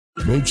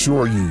Make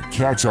sure you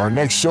catch our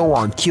next show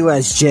on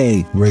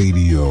QSJ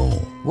Radio.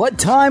 What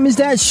time is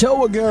that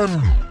show again?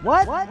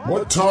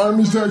 What time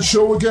is that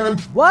show again?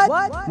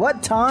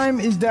 What time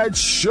is that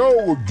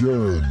Show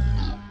again.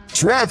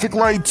 Traffic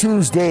Light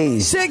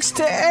Tuesdays. 6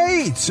 to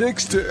 8.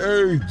 6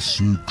 to 8.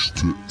 6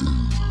 to 8.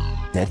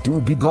 That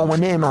dude be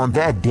going in on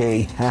that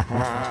day.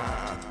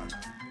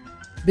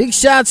 Big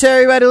shout out to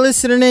everybody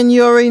listening in.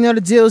 You already know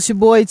the deal. It's your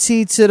boy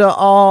T to the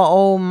R.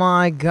 Oh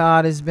my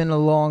God, it's been a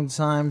long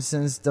time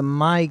since the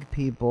mic,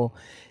 people.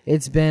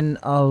 It's been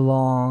a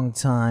long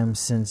time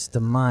since the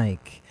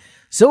mic.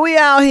 So we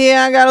out here.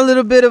 I got a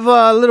little bit of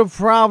little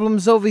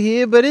problems over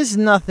here, but it's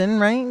nothing,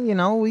 right? You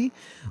know, we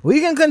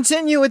can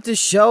continue with the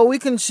show. We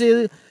can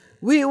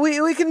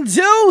we can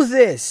do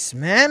this,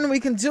 man. We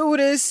can do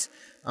this.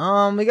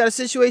 We got a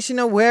situation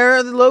of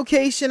where the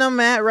location I'm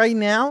at right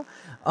now.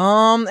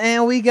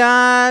 And we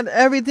got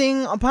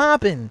everything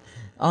popping.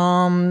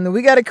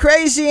 We got a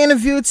crazy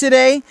interview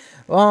today,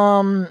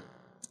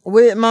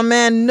 with my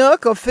man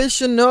Nook, the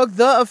official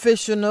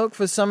Nook,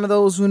 for some of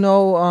those who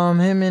know,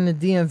 him in the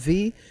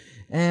DMV.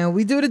 And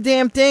we do the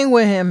damn thing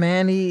with him,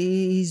 man.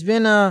 He's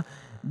been,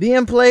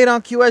 being played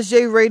on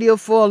QSJ Radio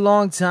for a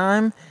long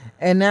time,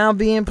 and now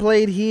being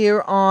played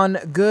here on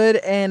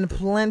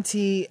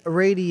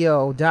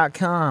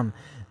goodandplentyradio.com.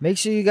 Make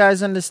sure you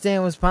guys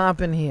understand what's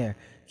popping here.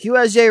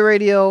 QSJ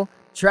Radio,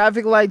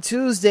 Traffic Light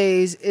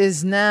Tuesdays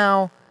is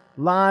now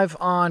live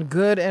on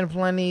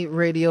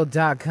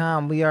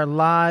goodandplentyradio.com. We are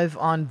live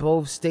on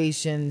both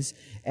stations,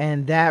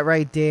 and that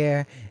right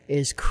there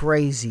is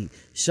crazy.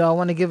 So I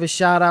want to give a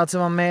shout out to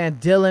my man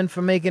Dylan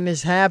for making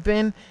this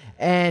happen,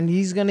 and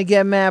he's going to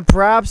get mad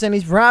props, and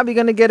he's probably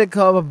going to get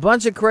a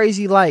bunch of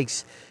crazy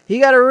likes. He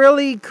got a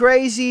really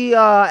crazy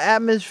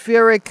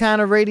atmospheric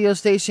kind of radio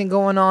station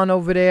going on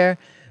over there,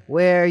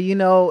 where, you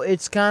know,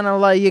 it's kind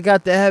of like you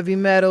got the heavy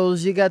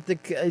metals, you got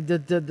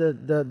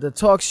the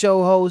talk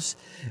show hosts,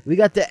 we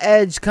got the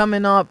Edge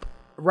coming up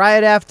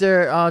right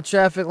after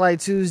Traffic Light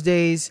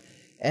Tuesdays,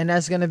 and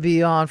that's going to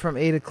be on from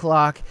 8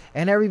 o'clock,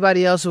 and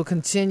everybody else will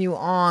continue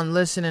on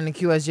listening to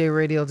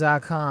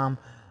QSJRadio.com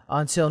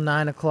until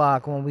 9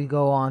 o'clock when we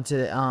go on to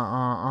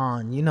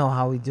you know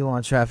how we do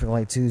on Traffic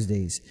Light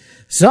Tuesdays.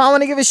 So I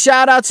want to give a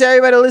shout out to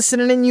everybody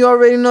listening in. You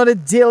already know the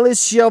deal.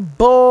 It's your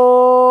boy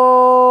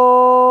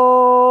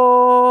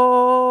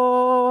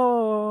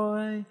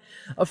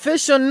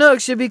Official Nook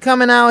should be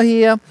coming out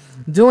here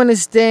doing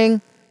his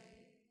thing.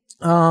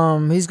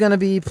 He's gonna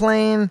be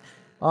playing.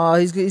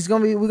 We're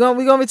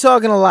gonna be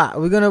talking a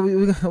lot. We're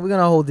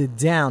gonna hold it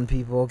down,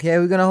 people. Okay,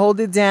 we're gonna hold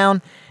it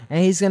down,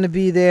 and he's gonna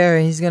be there,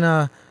 and he's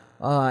gonna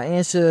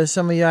answer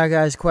some of y'all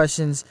guys'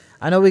 questions.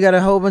 I know we got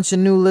a whole bunch of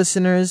new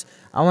listeners.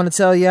 I want to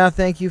tell y'all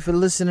thank you for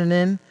listening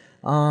in.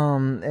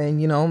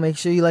 And you know, make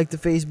sure you like the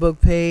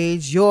Facebook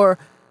page.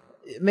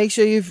 Make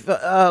sure you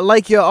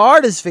like your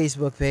artist's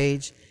Facebook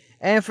page.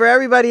 And for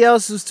everybody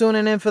else who's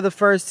tuning in for the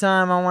first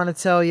time, I want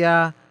to tell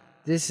y'all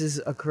this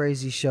is a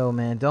crazy show,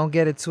 man. Don't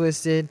get it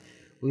twisted.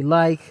 We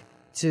like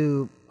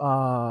to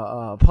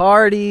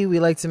party. We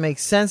like to make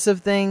sense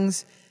of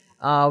things.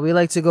 We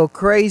like to go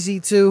crazy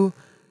too.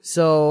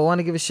 So I want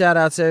to give a shout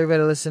out to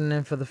everybody listening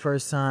in for the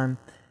first time.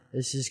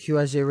 This is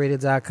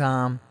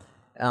QSJRadio.com.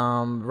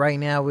 Right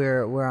now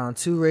we're on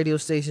 2 radio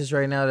stations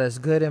right now. That's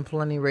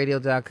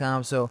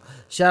goodandplentyradio.com. So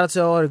shout out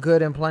to all the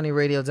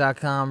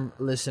goodandplentyradio.com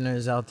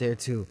listeners out there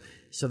too.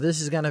 So this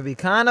is going to be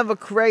kind of a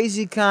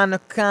crazy kind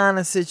of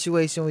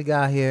situation we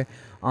got here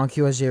on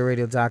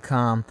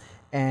QSJRadio.com.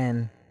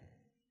 And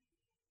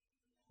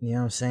you know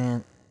what I'm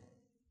saying?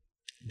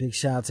 Big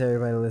shout out to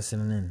everybody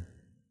listening in.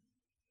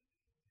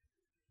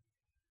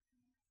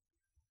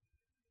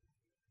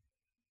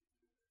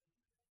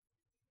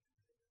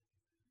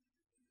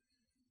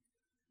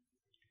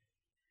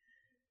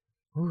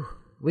 Ooh.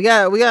 We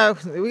got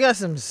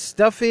some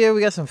stuff here. We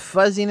got some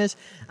fuzziness.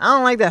 I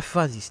don't like that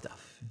fuzzy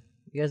stuff.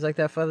 You guys like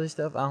that fuzzy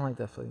stuff? I don't like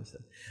that fuzzy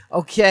stuff.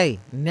 Okay,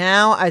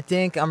 now I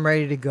think I'm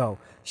ready to go.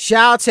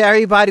 Shout out to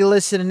everybody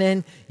listening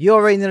in. You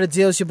already know the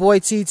deal. It's your boy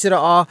T to the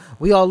R.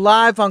 We are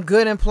live on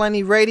Good and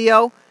Plenty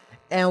Radio,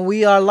 and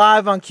we are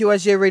live on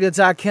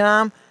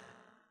QSJRadio.com.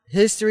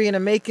 History in the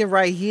making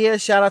right here.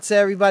 Shout out to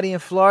everybody in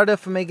Florida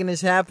for making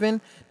this happen.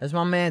 That's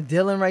my man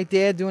Dylan right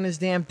there doing his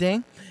damn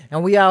thing.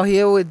 And we out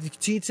here with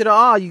T to the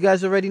R. You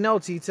guys already know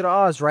T to the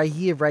R is right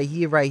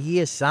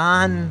here,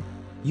 son.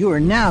 You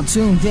are now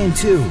tuned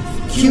into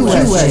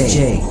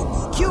QSJ.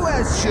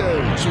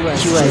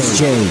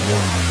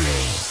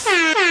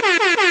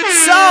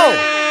 So,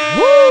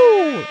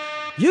 woo!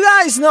 You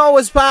guys know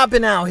what's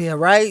popping out here,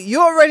 right?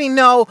 You already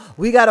know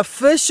we got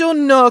Official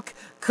Nook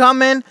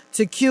coming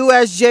to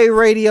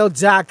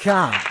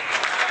QSJRadio.com.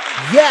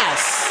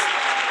 Yes!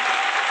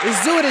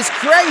 This dude is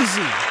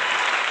crazy.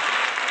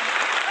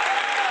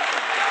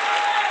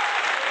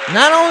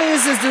 Not only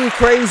is this dude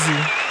crazy,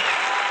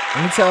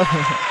 let me tell you,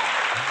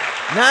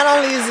 not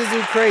only is this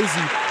dude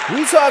crazy,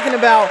 we talking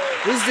about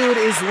this dude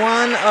is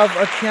one of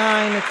a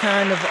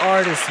kind of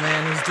artist,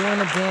 man. He's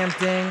doing a damn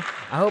thing.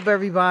 I hope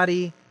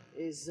everybody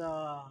is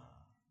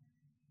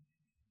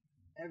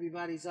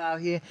Everybody's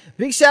out here.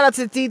 Big shout out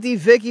to Titi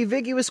Vicky.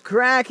 Vicky was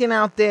cracking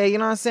out there. You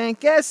know what I'm saying?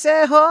 Que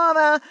se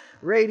joda.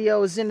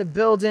 Radio is in the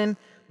building.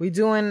 We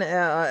doing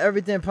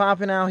everything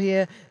popping out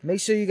here. Make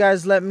sure you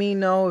guys let me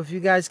know if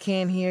you guys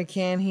can hear,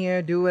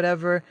 do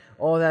whatever,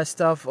 all that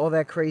stuff, all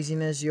that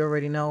craziness. You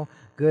already know.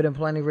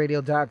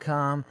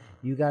 GoodandPlentyRadio.com.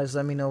 You guys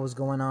let me know what's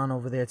going on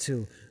over there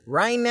too.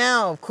 Right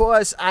now, of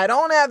course, I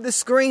don't have the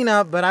screen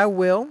up, but I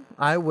will.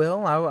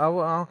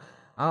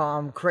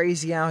 I'm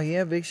crazy out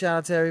here. Big shout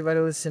out to everybody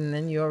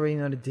listening. You already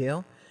know the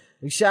deal.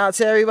 Big shout out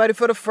to everybody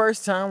for the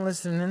first time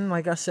listening.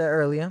 Like I said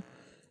earlier,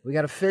 we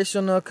got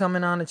Official Nook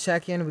coming on to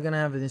check in. We're going to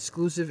have an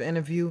exclusive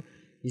interview.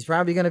 He's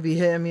probably going to be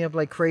hitting me up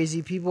like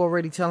crazy. People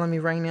already telling me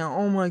right now,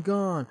 oh my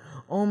God,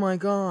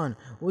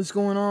 what's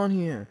going on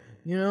here?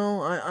 You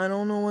know, I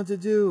don't know what to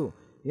do.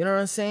 You know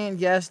what I'm saying?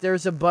 Yes,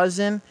 there's a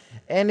buzzing,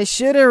 and it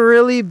shouldn't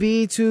really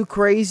be too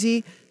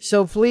crazy.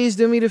 So please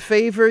do me the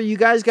favor. You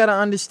guys got to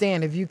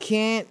understand, if you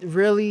can't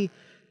really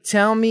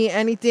tell me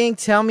anything,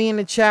 tell me in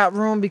the chat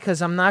room,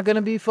 because I'm not going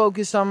to be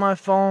focused on my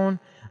phone.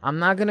 I'm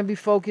not going to be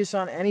focused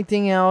on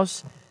anything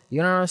else.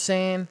 You know what I'm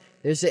saying?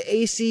 There's an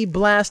AC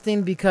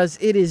blasting because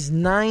it is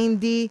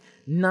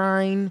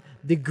 99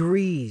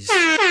 degrees.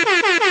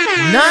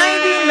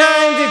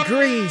 99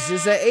 degrees.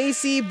 There's an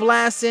AC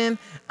blasting.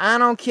 I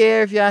don't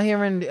care if y'all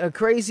hearing a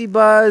crazy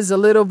buzz, a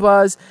little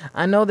buzz.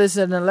 I know there's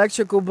an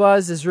electrical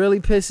buzz that's really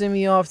pissing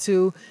me off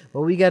too,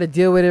 but we got to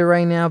deal with it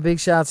right now. Big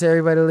shout out to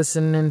everybody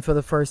listening in for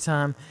the first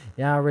time.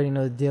 Y'all already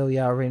know the deal.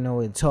 Y'all already know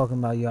what we're talking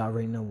about. Y'all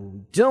already know what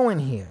we're doing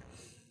here.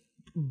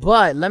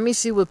 But let me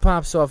see what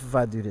pops off if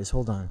I do this.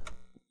 Hold on.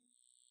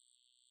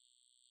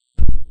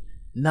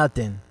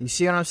 Nothing. You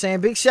see what I'm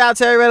saying? Big shout out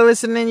to everybody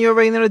listening. You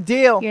already know the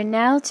deal. You're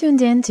now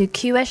tuned in to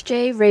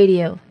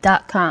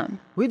QSJRadio.com.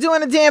 We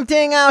doing the damn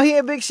thing out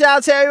here. Big shout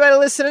out to everybody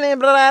listening in.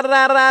 Blah,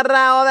 blah, blah, blah,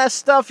 all that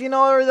stuff. You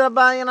know what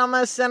about, you know what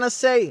I'm going to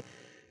say.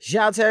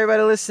 Shout out to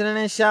everybody listening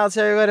in. Shout out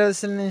to everybody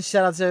listening in.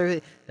 Shout out to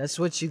everybody. That's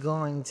what you're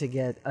going to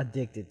get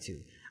addicted to.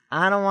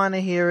 I don't want to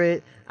hear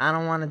it. I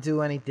don't want to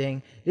do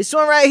anything. This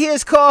one right here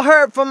is called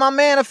Hurt from my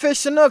man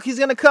Official Nook. He's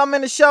going to come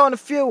in the show in a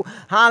few.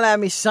 Holla at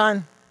me,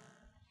 son.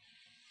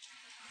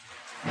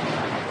 I'm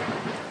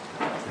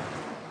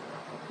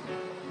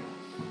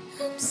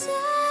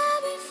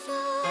sorry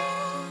for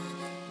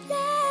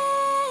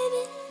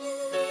blaming you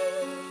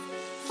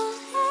for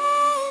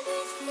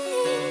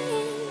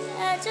everything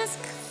I just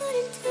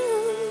couldn't do,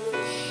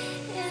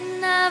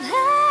 and I've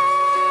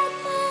had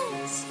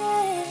my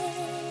say.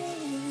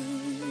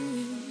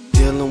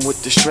 Dealing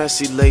with the stress,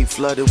 he lay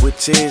flooded with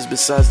tears.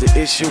 Besides the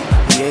issue,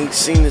 he ain't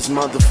seen his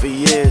mother for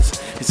years.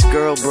 His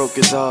girl broke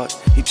his heart.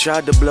 He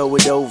tried to blow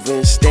it over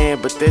and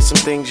stand, but there's some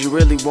things you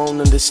really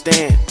won't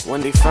understand.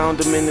 When they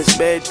found him in his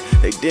bed,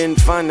 they didn't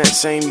find that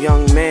same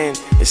young man.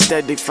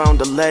 Instead, they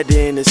found a letter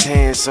in his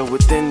hand. So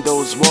within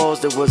those walls,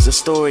 there was a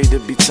story to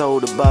be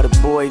told about a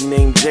boy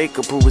named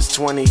Jacob who was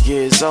 20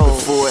 years old.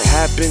 Before it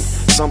happened,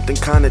 something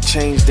kinda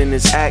changed in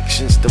his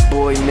actions. The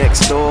boy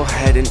next door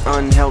had an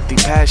unhealthy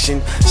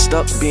passion,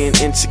 stuck being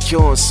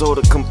insecure and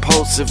sorta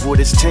compulsive with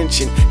his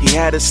tension. He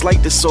had a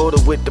slight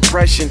disorder with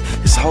depression.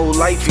 His whole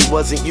life he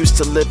wasn't used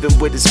to living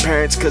with his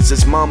parents, cause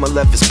his mama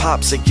left his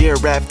pops a year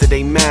after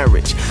their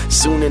marriage.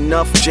 Soon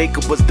enough,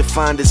 Jacob was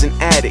defined as an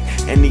addict,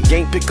 and he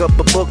ain't pick up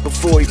a book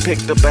before he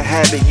picked up a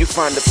habit. You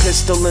find a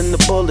pistol and a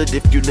bullet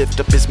if you lift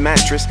up his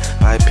mattress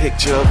by a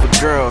picture of a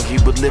girl he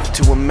would live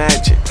to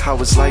imagine. How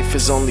his life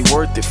is only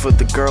worth it for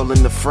the girl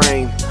in the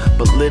frame,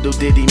 but little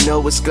did he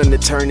know it's gonna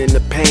turn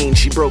into pain.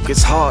 She broke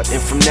his heart,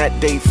 and from that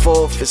day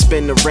forth it's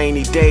been a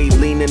rainy day,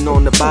 leaning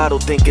on the bottle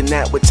thinking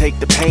that would take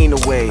the pain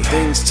away.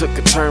 Things took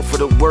a turn for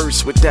the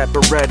worse with that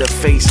Beretta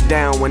face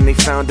down when they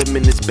found him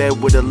in his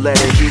bed with a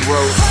letter he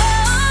wrote.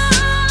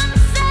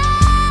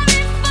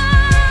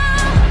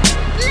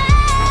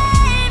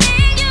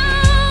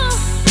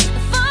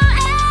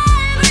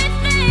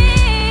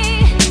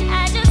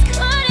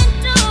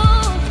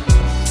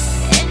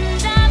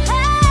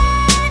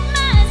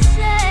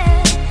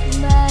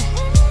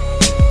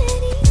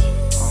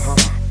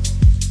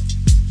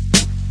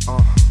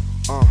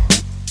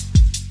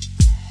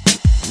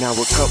 Now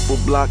a couple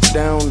blocks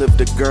down lived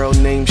a girl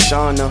named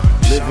Shauna,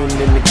 living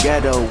in the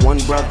ghetto, one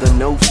brother,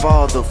 no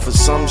father. For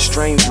some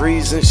strange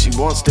reason she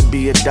wants to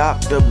be a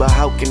doctor, but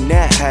how can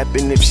that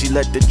happen if she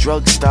let the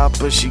drugs stop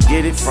her? She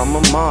get it from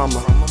her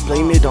mama,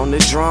 blame it on the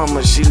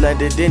drama. She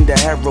let it into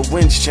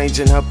heroin's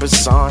changing her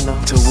persona,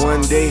 till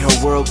one day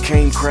her world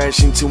came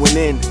crashing to an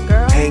end,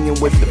 hanging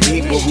with the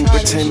people who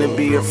pretend to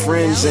be her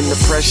friends. And the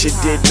pressure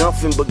did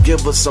nothing but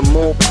give her some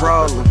more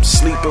problems,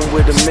 sleeping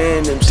with a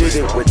man and did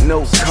it with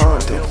no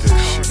condom.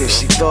 And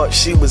she thought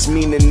she was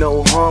meaning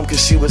no harm,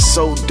 cause she was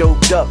so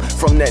doped up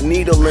from that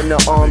needle in her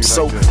arm.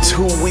 So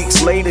 2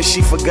 weeks later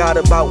she forgot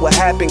about what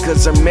happened,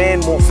 cause her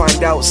man won't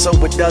find out, so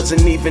it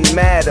doesn't even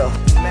matter.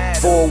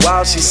 For a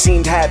while she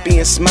seemed happy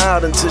and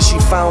smiled until she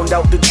found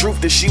out the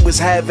truth that she was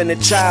having a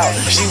child.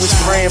 She was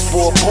praying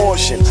for a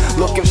portion,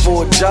 looking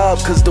for a job,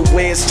 cause the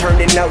way it's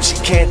turning out she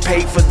can't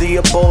pay for the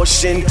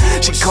abortion.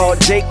 She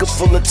called Jacob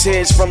full of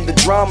tears from the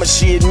drama.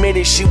 She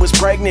admitted she was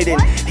pregnant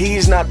and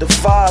he's not the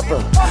father.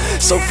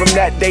 So from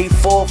that day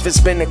forth it's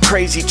been a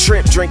crazy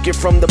trip, drinking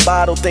from the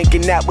bottle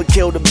thinking that would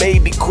kill the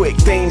baby quick.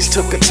 Things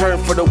took a turn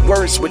for the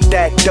worse with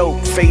that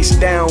dope. Face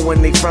down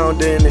when they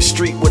found her in the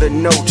street with a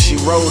note. She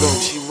wrote him,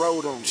 she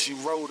wrote him, she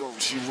wrote him,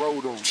 she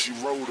wrote him, she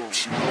wrote him, she wrote him,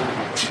 she wrote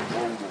him, she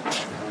wrote him.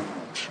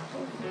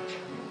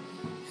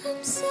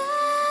 I'm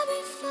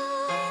sorry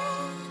for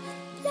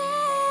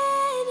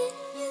blaming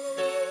you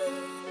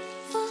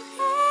for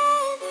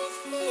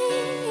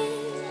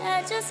everything I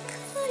just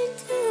couldn't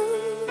do,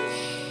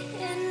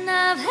 and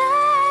I've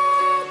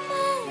had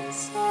my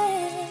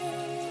say.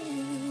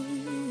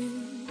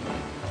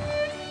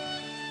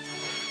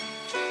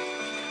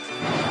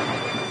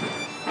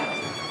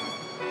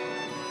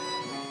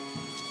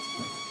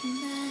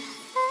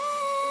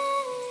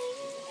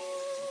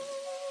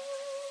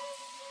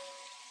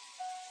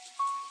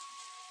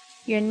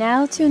 You're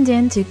now tuned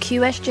in to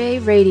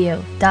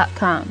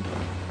QSJRadio.com.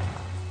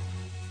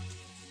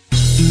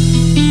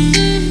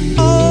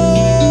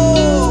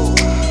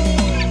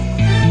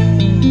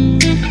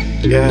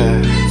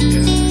 Yeah,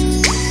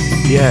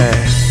 yeah,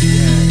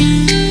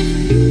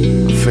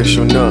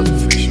 official Nook.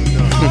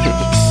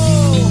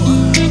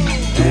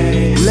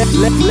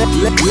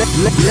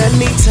 Let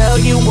me tell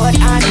you what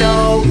I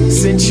know.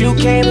 Since you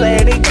can't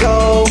let it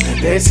go,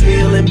 there's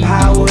healing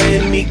power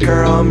in me,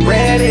 girl, I'm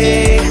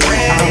ready.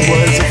 I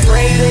was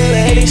afraid to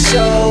let it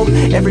show.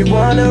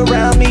 Everyone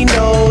around me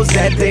knows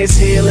that there's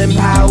healing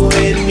power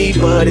in me,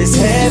 but it's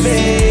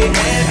heavy.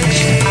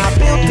 I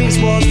built these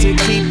walls to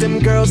keep them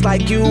girls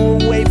like you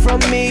away from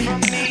me,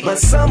 but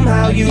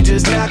somehow you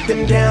just knock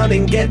them down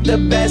and get the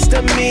best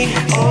of me.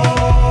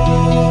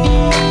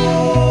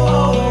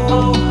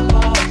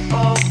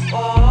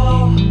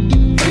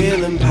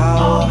 Healing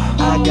power,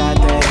 I got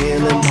that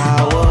healing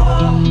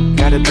power.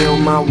 Gotta build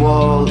my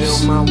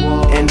walls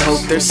and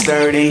hope they're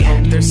sturdy.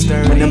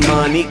 When the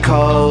money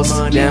calls,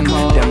 them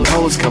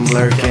hoes come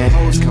lurking.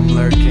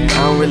 I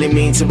don't really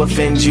mean to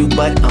offend you,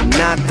 but I'm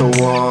not the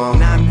one.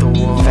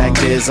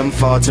 Fact is, I'm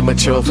far too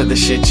mature for the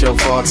shit, you're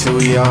far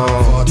too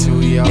young.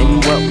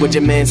 And what would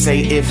your man say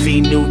if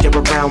he knew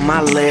you're around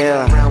my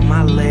lair?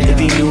 If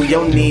he knew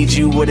your needs,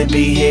 you wouldn't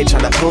be here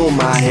trying to pull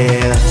my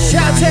hair.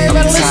 Shout out to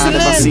everybody I'm tired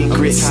of my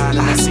secrets.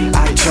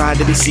 I tried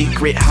to be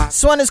secret.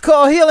 This one is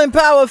called Healing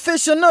Power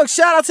Official Nook.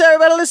 Shout out to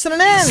everybody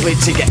listening in.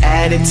 Switching your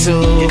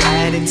attitude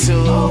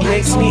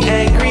makes me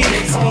angry,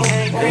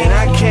 and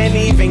I can't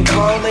even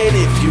call it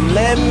if you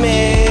let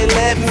me.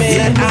 Let me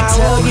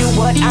tell you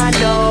what I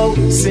know.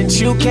 Since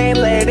you can't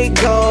let it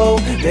go,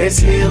 there's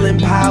healing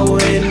power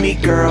in me,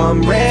 girl,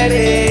 I'm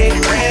ready.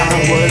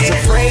 I was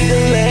afraid to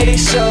let it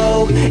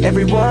show.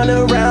 Everyone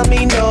around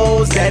me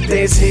knows that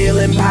there's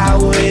healing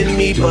power in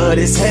me, but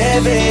it's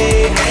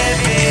heavy.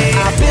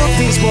 I built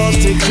these walls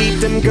to keep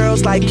them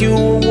girls like you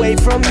away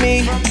from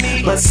me,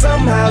 but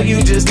somehow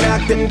you just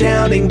knock them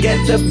down and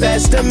get the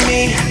best of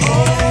me.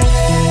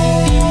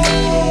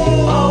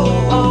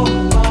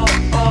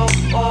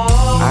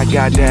 I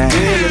got that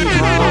healing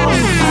power.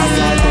 I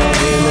got that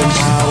healing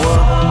power.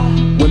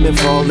 Women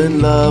fall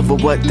in love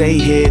with what they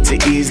hear to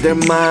ease their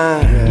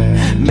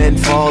mind. Men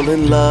fall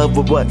in love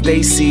with what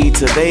they see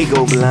till they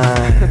go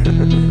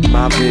blind.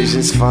 My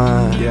vision's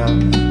fine,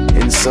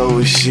 and so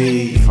is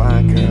she.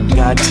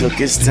 God took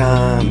his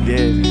time,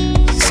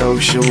 so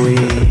should we.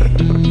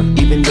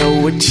 Even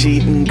though we're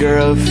cheating,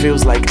 girl, it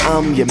feels like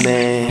I'm your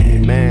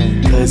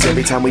man. Cause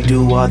every time we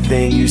do our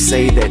thing, you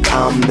say that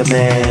I'm the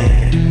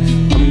man.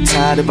 I'm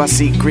tired of our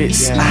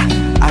secrets.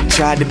 I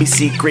tried to be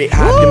secret,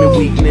 hiding my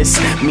weakness.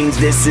 Means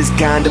this is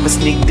kind of a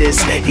sneak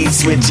diss. Each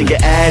switching your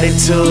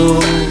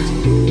attitude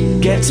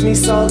gets me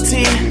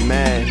salty.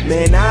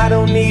 Man, I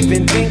don't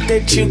even think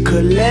that you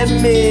could let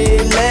me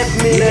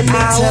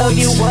tell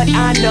you what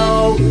I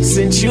know.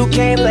 Since you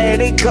can't let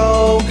it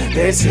go,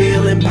 there's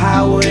healing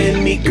power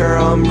in me,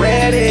 girl, I'm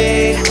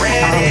ready.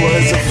 I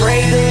was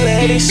afraid to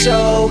let it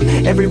show.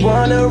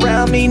 Everyone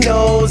around me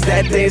knows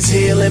that there's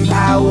healing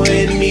power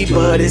in me,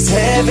 but it's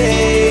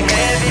heavy.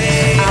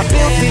 I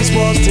built these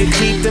walls to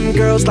keep them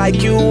girls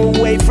like you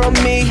away from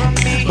me,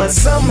 but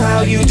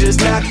somehow you just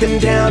knock them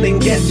down and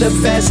get the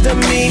best of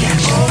me.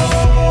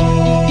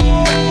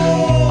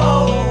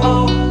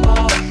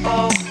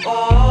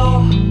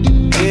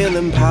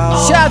 Healing power.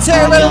 Shout out to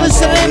everybody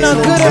listening on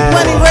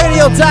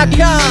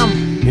GoodandPlentyRadio.com.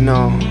 You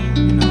know,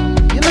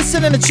 You're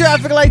listening to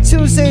Traffic Light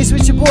Tuesdays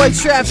with your boy there's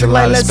a Traffic lot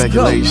Light. of Let's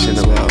go. speculation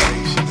about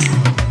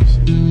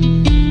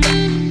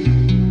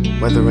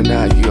whether or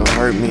not you gonna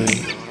hurt me.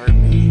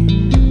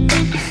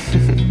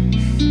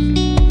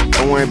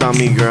 Don't worry about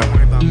me, girl.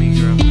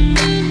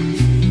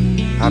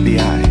 I'll be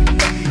alright.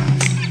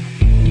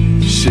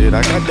 Shit,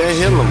 I got that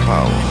healing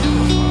power.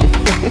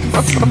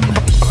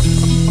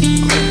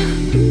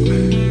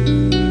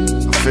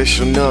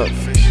 Official Nook.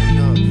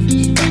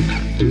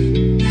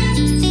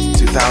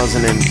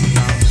 2000 and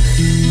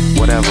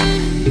whatever.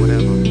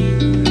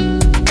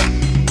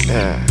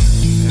 Yeah.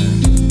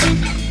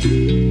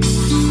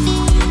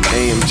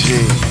 AMG.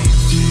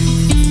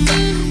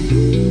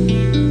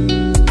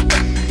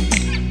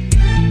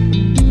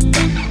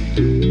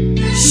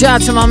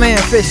 Shout out to my man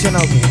Fish and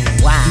Open.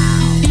 Wow.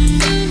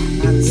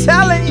 I'm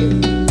telling you.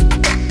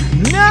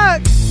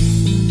 Nuts.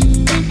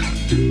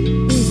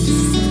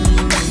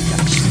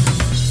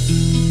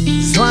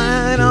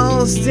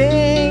 Spinal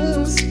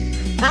stings.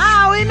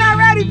 Ah, we not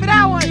ready for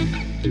that one.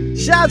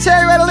 Shout out to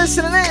everybody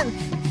listening in.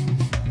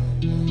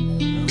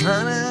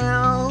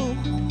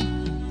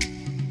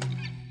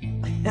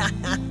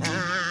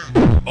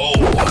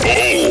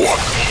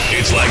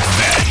 It's like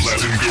that.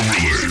 Latin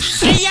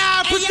Gorillas.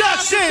 AI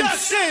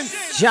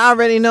Productions. Y'all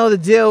already know the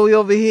deal. We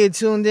over here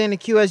tuned in to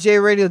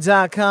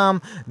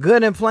QSJRadio.com,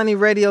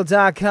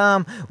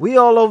 GoodandPlentyRadio.com. We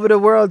all over the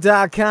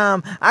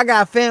world.com. I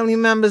got family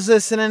members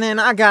listening in.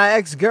 I got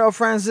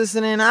ex-girlfriends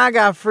listening in. I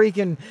got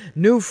freaking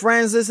new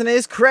friends listening.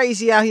 It's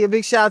crazy out here.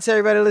 Big shout out to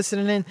everybody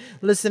listening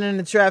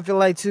to Traffic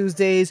Light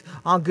Tuesdays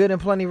on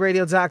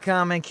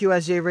GoodandPlentyRadio.com and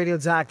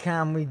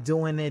QSJRadio.com. We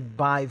doing it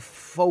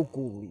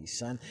bifocally,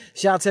 son.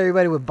 Shout out to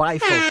everybody with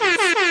bifocals.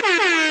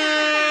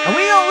 And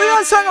we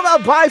gonna talk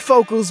about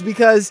bifocals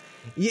because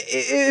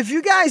if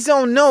you guys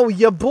don't know,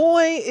 your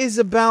boy is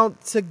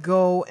about to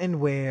go and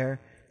wear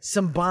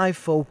some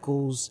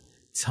bifocals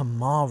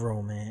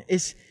tomorrow, man.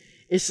 It's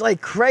like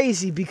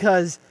crazy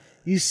because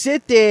you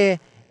sit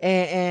there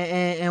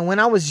and when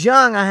I was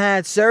young, I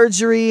had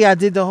surgery. I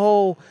did the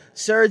whole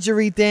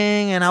surgery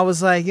thing, and I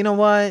was like, you know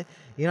what?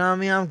 You know what I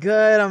mean? I'm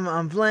good.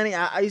 I'm plenty.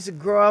 I used to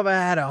grow up. I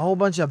had a whole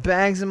bunch of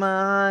bags in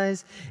my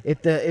eyes.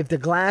 If the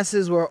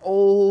glasses were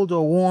old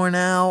or worn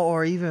out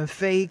or even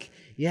fake,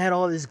 you had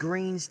all this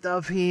green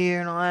stuff here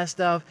and all that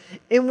stuff.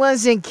 It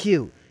wasn't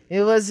cute.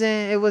 It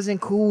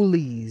wasn't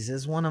coolies,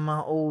 as one of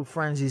my old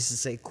friends used to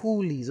say.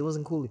 Coolies. It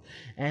wasn't coolies.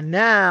 And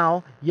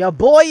now your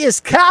boy is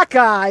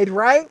cockeyed,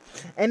 right?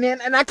 And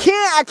I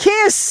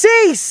can't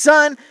see,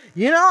 son.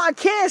 You know, I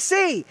can't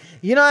see.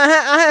 You know,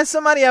 I had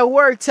somebody at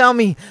work tell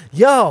me,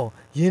 yo,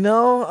 you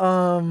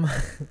know,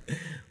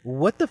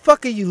 what the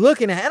fuck are you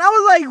looking at? And I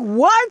was like,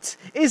 what?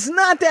 It's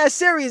not that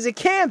serious. It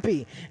can't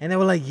be. And they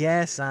were like,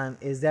 yeah, son,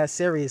 it's that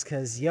serious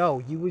because, yo,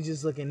 you were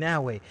just looking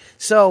that way.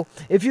 So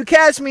if you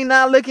catch me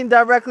not looking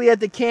directly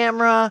at the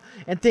camera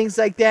and things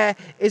like that,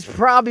 it's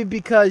probably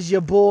because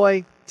your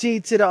boy, T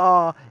to the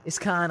R, is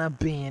kind of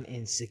being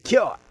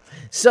insecure.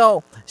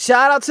 So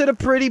shout out to the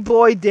pretty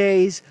boy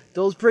days.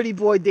 Those pretty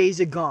boy days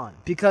are gone.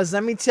 Because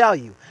let me tell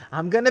you,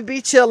 I'm going to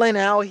be chilling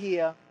out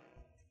here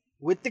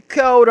with the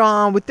coat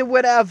on, with the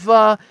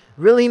whatever,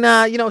 really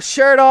not, you know,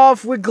 shirt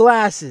off with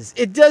glasses.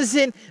 It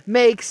doesn't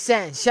make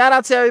sense. Shout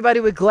out to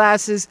everybody with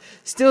glasses,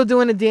 still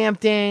doing the damn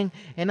thing,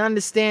 and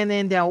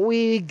understanding that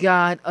we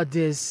got a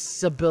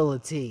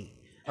disability.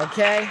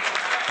 Okay?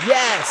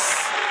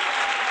 Yes.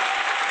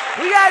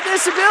 We got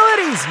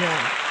disabilities,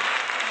 man.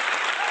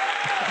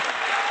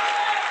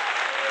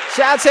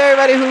 Shout out to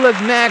everybody who look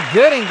mad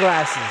good in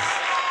glasses.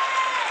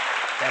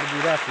 Gotta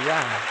do that for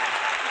y'all.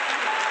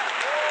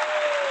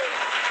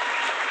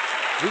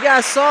 We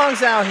got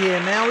songs out here,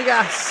 man. We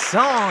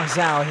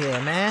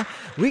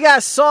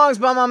got songs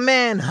by my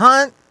man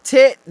Hunt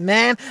Tit,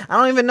 man. I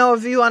don't even know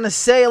if you want to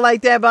say it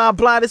like that, blah,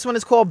 blah. This one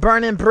is called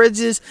Burning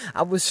Bridges.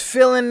 I was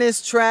feeling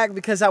this track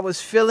because I was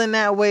feeling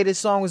that way this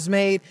song was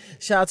made.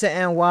 Shout out to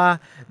NY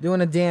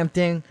doing a damn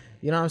thing.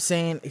 You know what I'm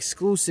saying?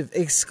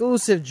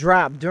 Exclusive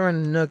drop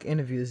during the Nook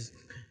interviews.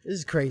 This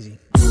is crazy.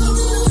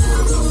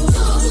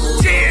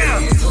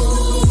 Damn!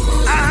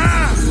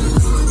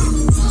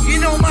 You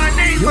know my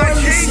name, You're my G.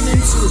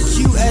 listening to a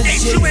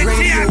QSJ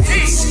Radio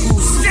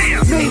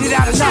exclusive. Made it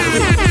out of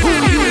nothing. Who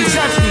are you to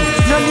judge me?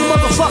 None of you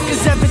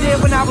motherfuckers ever there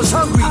when I was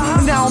hungry.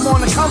 And now I'm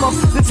on the come up.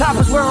 The top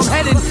is where I'm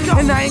headed.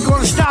 And I ain't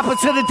gonna stop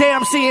until the day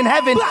I'm seeing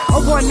heaven.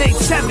 A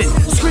 187,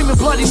 screaming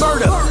bloody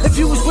murder. If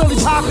you was really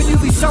poppin',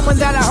 you'd be someone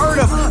that I heard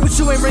of. But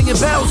you ain't ringing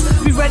bells.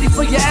 Be ready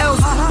for your L's.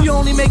 You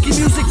only making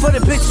music for the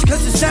bitches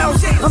cause it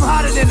sells. I'm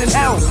hotter than in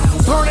hell.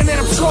 Burning and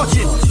I'm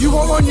scorching. You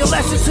won't learn your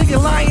lesson till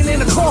you're lying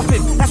in a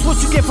coffin. That's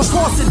what you get for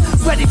forcing.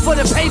 Ready for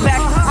the payback.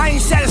 I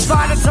ain't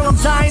satisfied until I'm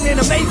dying in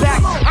a Maybach.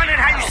 Hundred,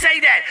 how you say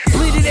that?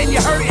 Bleeding and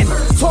you're hurting.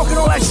 Talking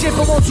all that shit,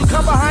 but won't you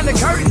come behind the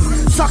curtain?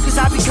 Suckers,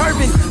 I be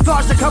curving.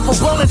 Dodged a couple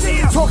bullets.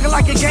 Talking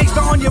like a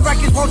gangster on your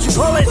records, won't you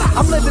pull it?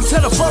 I'm living to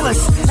the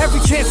fullest.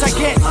 Every chance I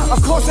get.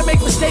 Of course I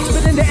make mistakes,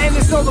 but in the end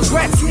there's no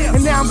regrets.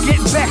 And now I'm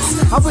getting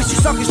vexed. I wish you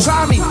suckers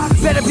try me.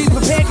 Better be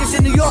prepared, cause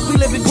in New York we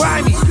live in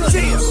grimy.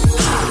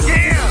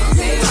 Yeah.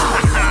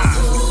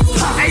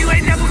 Hey, you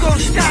ain't never gonna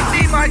stop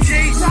me, my G.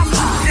 You know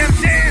what I'm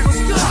saying?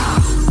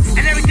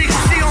 And everything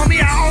you see on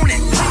me, I own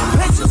it.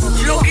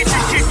 You don't get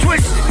this shit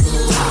twisted. You know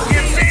what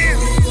I'm saying?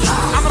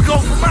 I'ma go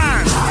for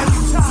mine.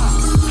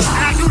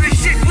 And I do this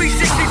shit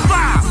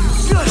 365.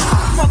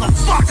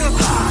 Motherfucker.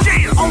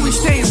 Yeah. Always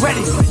staying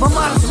ready. My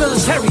mind is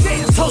military.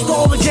 Toast to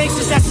all the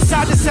gangsters that's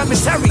inside the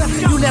cemetery.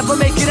 You never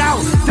make it out.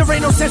 There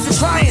ain't no sense in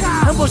trying.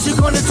 And What you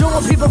gonna do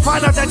when people find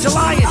out that you're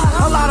lying?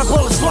 A lot of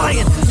bullets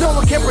flying, no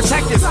one can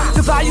protect us.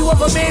 The value of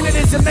a man, it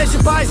isn't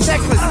measured by his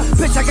necklace.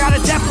 Bitch, I got a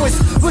death wish,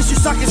 wish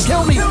you suckers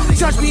kill me.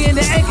 Judge me in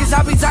the end, cause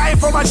I'll be dying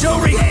for my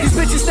jewelry. These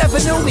bitches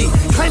never knew me,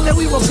 claim that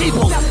we were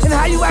people. And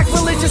how you act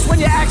religious when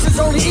your actions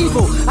only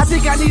evil. I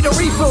think I need a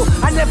refill,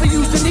 I never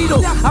use the needle.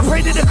 I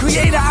pray to the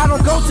creator, I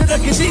don't go to the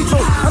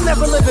cathedral. I'm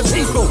never living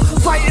peaceful,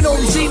 fighting all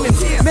these demons.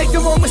 Make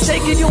the wrong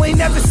mistake and you ain't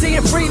never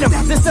seeing freedom.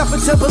 There's nothing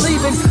to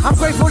believe in, I'm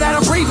grateful that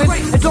I'm breathing.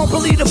 And don't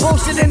believe the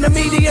bullshit in the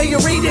media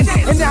you're reading.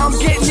 And now I'm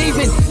getting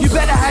even, you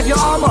better have your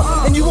armor.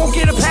 And you won't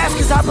get a pass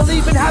cause I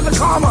believe in having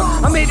karma.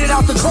 I made it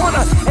out the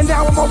corner, and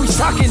now I'm always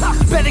tucking.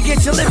 Better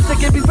get your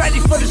lipstick and be ready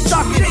for the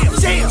sucking.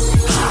 Damn.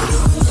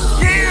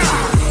 Yeah,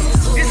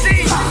 you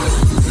see,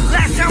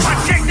 last time I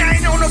checked I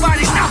ain't know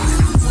nobody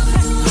nothing.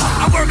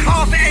 I work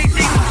hard for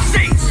anything you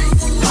see.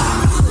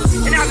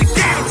 And I'll be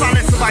damned if I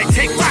let somebody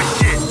take my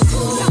shit.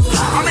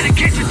 I'm in the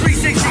kitchen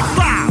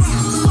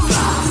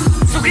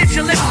 365. So get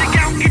your lipstick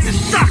out and get the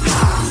suck.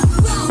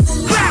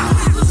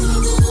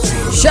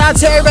 Shout out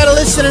to everybody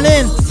listening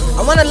in.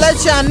 I want to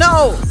let y'all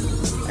know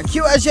that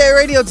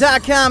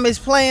QSJRadio.com is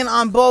playing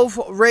on both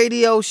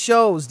radio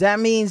shows. That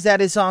means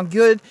that it's on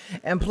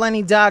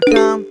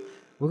goodandplenty.com.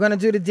 We're going to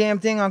do the damn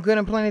thing on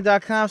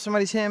goodandplenty.com.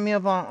 Somebody's hitting me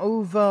up on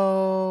Uvo.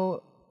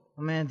 Oh,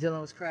 man,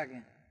 Dylan was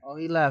cracking. Oh,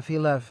 he left.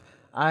 All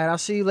right, I'll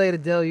see you later,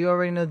 Dill. You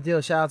already know the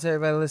deal. Shout out to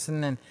everybody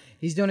listening in.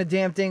 He's doing a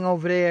damn thing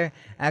over there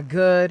at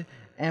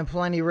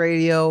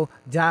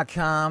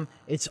goodandplentyradio.com.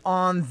 It's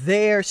on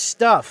their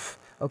stuff.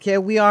 Okay,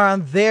 we are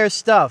on their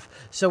stuff.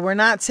 So we're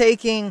not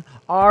taking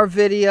our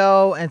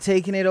video and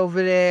taking it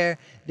over there.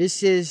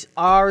 This is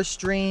our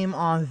stream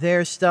on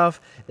their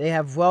stuff. They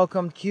have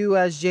welcomed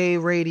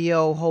QSJ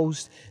Radio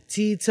host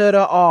T to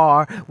the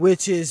R,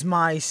 which is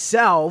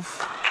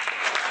myself.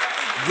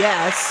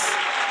 Yes.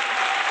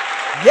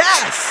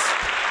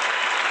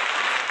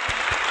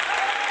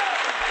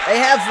 They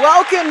have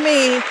welcomed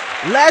me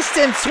less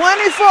than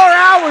 24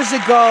 hours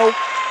ago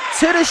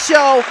to the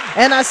show,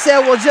 and I said,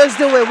 we'll just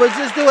do it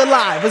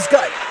live. What's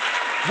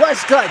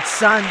good,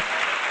 son?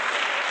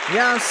 You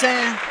know what I'm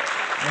saying?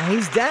 And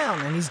he's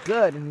down, and he's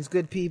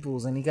good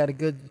peoples, and he got a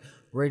good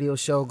radio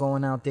show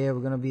going out there.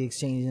 We're going to be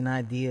exchanging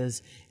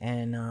ideas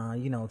and,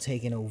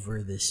 taking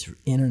over this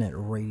internet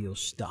radio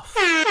stuff. So,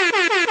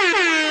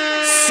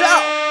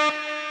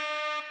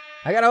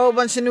 I got a whole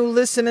bunch of new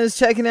listeners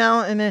checking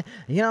out, and then,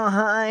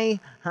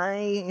 hi,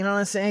 you know what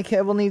I'm saying?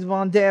 Cable needs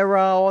Bondera,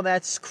 all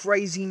that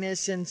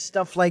craziness and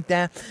stuff like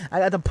that. I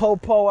got the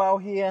Popo out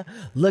here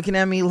looking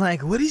at me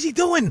like, what is he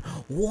doing?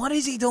 What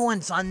is he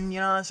doing, son? You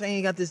know what I'm saying?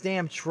 You got this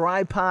damn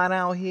tripod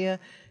out here.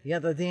 You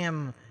got the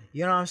damn,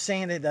 you know what I'm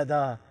saying?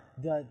 The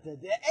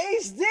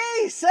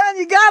HD, son.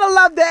 You gotta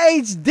love the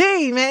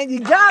HD, man.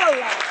 You gotta love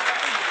it.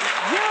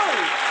 Yo.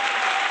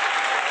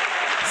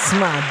 It's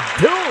my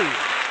dude.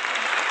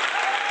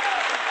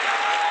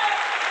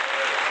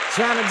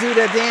 Trying to do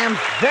the damn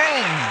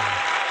thing.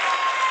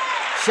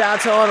 Shout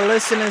out to all the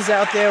listeners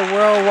out there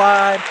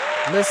worldwide,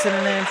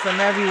 listening in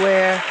from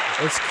everywhere.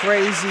 It's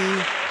crazy.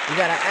 We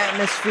got an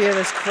atmosphere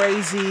that's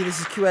crazy. This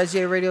is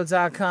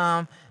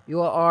QSJRadio.com.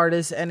 You're an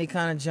artist, any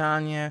kind of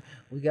genre.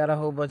 We got a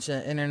whole bunch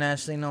of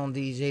internationally known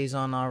DJs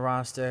on our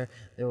roster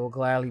that will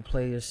gladly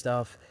play your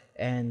stuff.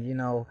 And,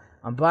 I'm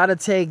about to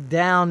take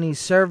down these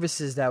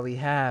services that we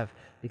have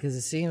because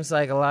it seems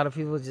like a lot of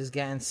people are just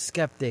getting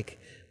skeptic.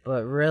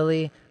 But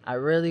really, I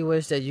really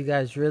wish that you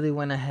guys really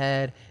went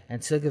ahead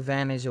and took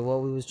advantage of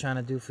what we was trying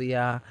to do for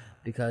y'all,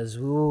 because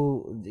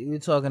you're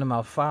talking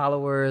about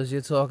followers,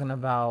 you're talking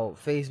about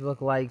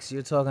Facebook likes,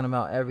 you're talking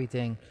about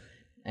everything,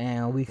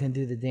 and we can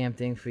do the damn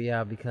thing for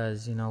y'all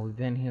because, we've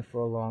been here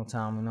for a long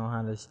time. We know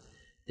how this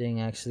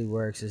thing actually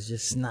works. It's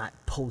just not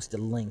post a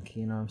link,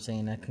 you know what I'm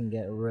saying? That can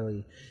get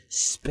really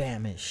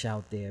spamish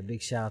out there.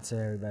 Big shout out to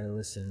everybody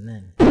listening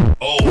in.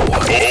 Oh,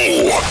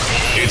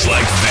 it's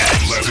like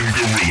that. Latin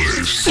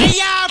Gorillas.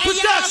 AI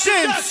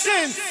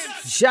Productions.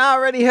 Y'all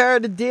already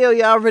heard the deal.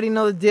 Y'all already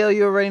know the deal.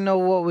 You already know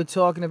what we're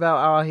talking about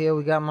out here.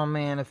 We got my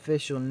man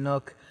Official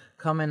Nook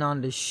coming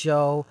on the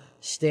show.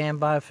 Stand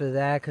by for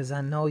that, because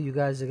I know you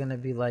guys are going to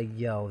be like,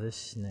 yo,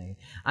 this nigga.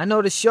 I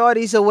know the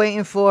shorties are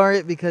waiting for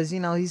it because,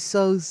 he's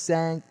so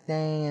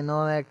sanctay and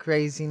all that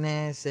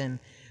craziness, and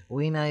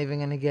we not even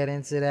going to get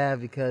into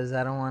that because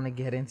I don't want to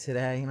get into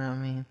that, you know what I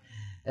mean?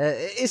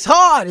 It's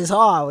hard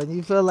when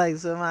you feel like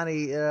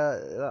somebody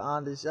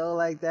on the show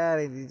like that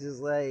and you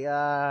just like,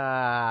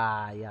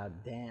 yeah,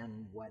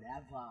 damn,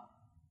 whatever,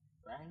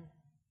 right?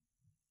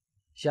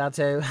 Shout out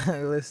to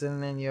everybody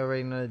listening, you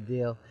already know the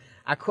deal.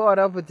 I caught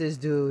up with this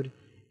dude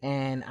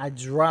and I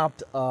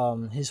dropped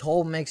his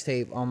whole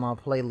mixtape on my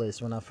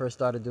playlist when I first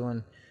started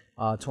doing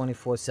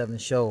 24/7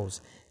 shows.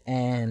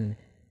 And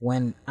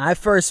when I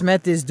first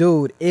met this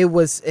dude, I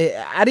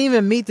didn't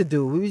even meet the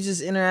dude. We was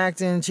just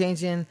interacting,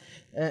 changing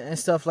and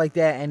stuff like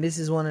that. And this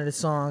is one of the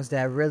songs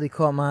that really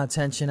caught my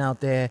attention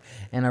out there,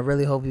 and I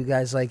really hope you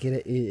guys like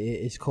it.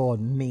 It's called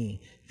Me,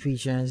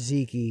 featuring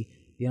Zeke.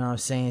 You know what I'm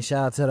saying?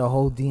 Shout out to the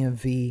whole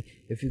DMV.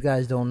 If you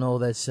guys don't know,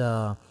 that's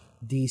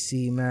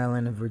DC,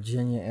 Maryland, and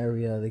Virginia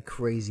area. They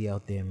crazy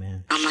out there,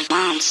 man. I'm like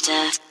monster.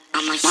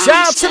 I'm like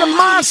Shout out to the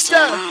monster.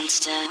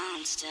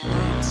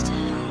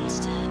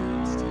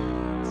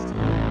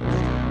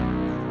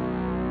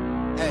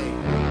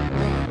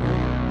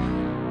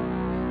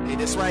 Hey,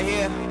 this right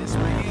here,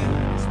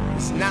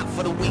 it's not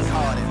for the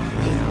weak-hearted.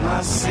 In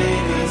my city,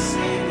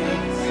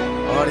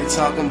 all they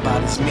talking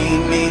about is me.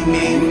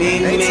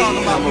 They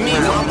talking about me.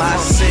 I'm my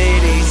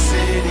city.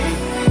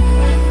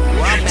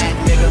 Where I'm at,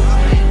 nigga.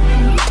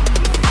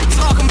 They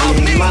talking about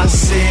In me. my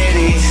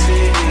city,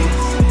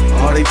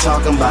 all they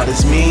talking about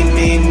is me.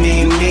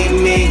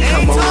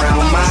 Come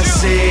around my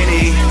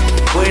city,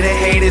 where the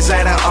haters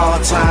at an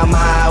all-time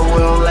high.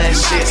 We'll let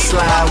shit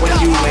slide when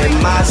you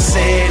in my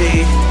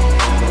city.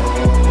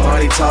 All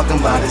they talking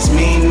about is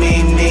me.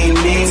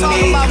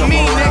 Come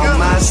around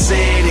my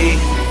city,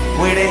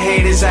 where the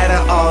haters at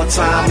an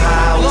all-time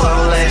high.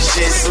 We'll let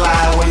shit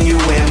slide when you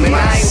in my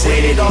I ain't with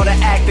city. it, all the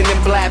acting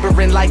and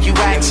blabbering like you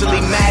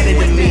actually matter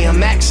to me.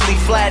 I'm actually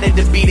flattered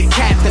to be the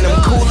captain. I'm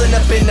cooling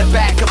up in the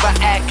back of an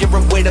Acura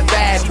with a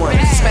bad one,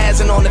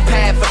 spazzing on the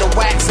pad for the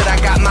wax that I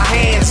got my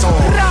hands on.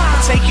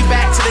 Take you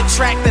back to the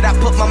track that I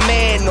put my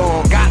man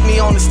on. Got me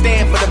on the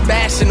stand for the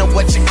bashing of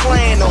what you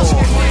plan on.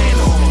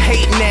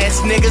 Hating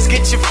ass niggas,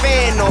 get your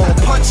fan on.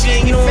 Punch you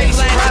in your face,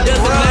 probably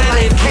run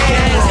like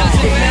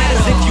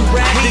Matters if you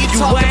rap, if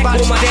you whack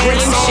on my dream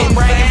shit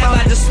fab,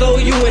 I just throw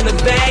you in the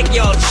bag,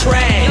 y'all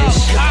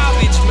trash.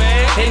 Garbage,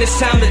 man. And it's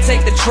time to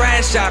take the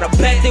trash out. I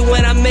bet that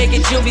when I make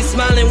it, you'll be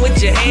smiling with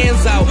your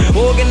hands out.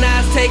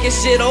 Organized, taking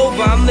shit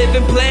over, I'm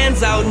living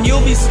plans out. And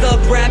you'll be stuck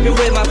rapping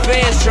with my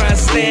fans trying to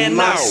stand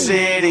my out.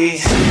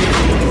 city,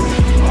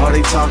 all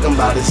they talking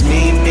about is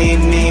me.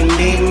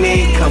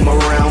 Come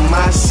around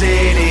my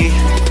city,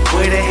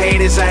 where the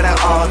haters at an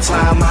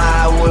all-time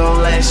high. We'll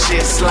let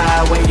shit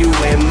slide when you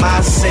in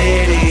my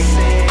city.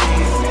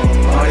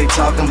 All they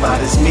talking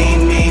about is me.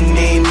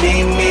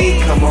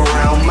 Come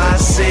around my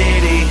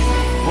city,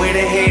 where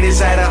the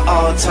haters at an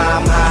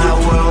all-time high.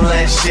 We'll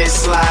let shit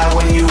slide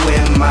when you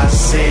in my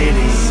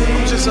city.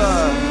 I'm just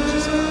a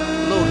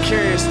little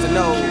curious to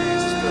know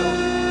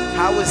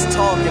how it's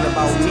talking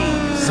about me.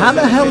 How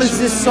the hell is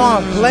this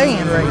song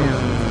playing right now?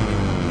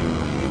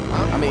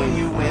 I mean,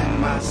 You in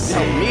my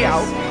help me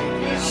out.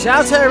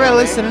 Shout out to everybody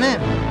listening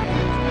in.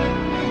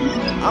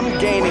 I'm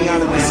gaining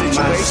out of the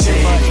situation,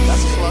 but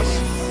that's a plus.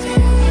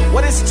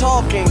 What is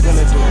talking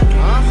gonna do?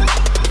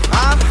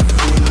 Huh?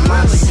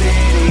 my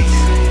city,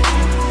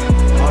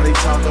 all they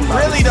talking about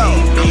Really is though?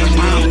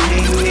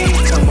 me.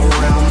 Come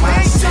around my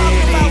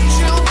city,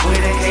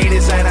 where the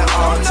haters at an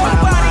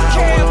all-time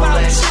high. Won't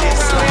let shit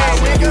slide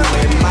when you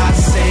in my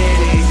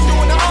city.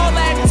 Doing all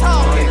that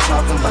All they talking.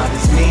 talking about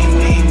is me.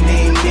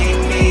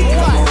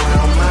 Come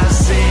around my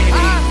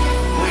city,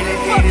 where the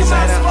haters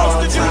at an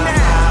all-time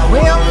high. We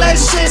don't let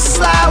shit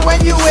slide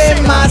when you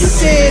in my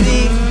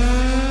city.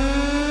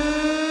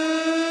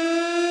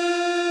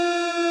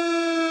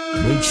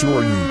 Make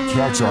sure you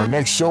catch our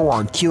next show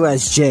on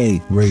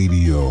QSJ.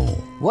 Radio.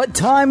 What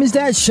time is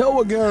that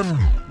show again?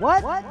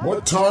 What?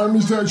 What time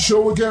is that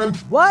show again?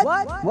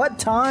 What? What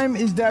time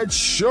is that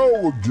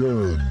Show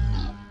again.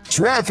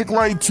 Traffic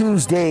Light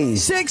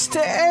Tuesdays. 6 to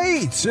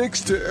 8.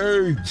 6 to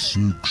 8.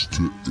 6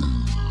 to 8.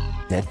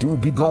 That dude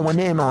be going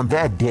in on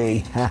that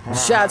day.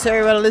 Shout out to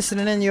everybody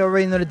listening in. You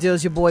already know the deal.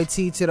 It's your boy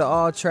T to the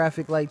All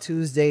Traffic Light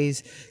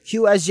Tuesdays.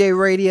 QSJ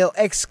Radio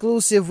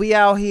exclusive. We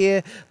out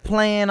here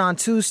playing on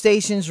 2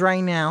 stations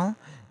right now.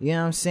 You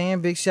know what I'm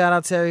saying? Big shout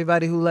out to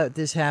everybody who let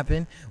this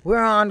happen.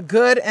 We're on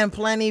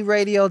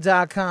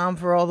goodandplentyradio.com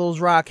for all those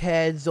rock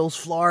heads, those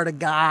Florida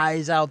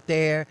guys out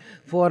there,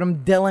 for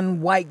them Dylan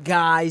White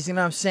guys, you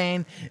know what I'm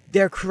saying?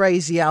 They're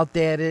crazy out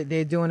there.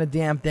 They're doing a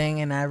damn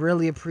thing, and I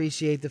really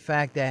appreciate the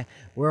fact that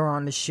we're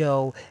on the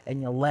show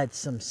and you let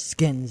some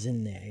skins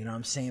in there, you know what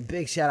I'm saying?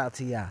 Big shout out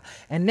to y'all.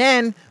 And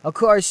then, of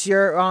course,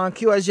 you're on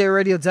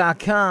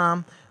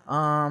QSJRadio.com.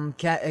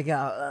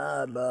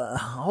 A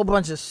whole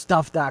bunch of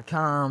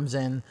stuff.coms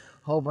and a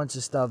whole bunch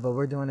of stuff, but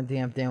we're doing a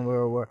damn thing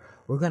where we're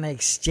gonna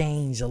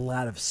exchange a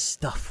lot of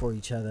stuff for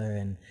each other,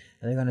 and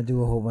they're gonna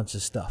do a whole bunch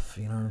of stuff,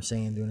 you know what I'm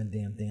saying, doing a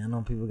damn thing. I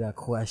know people got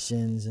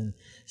questions and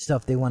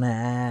stuff they want to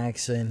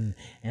ask and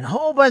a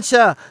whole bunch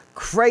of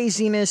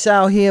craziness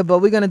out here, but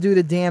we're gonna do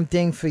the damn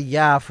thing for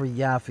y'all.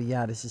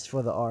 This is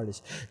for the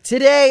artists.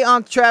 Today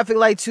on Traffic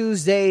Light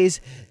Tuesdays,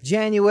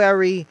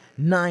 January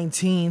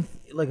 19th.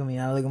 Look at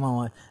me, look at my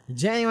one.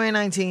 June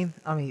 19th,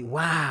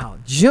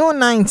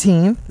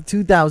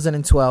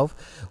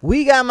 2012.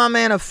 We got my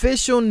man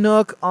Official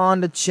Nook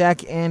on the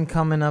check-in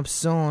coming up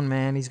soon,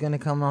 man. He's going to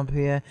come up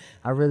here.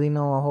 I really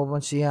know a whole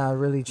bunch of y'all are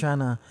really trying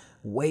to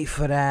wait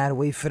for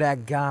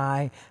that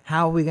guy.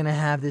 How are we going to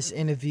have this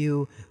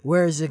interview?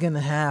 Where is it going to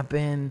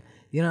happen?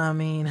 You know what I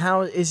mean?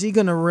 How is he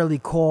going to really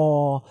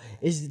call?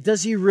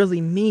 Does he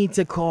really need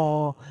to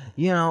call?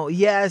 You know,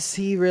 yes,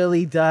 he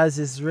really does.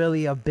 It's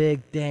really a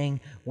big thing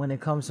when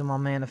it comes to my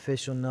man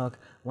Official Nook.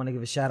 Want to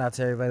give a shout out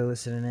to everybody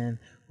listening in.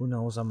 who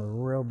knows I'm a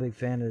real big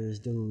fan of this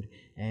dude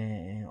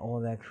and all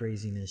that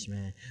craziness,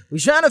 man. We're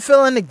trying to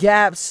fill in the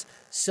gaps,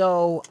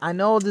 so I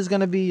know there's going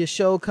to be a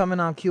show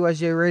coming on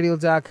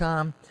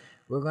QSJRadio.com.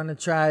 We're going to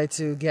try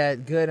to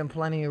get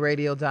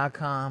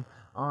GoodandPlentyRadio.com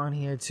on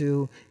here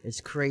too. It's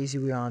crazy.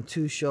 We're on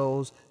 2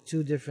 shows,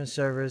 2 different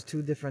servers,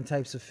 2 different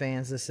types of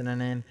fans listening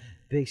in.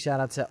 Big shout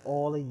out to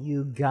all of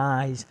you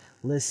guys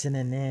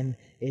listening in.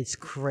 It's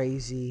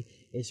crazy.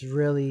 It's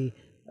really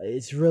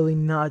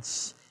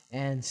nuts.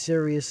 And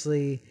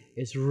seriously,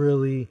 it's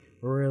really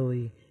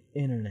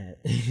internet.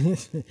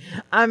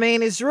 I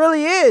mean, it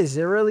really is.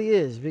 It really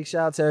is. Big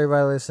shout out to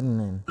everybody listening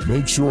in.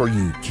 Make sure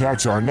you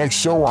catch our next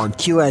show on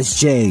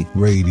QSJ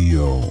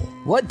Radio.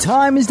 What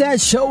time is that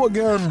show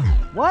again?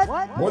 What?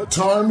 What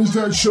time is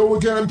that show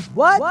again?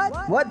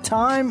 What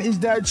time is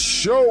that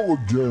show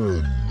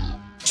again?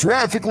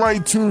 Traffic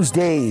Light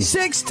Tuesdays.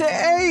 6 to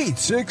 8.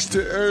 6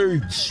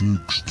 to 8.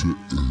 6 to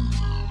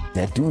 8.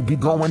 That dude be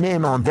going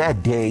in on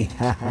that day.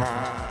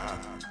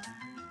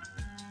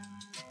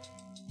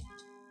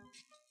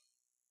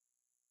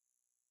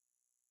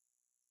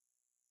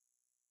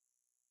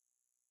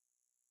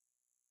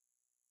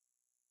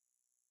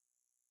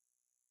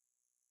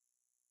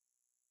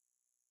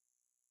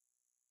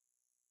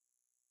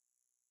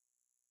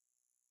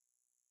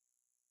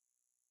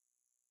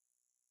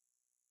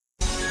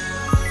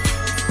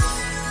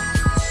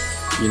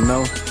 You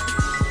know,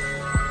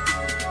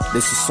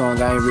 this is a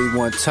song I ain't really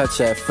want to touch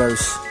at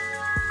first.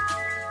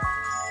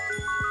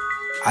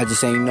 I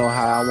just ain't know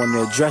how I want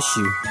to address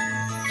you.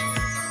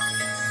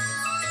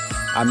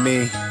 I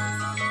mean,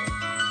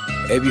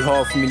 it'd be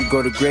hard for me to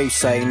go to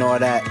gravesite and all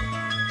that,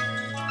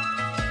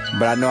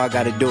 but I know I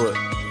gotta do it.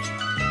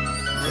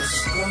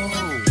 Let's go.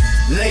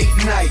 Late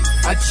night,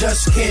 I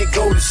just can't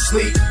go to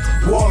sleep.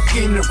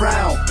 Walking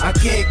around, I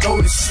can't go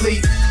to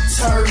sleep.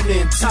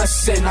 Turning,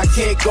 tussing, I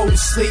can't go to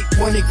sleep.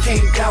 When it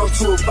came down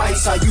to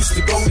advice, I used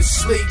to go to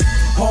sleep.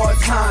 Hard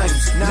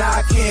times, now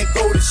I can't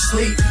go to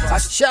sleep.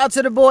 Shout out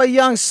to the boy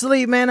Young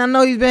Sleep, man. I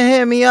know he's been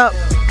hitting me up.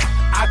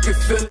 I can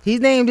feel it. He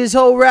named his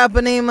whole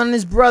rapper name on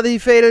his brother. He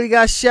fatally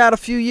got shot a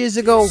few years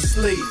ago.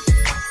 Sleep.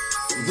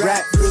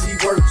 Rap really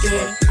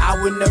working. I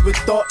would never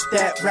thought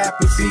that rap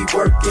would be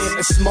working.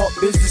 A smart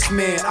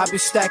businessman, I've been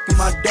stacking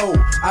my dough.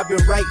 I've been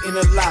writing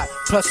a lot,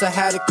 plus I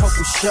had a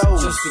couple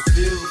shows. Just a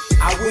few.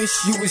 I wish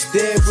you was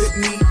there with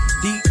me.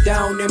 Deep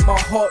down in my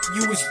heart,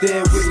 you was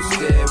there with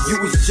me. You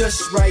was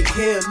just right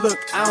here. Look,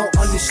 I don't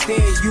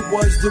understand. You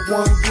was the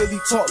one who really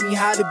taught me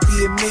how to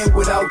be a man.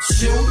 Without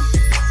you,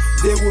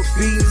 there would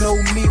be no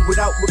me.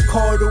 Without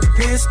Ricardo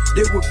Pierce,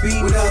 there would be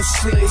no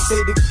sleep. They say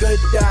the good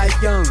die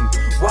young.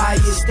 Why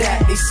is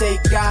that? They say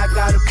God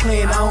got a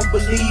plan. I don't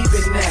believe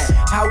in that.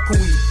 How can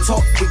we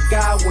talk to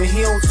God when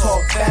he don't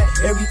talk back?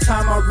 Every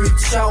time I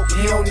reach out,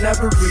 he don't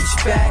never reach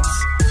back.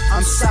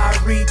 I'm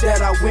sorry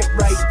that I went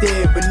right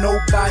there, but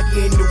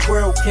nobody in the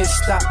world can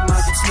stop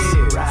my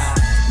tears.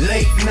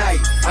 Late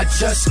night, I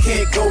just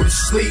can't go to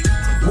sleep.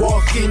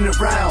 Walking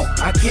around,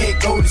 I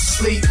can't go to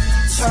sleep.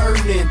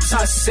 Turning,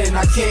 tussing,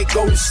 I can't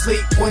go to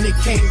sleep. When it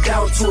came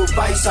down to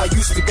advice, I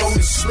used to go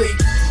to sleep.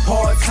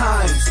 Hard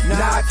times,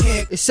 now I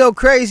can't. It's so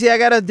crazy. I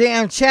got a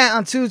damn chat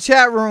on 2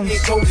 chat rooms.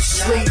 Can't go to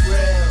sleep.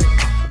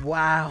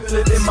 Wow.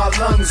 Feel it in my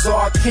lungs, or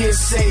I can't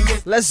say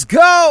it. Let's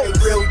go.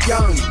 Real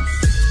young.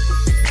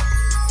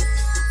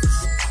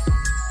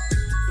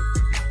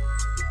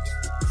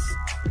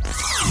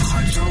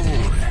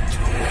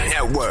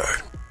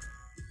 Network.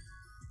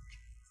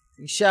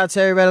 Shout out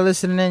to everybody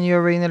listening in. You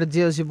already know the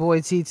deal. It's your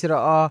boy T to the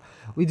R.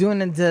 We doing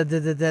the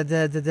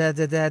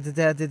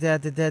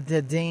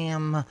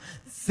damn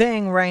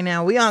thing right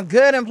now. We on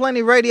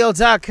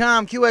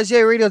GoodandPlentyRadio.com.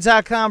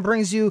 QSJRadio.com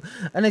brings you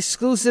an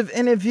exclusive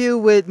interview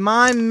with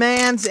my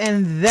mans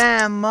and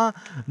them,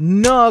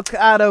 Nook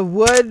out of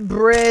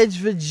Woodbridge,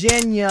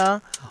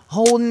 Virginia,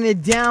 holding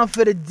it down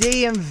for the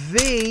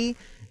DMV.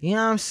 You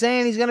know what I'm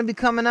saying? He's going to be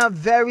coming up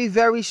very,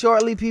 very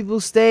shortly. People,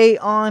 stay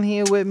on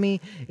here with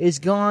me. It's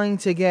going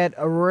to get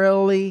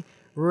really,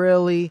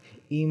 really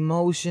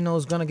emotional.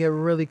 It's going to get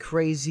really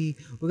crazy.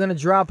 We're going to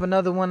drop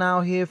another one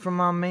out here from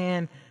my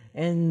man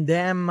and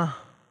them.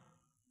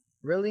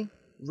 Really?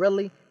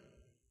 Really?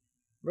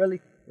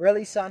 Really?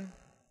 Really, son?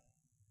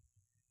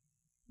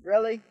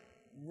 Really?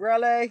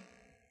 Really?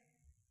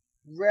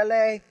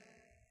 Really?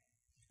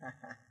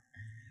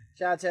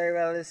 Shout out to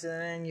everybody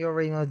listening. You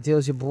already know the deal.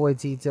 It's your boy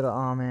T to the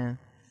R, man.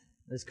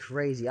 That's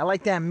crazy. I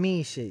like that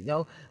me shit,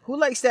 yo. Who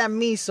likes that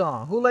me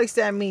song? Who likes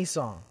that me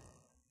song?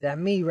 That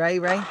me,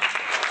 right? Yeah!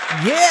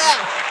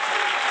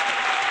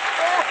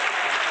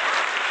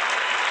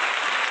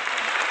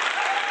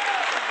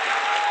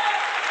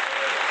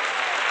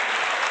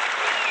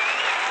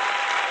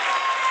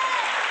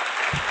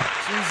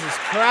 Jesus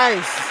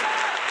Christ.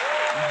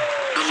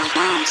 I'm a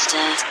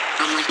monster.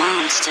 I'm a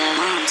monster,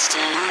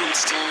 monster,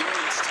 monster.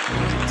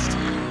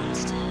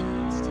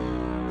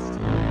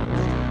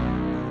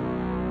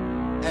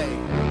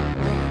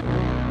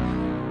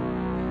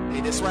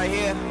 This right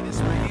here,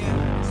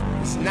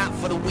 it's not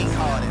for the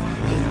weak-hearted.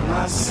 In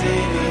my city,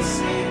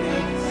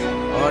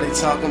 All they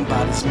talking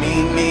about is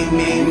me, me,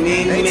 me,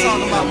 me, They me.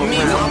 talking about Come me,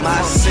 around I'm my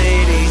from-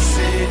 city.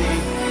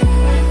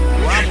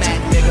 Where I'm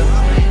at, nigga.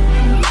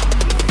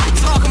 They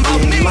talking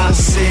about me. In my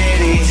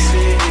city.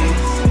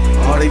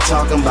 All they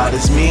talking about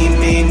is me,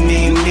 me,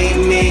 me, me,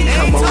 me.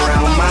 Come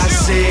around my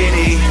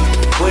city.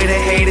 Where the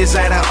haters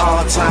at an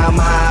all-time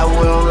high.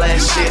 We don't let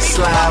shit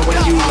slide when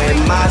you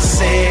in my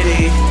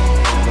city.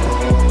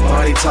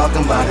 All they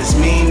talking about is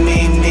me,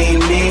 me, me,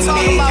 me,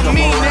 me. Come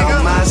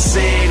around my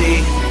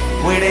city.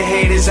 Where the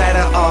haters at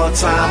an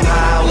all-time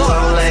high. We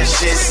don't let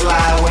shit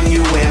slide when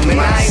you in my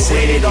I ain't with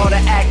city. it, all the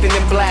acting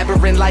and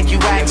blabbering like you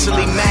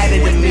actually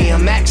matter to me.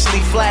 I'm actually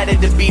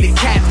flattered to be the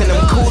captain.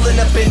 I'm cooling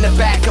up in the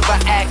back of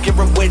an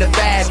Acura with a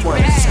bad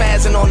one.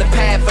 Spazzing on the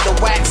pad for the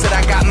wax that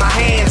I got my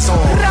hands on.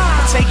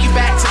 Take you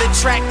back to the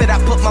track that I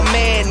put my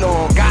man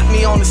on. Got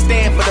me on the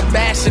stand for the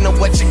bashing of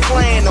what you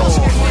clan on.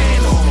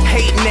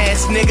 Hating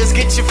ass niggas,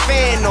 get your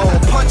fan on.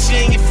 Punch you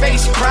in your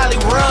face, you probably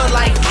run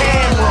like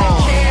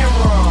Cameron.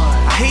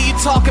 I hear you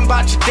talking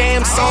about your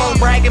damn song,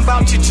 bragging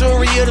about your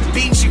jewelry or the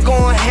beach you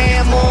going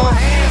ham on.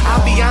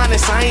 I'll be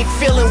honest, I ain't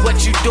feeling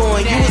what you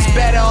doing. You was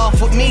better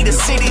off with me, the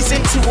city's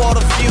into all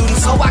the feuding,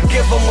 so I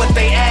give them what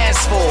they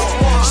ask for.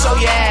 Show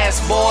your ass,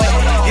 boy,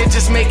 you're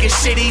just making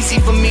shit easy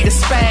for me to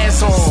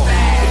spaz on.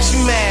 What you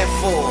mad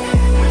for?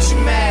 What you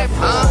mad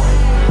for?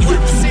 You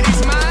think the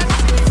city's mine?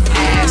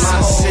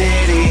 My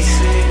city.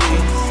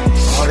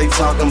 All they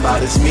talking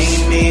about is me,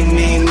 me,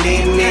 me,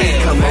 me,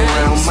 me. Come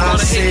around my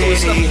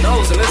city.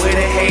 Where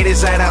the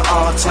haters at an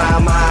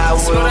all-time high.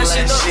 We'll let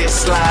shit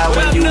slide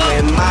when you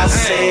in my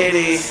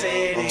city.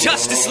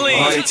 Justice League.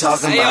 All they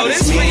talking Hey, yo, about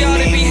this is for me, y'all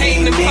that be me,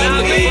 hating me, and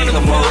fighting me, in front of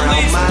the Come around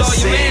police my with all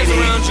your mans city.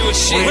 around you and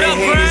shit. Where What the up,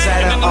 haters Brian?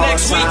 at And an then the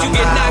next week you all-time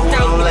get high. knocked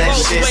out We'll in the let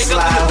post, shit wake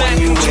up slide in the back when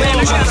you of the in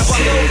trailer, my trying to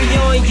city.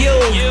 on you.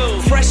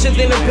 Fresher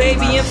than a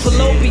baby in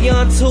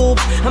fallopian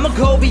tubes. I'ma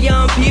go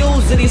beyond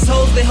views to these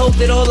hoes. They hope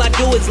that all I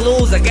do is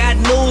lose. I got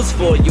news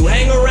for you.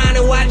 Hang around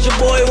and watch your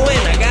boy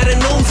win. I got a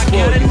news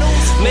for you.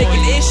 Make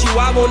an issue,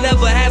 I won't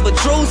ever have a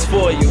truce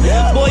for you.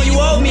 Boy, you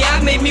owe me.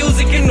 I made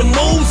music in the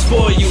moves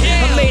for you.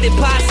 I made it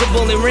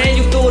possible and ran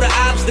you through the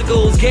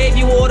obstacles. Gave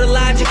you all the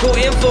logical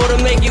info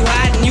to make you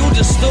hot, and you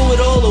just threw it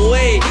all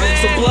away.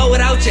 So blow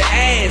it out your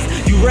ass.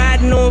 You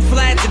riding on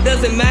flats, it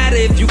doesn't matter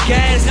if you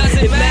gas.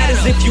 It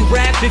matters if you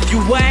rap, if you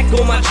whack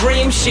on my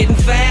dream shit and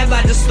fab.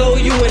 I just throw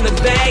you in the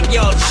bag,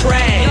 y'all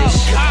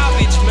trash.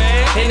 Garbage,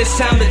 man. And it's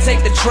time to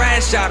take the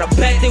trash out. I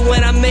bet that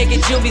when I make it,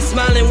 you'll be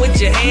smiling with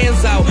your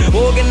hands out.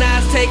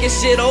 Organized, taking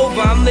shit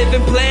over. I'm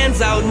living plans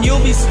out, and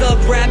you'll be stuck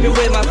rapping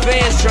with my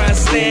fans trying to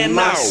stand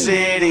My out.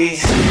 city.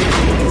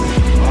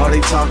 All they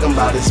talking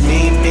about is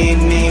me, me,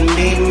 me,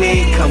 me,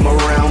 me. Come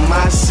around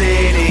my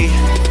city.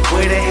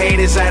 Where the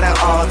haters at an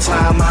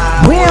all-time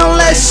high. We don't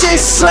let shit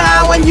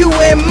slide when you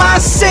in my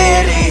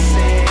city.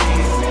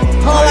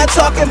 All I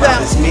talk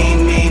about is me,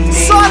 me, me.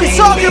 So all they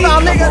talking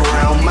about, nigga.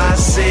 Around my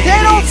city. They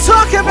don't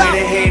talk about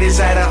where the haters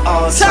at an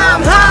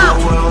all-time time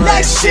high.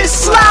 Let shit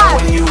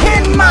slide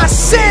in my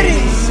city.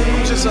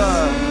 Just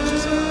a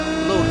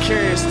little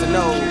curious to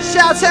know.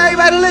 Shout out to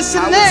everybody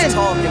listening how in. was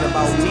talking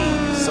about me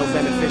so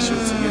beneficial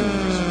to you?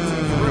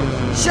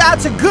 Shout out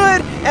to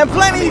Good and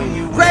Plenty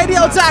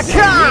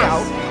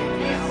Radio.com.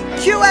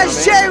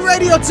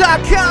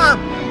 QSJRadio.com.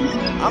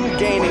 I'm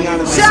gaining on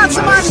Shout out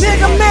to my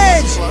nigga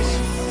Midge.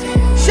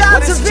 Shout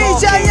out to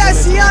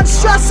VJS Young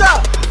Strusser.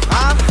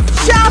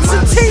 Shout out to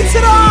T to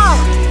the R.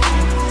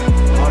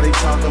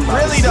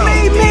 Really though. Me.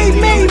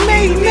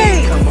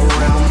 Come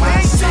around my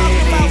city.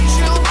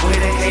 Where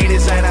the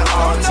haters at an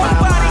all-time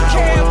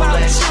high.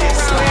 Let shit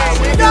slide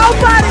when you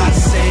Nobody. in my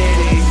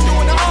city.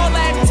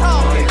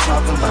 All they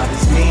talking about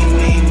is me.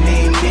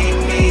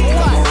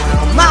 Come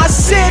around My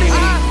city.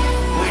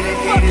 Where the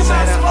haters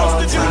at an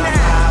all-time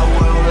high.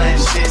 Won't let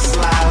shit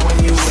slide when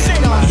you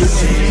in my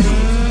city.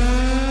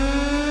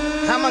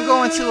 I'm gonna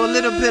go into a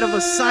little bit of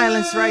a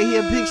silence right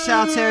here. Big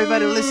shout out to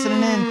everybody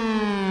listening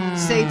in.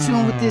 Stay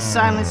tuned with this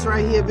silence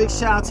right here. Big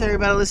shout out to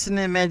everybody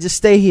listening in, man. Just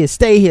stay here.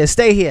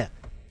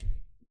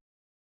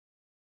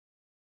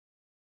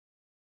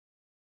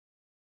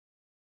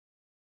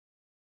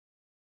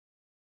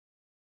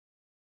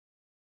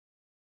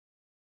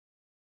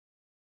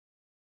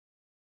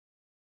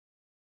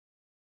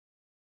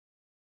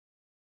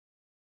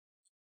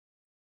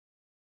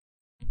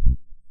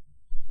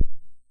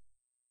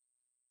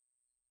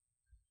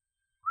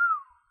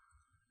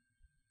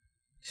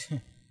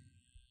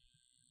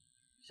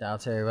 Shout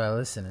out to everybody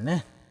listening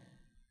in.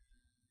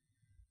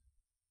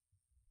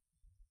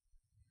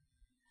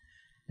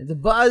 The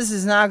buzz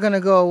is not gonna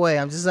go away.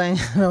 I'm just letting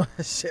you know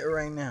that shit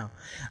right now.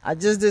 I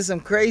just did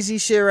some crazy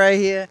shit right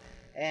here,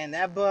 and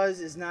that buzz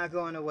is not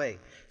going away.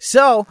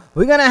 So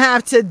we're gonna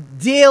have to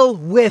deal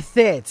with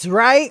it,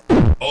 right?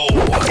 Oh,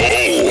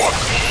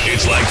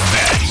 it's like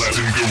that.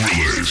 Latin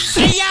Gorillas.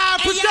 AI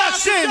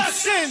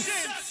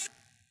Productions.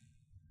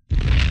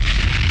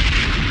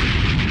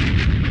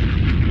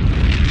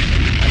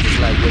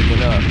 Like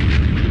waking up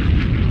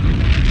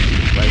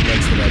right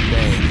next to that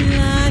thing,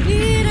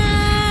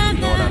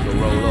 knowing I can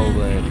roll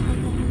over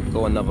and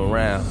go another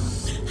round.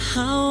 I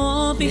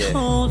won't be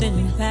holding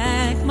me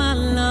back, my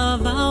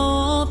love. I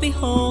won't be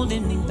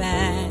holding me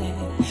back.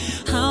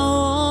 I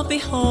won't be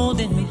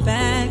holding me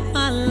back,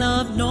 my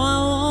love. No, I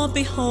won't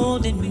be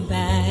holding me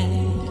back.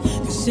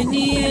 'Cause in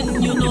the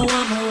end, you know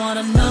I'ma want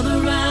another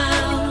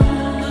round,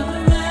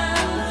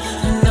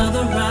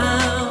 another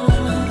round.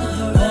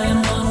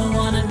 I'm gonna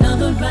want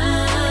another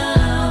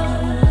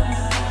round,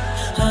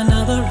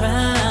 another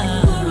round.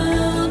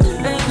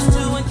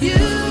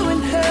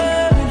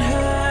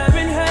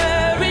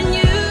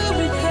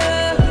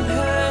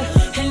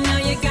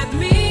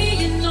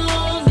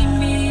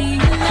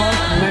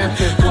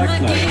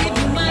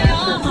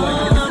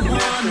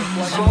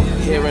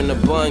 Hair in the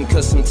bun,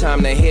 cause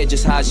sometime that hair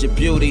just hides your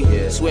beauty.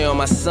 Swear on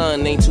my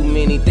son, ain't too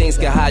many things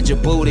can hide your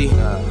booty.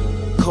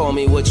 Call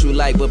me what you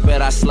like, but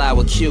bet I slide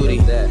with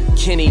Cutie.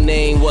 Kenny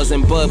name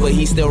wasn't Bud, but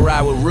he still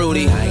ride with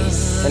Rudy.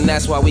 And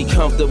that's why we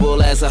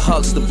comfortable as a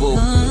Huxtable.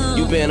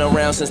 You been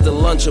around since the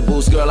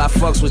Lunchables, girl, I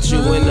fucks with you.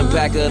 In the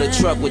back of the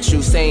truck with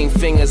you, same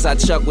fingers I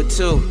chuck with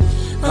two.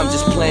 I'm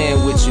just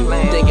playing with you,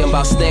 thinking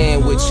about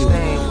staying with you.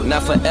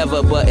 Not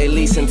forever, but at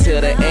least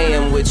until the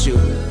AM with you.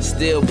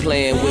 Still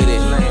playing with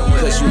it,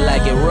 cause you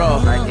like it raw.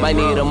 Might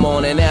need a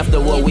morning after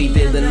what we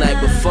did the night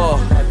before.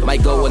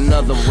 Might go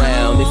another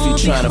round if you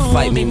tryna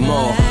fight me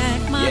more.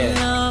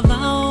 Yeah. I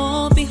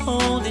won't be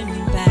holding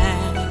me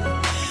back.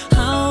 I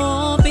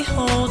won't be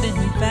holding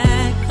me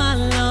back, my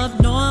love.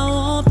 No, I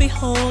won't be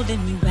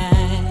holding me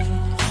back.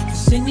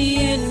 'Cause in the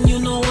end, you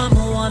know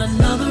I'ma want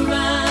another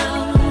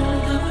round,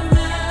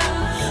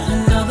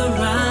 another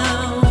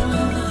round.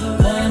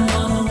 I'm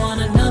gonna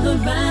want another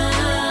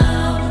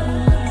round,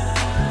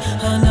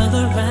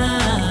 another round.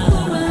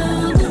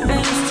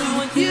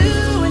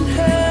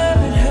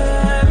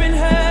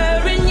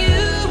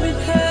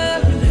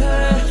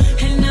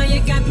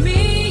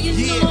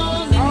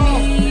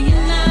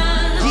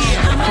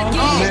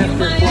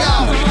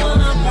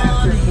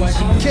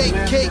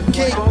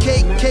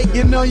 Cake,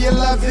 you know you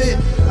love it.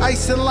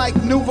 Icing like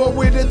Nouveau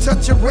with a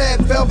touch of red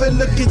velvet.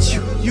 Look at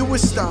you, you a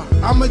star.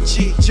 I'm a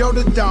G, Joe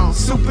the Don,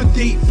 super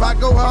deep. I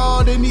go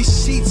hard in these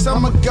sheets,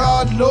 I'm a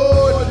god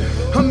lord.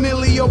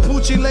 Emilio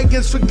Pucci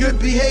leggings for good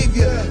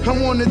behavior. I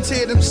wanna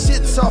tear them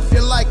shits off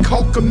you like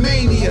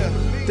Hulkamania.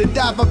 They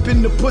dive up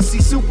in the pussy,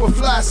 super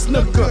fly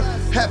snooker.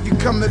 Have you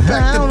coming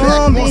back to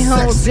back, more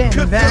sexy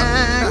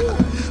cooker.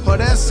 Oh,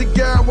 that's a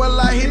girl, well,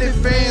 I hit it,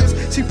 fans.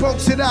 She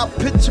posted out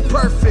picture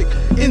perfect,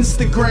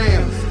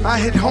 Instagram. I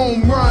hit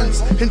home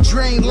runs and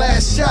drained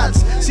last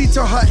shots. She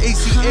tore her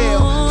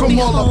ACL from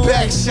all the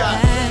back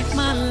shots.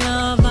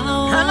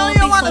 I know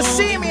you wanna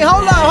see me.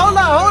 Hold on,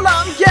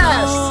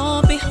 yes.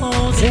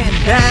 Holding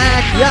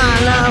back, your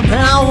love, I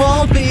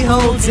won't be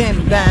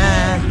holding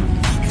back.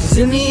 'Cause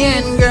in the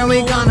end, girl,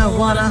 we gonna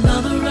want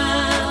another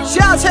round.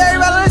 Shout out to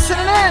everybody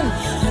listening in.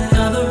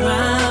 Another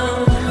round.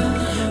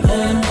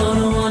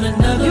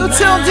 You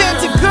tuned in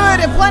to Good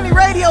and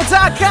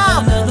PlentyRadio.com,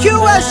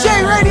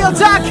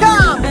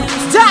 QSJRadio.com,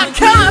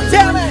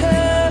 damn it.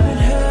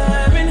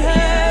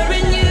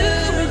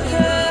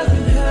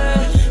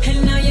 And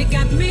now you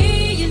got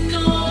me and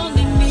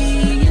only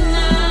me and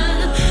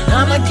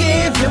I'ma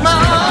give you my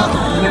all.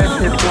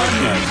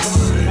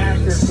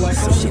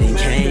 So she done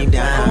came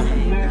down,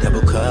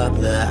 double cup,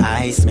 little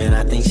ice, man,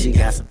 I think she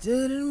got some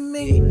to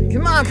me.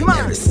 Come on.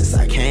 Ever since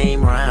I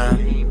came round,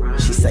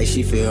 she say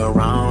she feel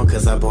wrong,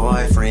 cause her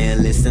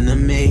boyfriend listen to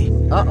me.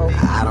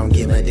 I don't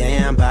give a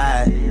damn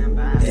about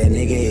that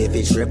nigga, if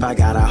he trip, I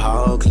got a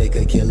whole clique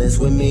of killers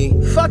with me.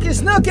 Fuck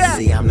his nook at.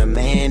 See, I'm the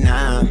man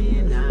now,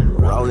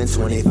 rolling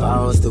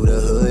 24s through the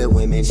hood,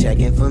 women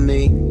checking for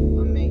me.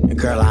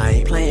 Girl, I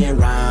ain't playing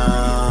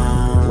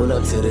round. Pull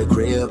up to the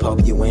crib,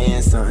 hope you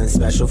wearing something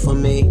special for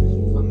me.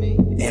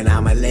 And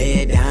I'ma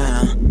lay it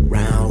down,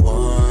 round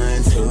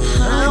 1, 2,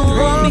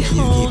 3, you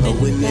keep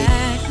up with me.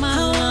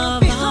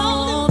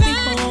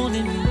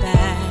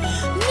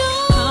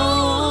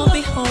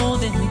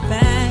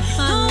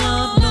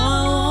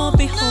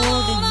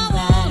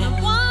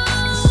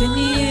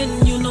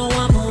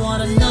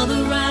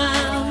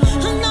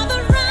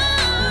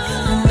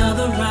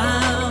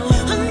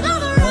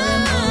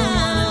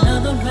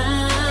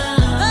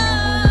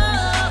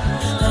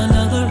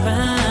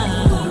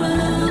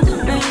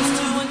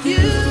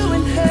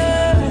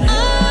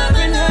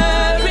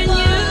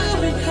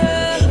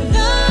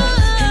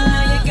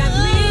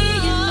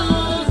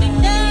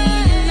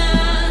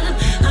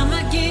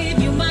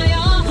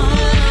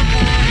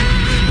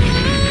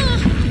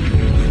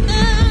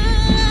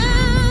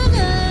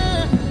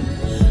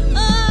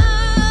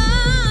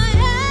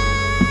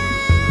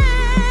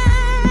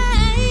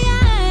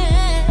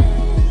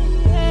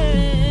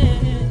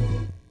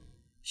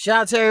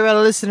 Shout out to everybody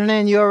listening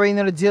in. You already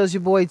know the deal. It's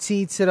your boy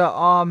T to the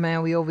R,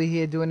 man. We over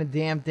here doing the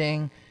damn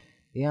thing.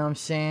 You know what I'm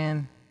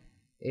saying?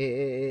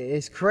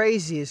 It's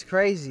crazy. It's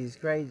crazy.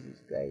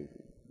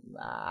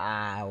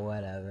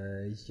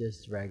 Whatever. It's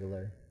just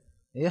regular.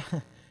 Yeah.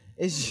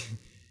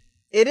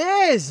 It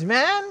is,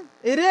 man.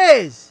 It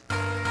is.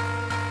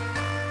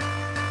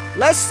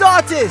 Let's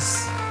start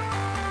this.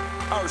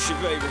 Oh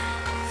shit, baby.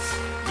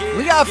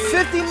 We got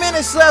 50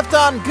 minutes left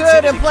on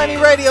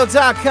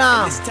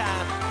goodandplentyradio.com.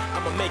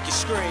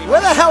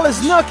 Where the hell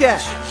is Nook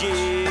at?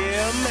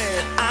 Yeah,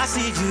 man, I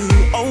see you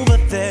over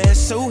there,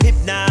 so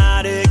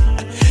hypnotic.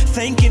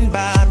 Thinking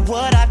about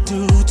what I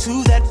do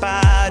to that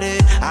body.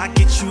 I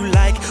get you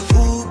like,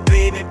 ooh,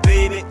 baby,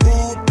 baby,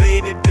 ooh,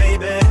 baby,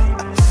 baby.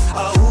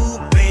 Ooh,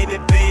 baby,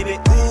 baby,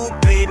 ooh,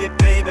 baby,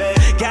 baby.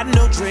 Got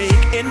no drink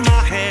in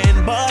my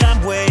hand, but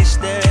I'm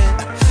wasted.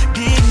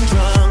 Getting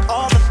drunk,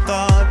 all the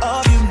thought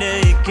of you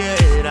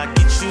naked. I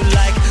get you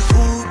like,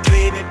 ooh,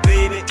 baby,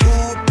 baby,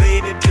 ooh,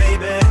 baby,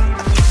 baby.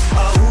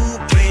 Ooh,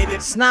 baby.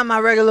 It's not my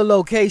regular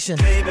location.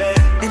 Baby.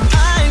 And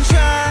I ain't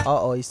trying.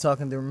 Uh-oh, he's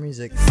talking through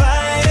music.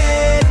 Fight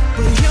it,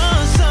 but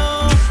you're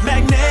so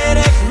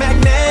magnetic,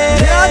 magnetic.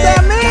 You know what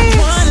that means?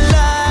 Got one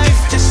life,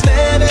 just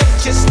live it,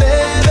 just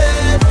live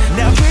it.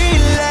 Now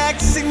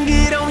relax and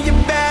get on your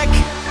back.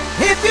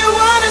 If you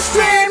wanna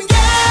scream,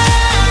 yeah,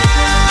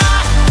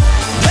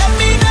 let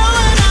me know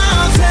and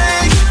I'll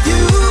take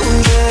you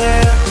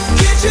there.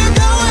 Get you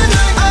going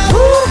like,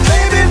 ooh,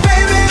 baby,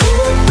 baby,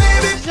 ooh,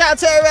 baby. Shout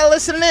out to everybody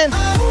listening in.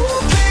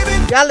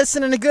 Y'all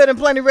listening to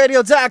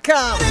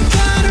goodandplentyradio.com.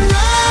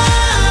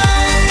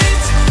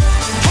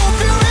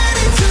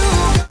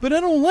 But I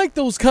don't like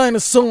those kind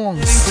of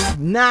songs.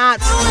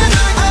 Not.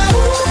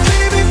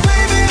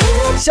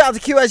 Shout out to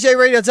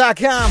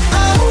QSJRadio.com.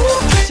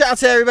 Shout out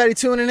to everybody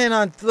tuning in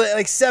on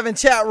like 7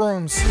 chat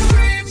rooms.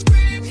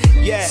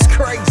 Yeah. It's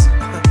crazy.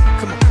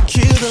 Come on.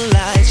 Kill the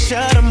lights,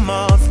 shut them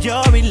off,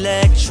 you're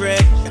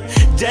electric.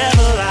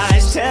 Devil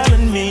eyes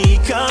telling me,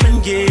 come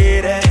and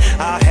get it.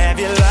 I'll have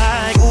you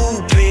like,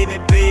 ooh, baby,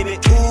 baby,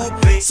 ooh,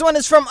 baby. This one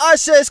is from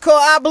Usher. It's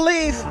called I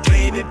Believe.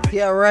 Baby,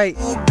 yeah, right.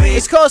 Ooh, baby.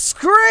 It's called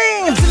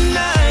Scream.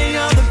 Tonight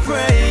I'm the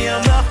prey,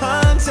 I'm the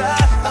hunter.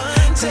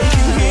 Take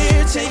you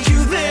here, take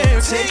you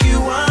there, take you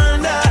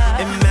under.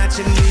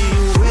 Imagine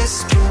me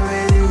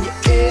whispering in your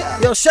ear.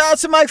 Yo, shout out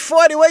to Mike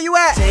 40. Where you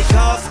at? Take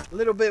off. A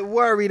little bit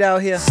worried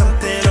out here.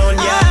 Something on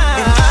ya.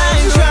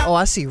 Oh,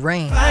 I see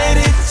rain. Fight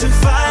it to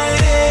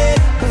fight it.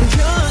 But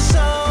you're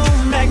so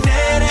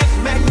magnetic,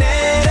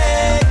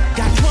 magnetic.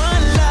 Got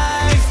one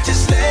life,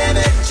 just live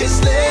it,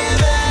 just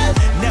live it.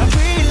 Now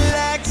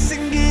relax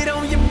and get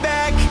on your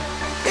back.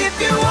 If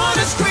you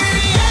wanna scream,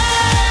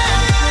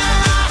 yeah.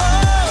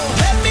 Oh,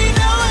 let me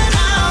know and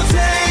I'll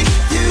take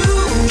you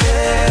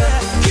there.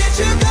 Get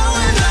you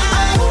going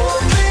like, ooh,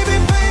 baby,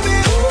 baby,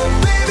 ooh,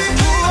 baby,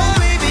 ooh,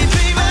 baby,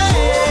 baby,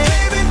 ooh,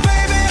 baby,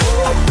 baby,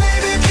 ooh,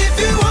 baby. If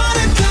you want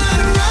it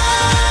done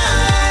right,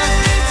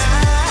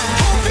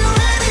 hope you're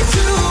ready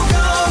to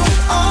go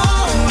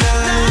all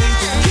night.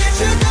 Get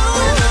you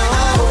going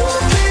like,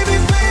 ooh, baby,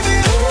 baby,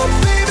 ooh,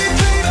 baby,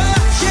 baby,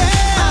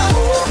 yeah.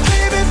 Ooh,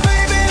 baby,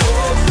 baby,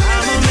 ooh,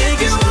 baby. I'ma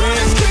make it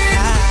scream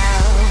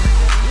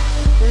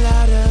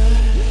louder,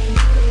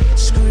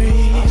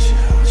 scream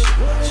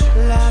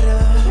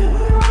louder,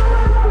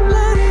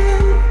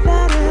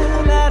 louder,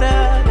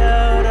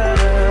 louder.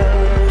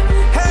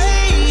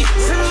 Hey,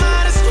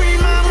 somebody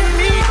scream out with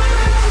me.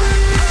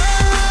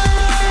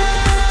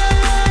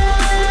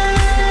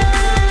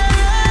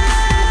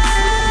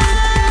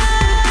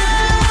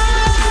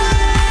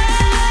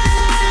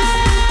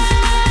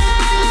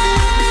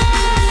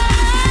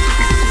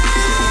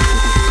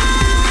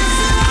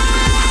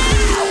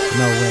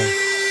 No way.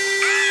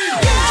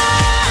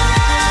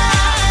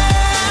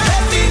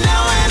 Let me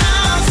know and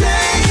I'll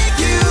take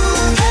you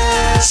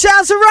there. Shout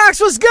out to Rocks.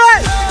 What's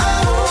good?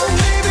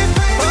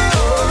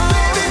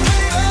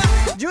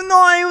 You know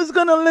I was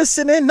gonna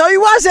listen in. No,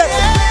 you wasn't.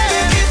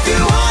 If you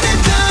want it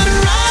done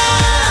right,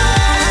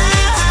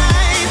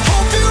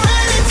 hope you're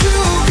ready to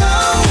go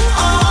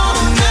all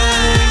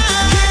night.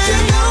 Get you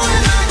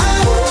going like,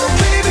 ooh,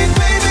 baby,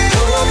 baby,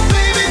 ooh,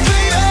 baby,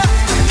 baby.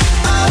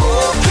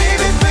 Ooh,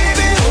 baby,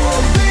 baby,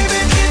 ooh, baby.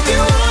 If you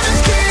wanna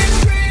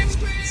scream.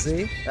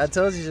 See? I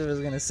told you she was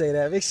going to say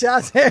that. Big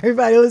shout out to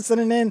everybody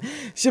listening in.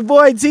 It's your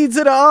boy T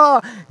to the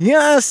R. You know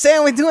what I'm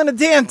saying? We're doing the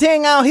damn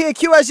thing out here.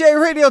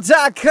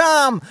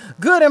 QSJRadio.com.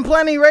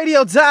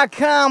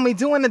 Goodandplentyradio.com. We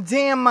doing the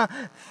damn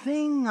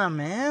thing,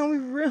 man. We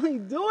really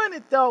doing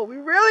it, though. We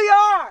really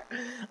are.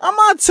 I'm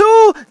on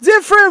 2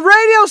 different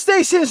radio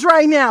stations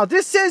right now.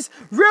 This is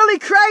really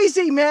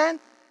crazy, man.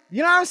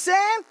 You know what I'm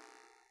saying?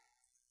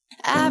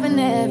 I've been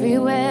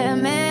everywhere,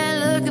 man,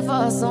 looking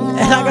for someone.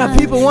 And I got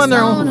people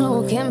wondering,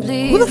 who can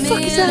please who the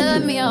fuck is that love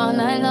dude? me all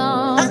night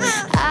long.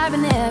 I've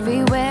been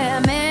everywhere,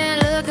 man,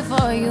 looking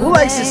for you. Who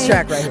likes babe. this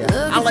track right here? I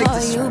Looking like for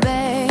this you, track.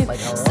 babe. Like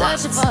a lot.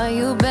 Searching for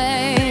you,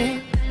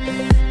 babe.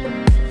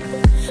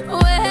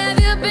 Where have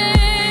you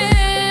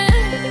been?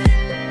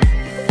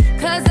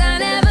 'Cause I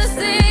never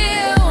see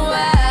you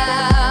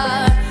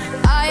out.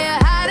 Are you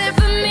hiding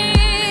from me?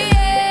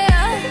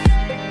 Yeah.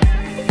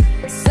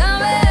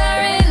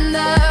 Somewhere in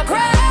the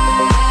crowd.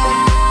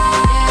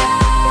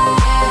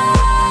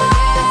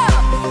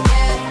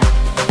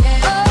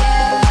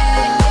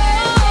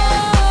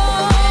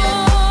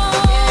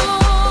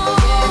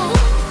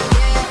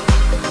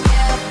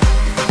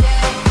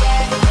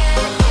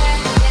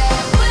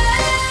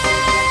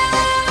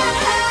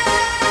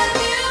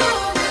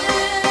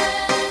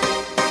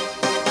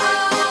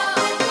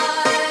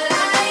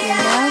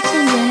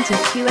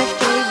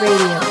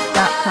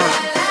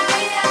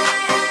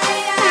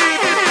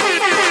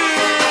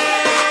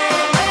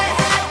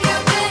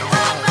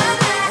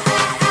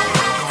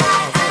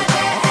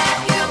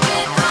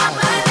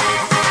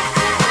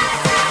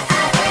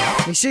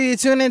 sure you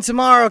tune in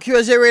tomorrow.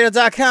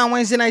 QSJRadio.com.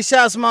 Wednesday night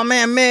shouts to my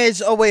man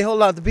Midge. Oh, wait,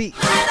 hold out the beat.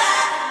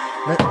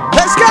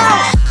 Let's go!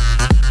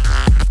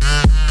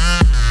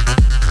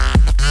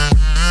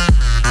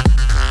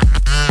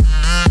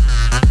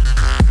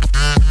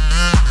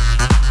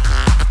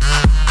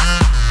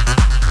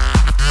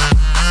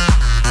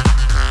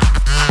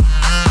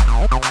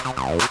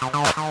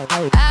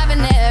 I've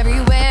been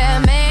everywhere,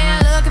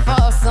 man, looking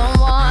for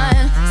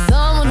someone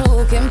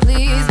who can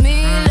please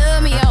me,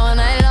 love me all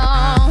night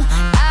long.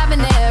 I've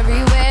been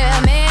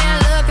everywhere, man,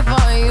 looking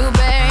for you,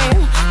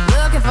 babe,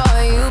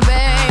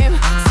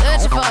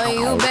 searching for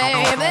you,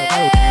 baby.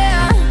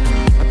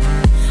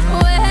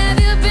 Where have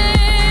you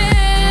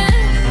been?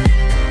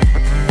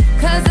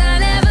 'Cause I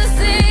never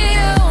see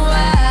you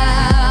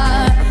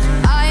out.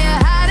 Are you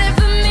hiding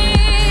from me?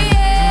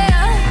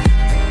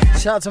 Yeah.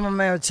 Shout out to my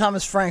man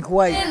Thomas Frank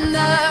White.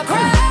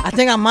 I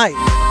think I might.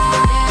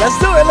 Let's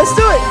do it. Let's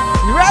do it.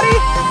 You ready?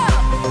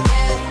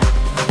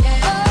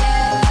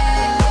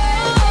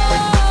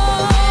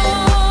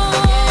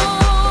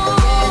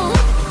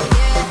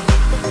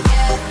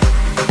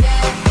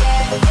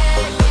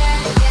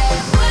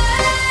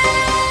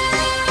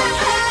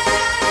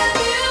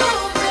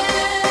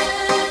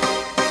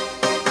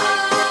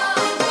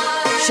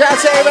 Shout out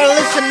to everybody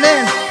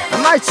listening. I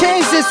might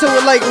change this to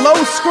like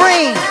low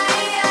screen.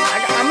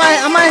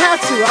 I might have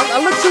to. I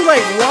look too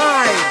like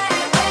wide.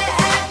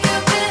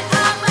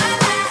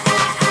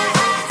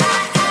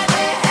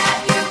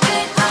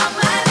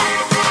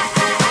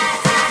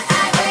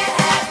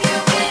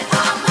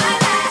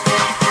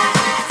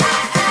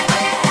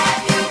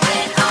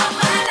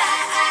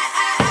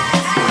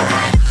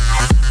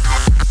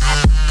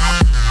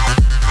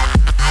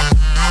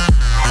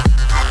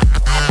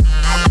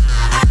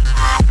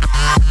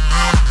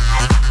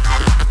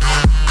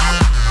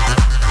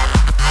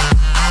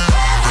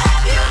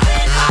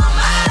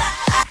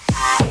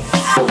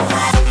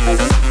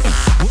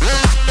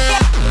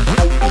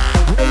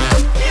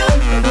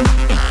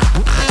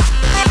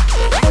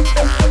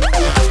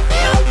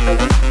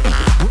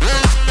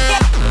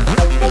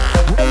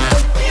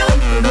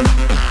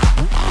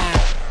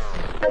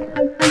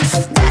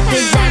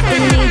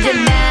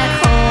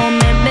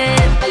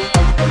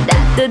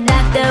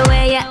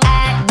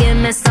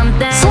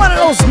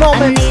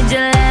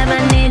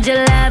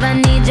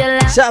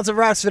 Shout out to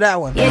Rocks for that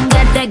one. You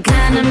got that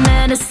kind of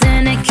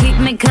medicine that keep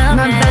me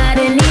coming. My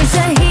body needs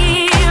a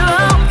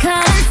hero,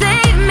 come and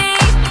save me.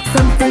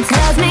 Something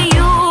tells me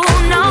you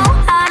know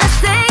how to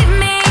save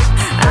me.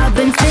 I've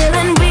been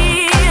feeling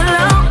real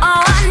low,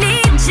 oh I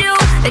need you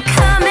to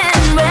come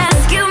and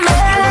rescue me.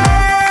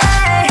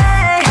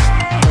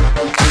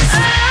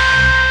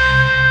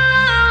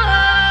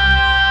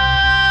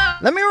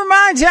 Let me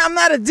remind you, I'm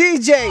not a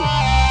DJ.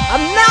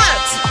 I'm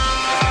not.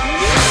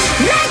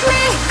 Make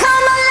me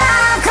come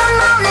alive,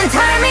 come on and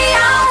turn me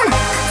on.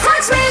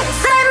 Touch me,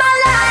 save my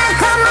life,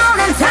 come on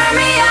and turn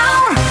me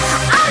on.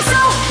 I'm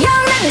so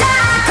young to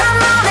die,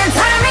 come on and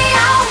turn me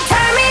on.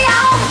 Turn me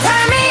on,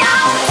 turn me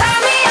on, turn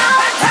me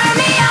on, turn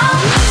me on.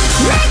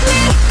 Make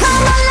me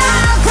come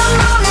alive, come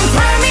on and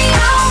turn me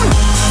on.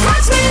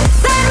 Touch me,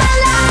 save my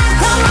life,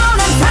 come on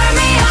and turn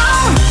me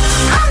on.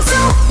 I'm so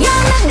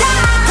young to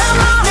die, come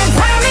on and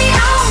turn me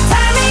on.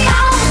 Turn me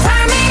on,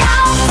 turn me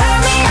on, turn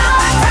me on,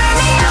 turn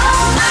me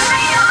on, turn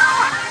me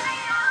on.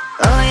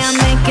 Oh yeah,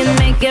 make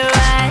it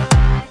right.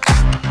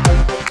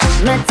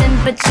 My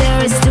temperature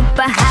is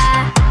super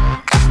high.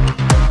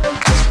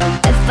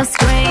 If I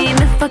scream,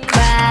 if I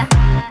cry,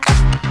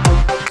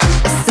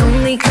 it's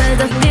only 'cause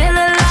I feel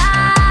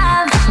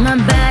alive. My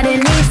body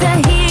needs a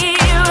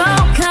hero,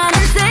 come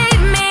and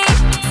save me.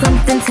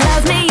 Something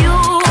tells me you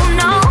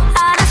know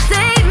how to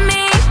save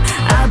me.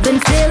 I've been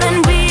feeling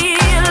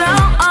real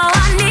low, oh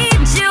I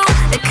need you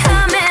to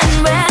come and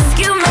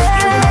rescue me.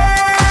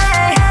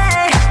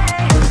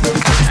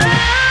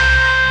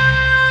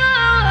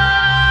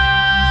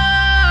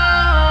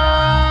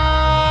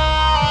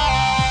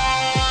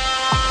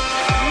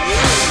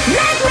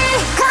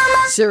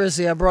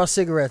 Seriously, I brought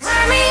cigarettes.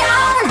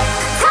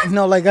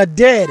 No, like I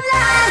did.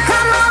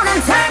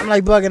 I'm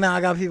like bugging out.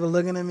 I got people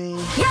looking at me.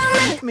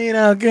 Me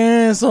now,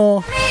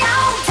 cancel.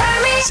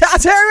 Shout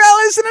out to everybody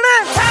listening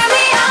in. Turn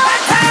me on,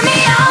 turn me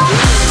on.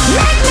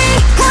 Make me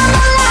come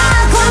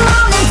alive, come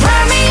on and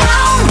turn me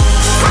on.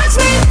 Touch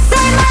me,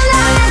 save my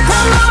life,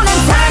 come on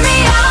and turn me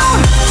on.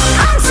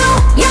 I'm too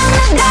young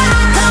to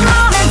die, come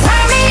on and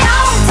turn me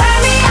on. Turn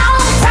me on,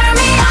 turn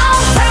me on,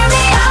 turn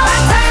me on,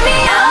 turn me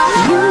on.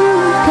 You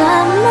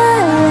got my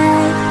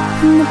life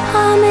in the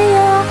palm of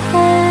your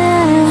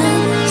hand.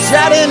 See, I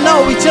didn't know.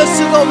 We just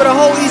took over the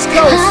whole East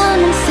Coast.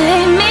 Come and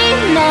save me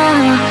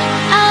now.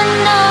 I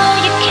know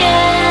you can.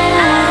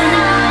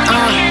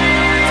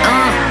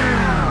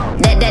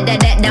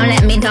 Don't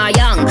let me die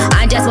young.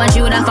 I just want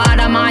you to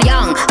father my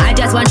young. I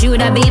just want you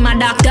to be my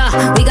doctor.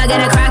 We gotta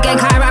get a crackin'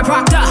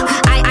 chiropractor.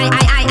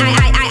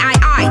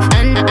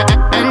 And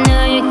I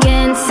know you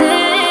can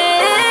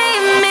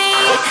save me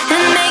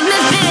and make me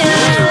feel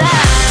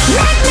alive.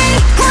 Make me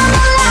come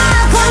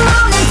alive, come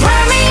on and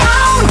turn me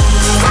on.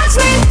 Touch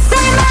me,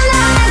 save my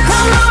life,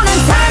 come on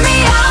and turn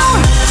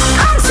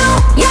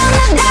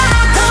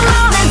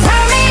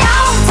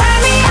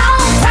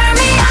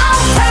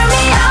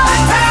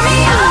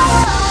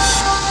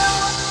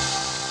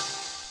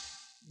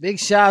Big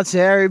shout to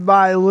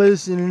everybody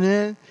listening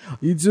in.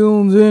 You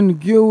tuned in to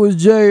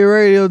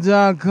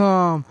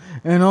QSJRadio.com.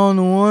 And on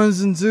the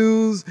ones and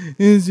twos,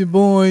 it's your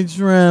boy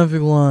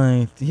Traffic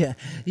Light. Yeah.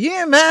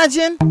 You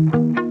imagine?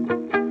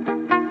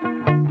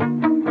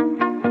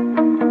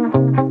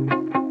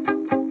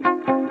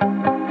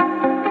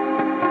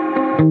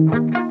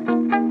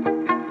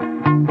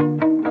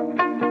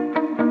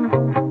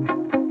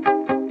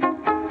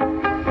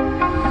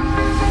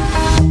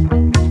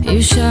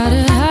 You shout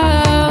it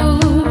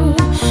out,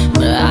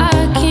 but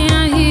I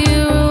can't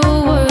hear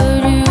a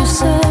word you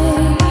say.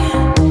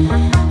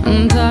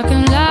 I'm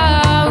talking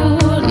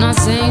loud, not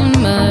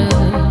saying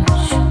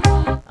much.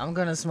 I'm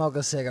gonna smoke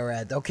a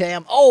cigarette, okay?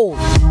 I'm old.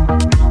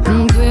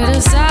 I'm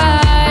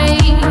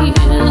criticized,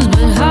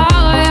 but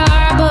how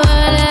your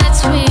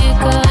bullets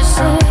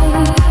ricochet.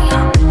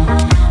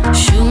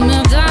 Shoot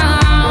me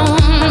down,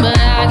 but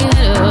I get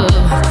up.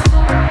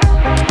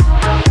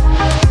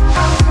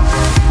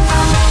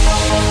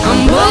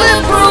 I'm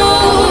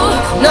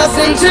bulletproof,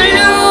 nothing to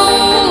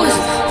lose.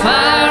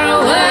 Far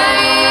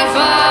away,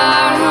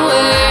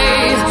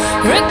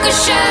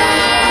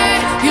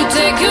 ricochet. You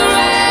take your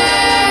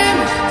aim,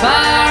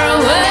 far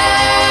away.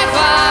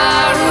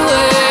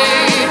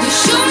 You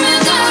shoot me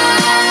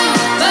down,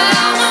 but I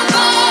won't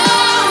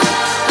fall.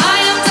 I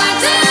am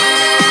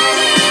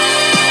titanium.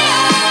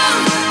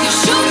 You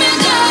shoot me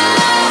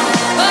down,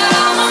 but I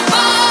won't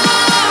fall.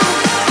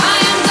 I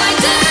am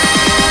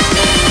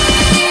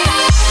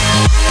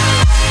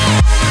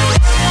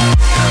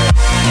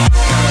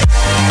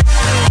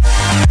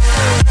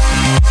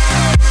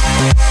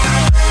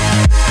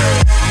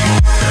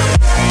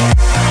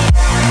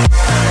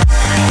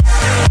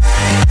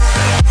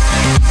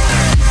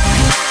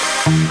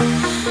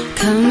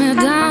cut me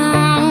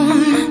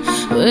down,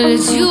 but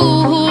it's you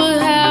who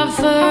have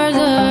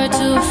further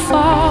to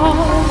fall.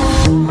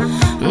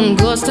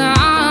 Ghost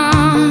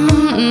town,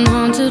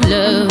 haunted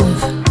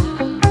love.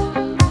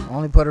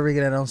 Only Puerto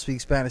Rican that don't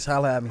speak Spanish.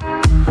 Holla at me.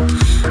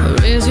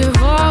 Raise your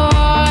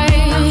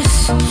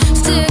voice.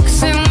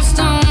 Sticks and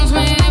stones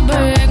may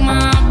break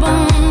my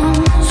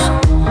bones.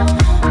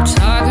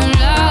 Talking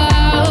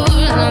loud,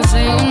 not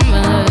saying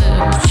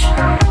much.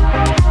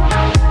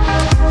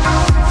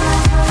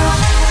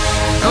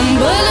 I'm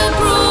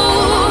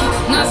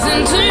bulletproof,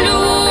 nothing to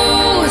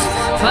lose.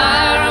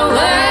 Far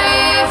away,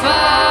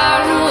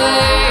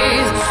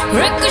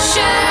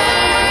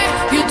 ricochet.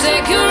 You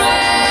take your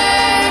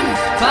aim,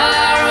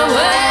 far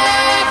away.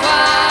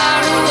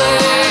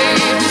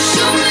 You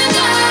shoot me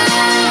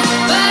down,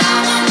 but I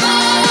won't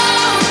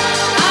fall.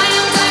 I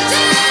am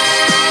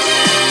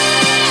titanium.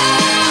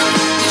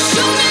 You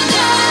shoot me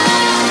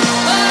down,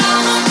 but I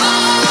won't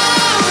fall.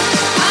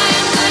 I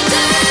am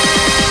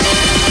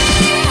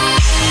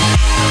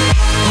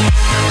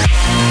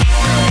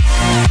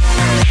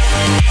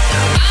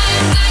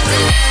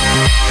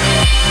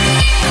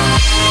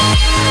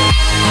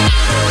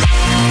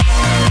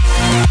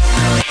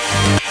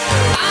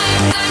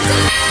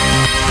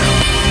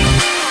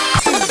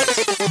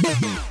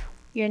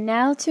You're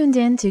now tuned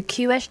in to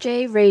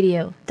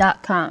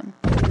QSJRadio.com.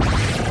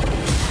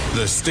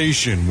 The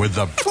station with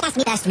the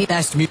best music.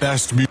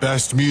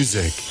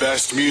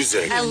 Best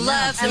music. I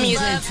love the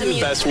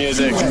music. Best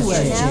music. You're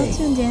now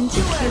tuned in to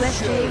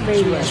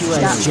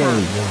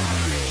QSJRadio.com.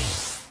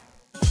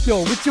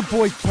 Yo, it's your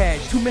boy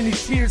Cat. Too many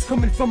tears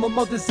coming from a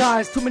mother's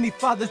eyes. Too many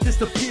fathers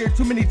disappeared.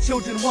 Too many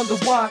children wonder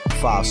why.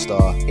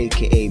 5-star,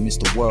 aka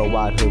Mr.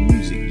 Worldwide Hood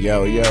Music.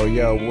 Yo,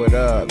 what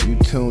up? You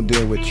tuned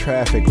in with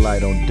Traffic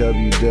Light on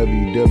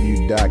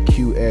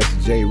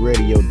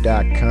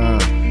www.qsjradio.com.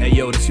 Hey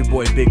yo, this your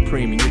boy Big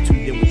Preem, and you're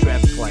tuned in with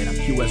Traffic Light on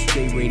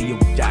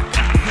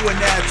QSJRadio.com. You are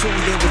now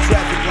tuned in with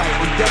Traffic Light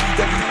on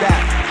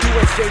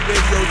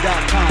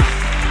www.qsjradio.com.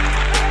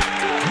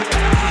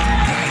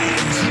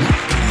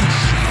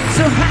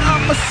 So how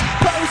am I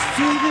supposed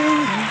to do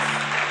this?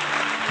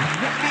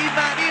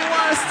 Everybody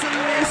wants to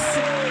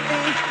listen to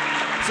me.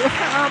 So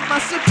how am I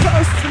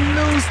supposed to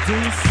lose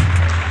this?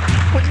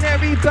 When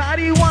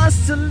everybody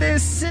wants to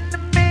listen to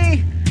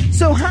me.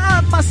 So how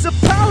am I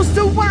supposed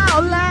to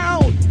wow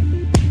loud?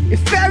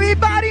 If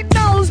everybody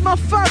knows my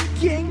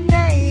fucking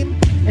name.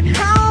 And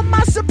how am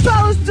I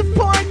supposed to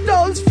point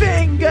those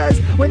fingers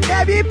when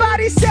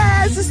everybody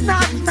says it's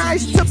not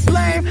nice to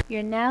blame?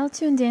 You're now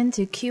tuned in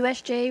to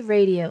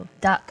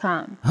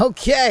QSJRadio.com.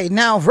 Okay,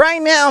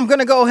 right now I'm going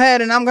to go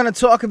ahead and I'm going to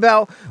talk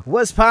about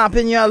what's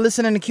popping. Y'all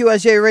listening to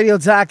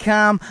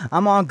QSJRadio.com.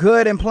 I'm on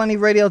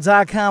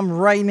GoodandPlentyRadio.com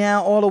right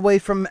now, all the way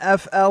from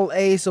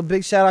FLA. So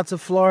big shout out to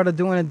Florida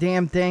doing a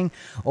damn thing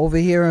over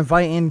here,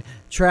 inviting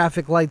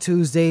Traffic Light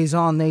Tuesdays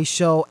on their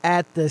show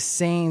at the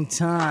same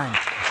time.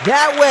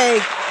 That way,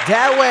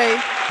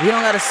 we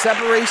don't got to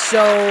separate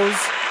shows.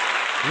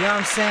 You know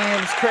what I'm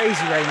saying? It's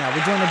crazy right now.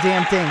 We're doing a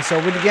damn thing. So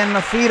we're getting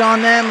a feed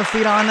on them, a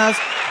feed on us.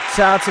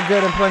 Shout out to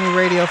Good and Plenty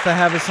Radio for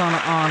having us on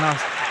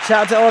us.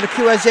 Shout out to all the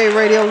QSJ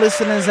Radio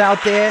listeners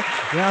out there.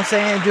 You know what I'm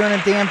saying? Doing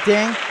a damn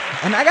thing.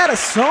 And I got a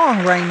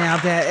song right now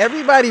that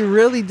everybody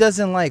really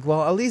doesn't like.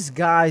 Well, at least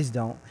guys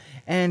don't.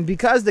 And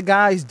because the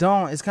guys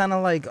don't, it's kind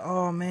of like,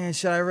 oh man,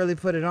 should I really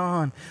put it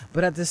on?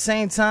 But at the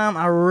same time,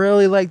 I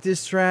really like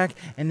this track,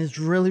 and it's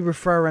really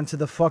referring to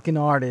the fucking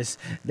artist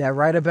that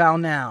right about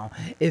now,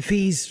 if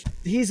he's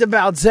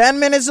about 10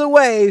 minutes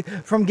away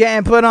from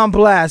getting put on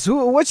blast.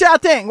 What y'all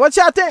think? What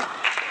y'all think?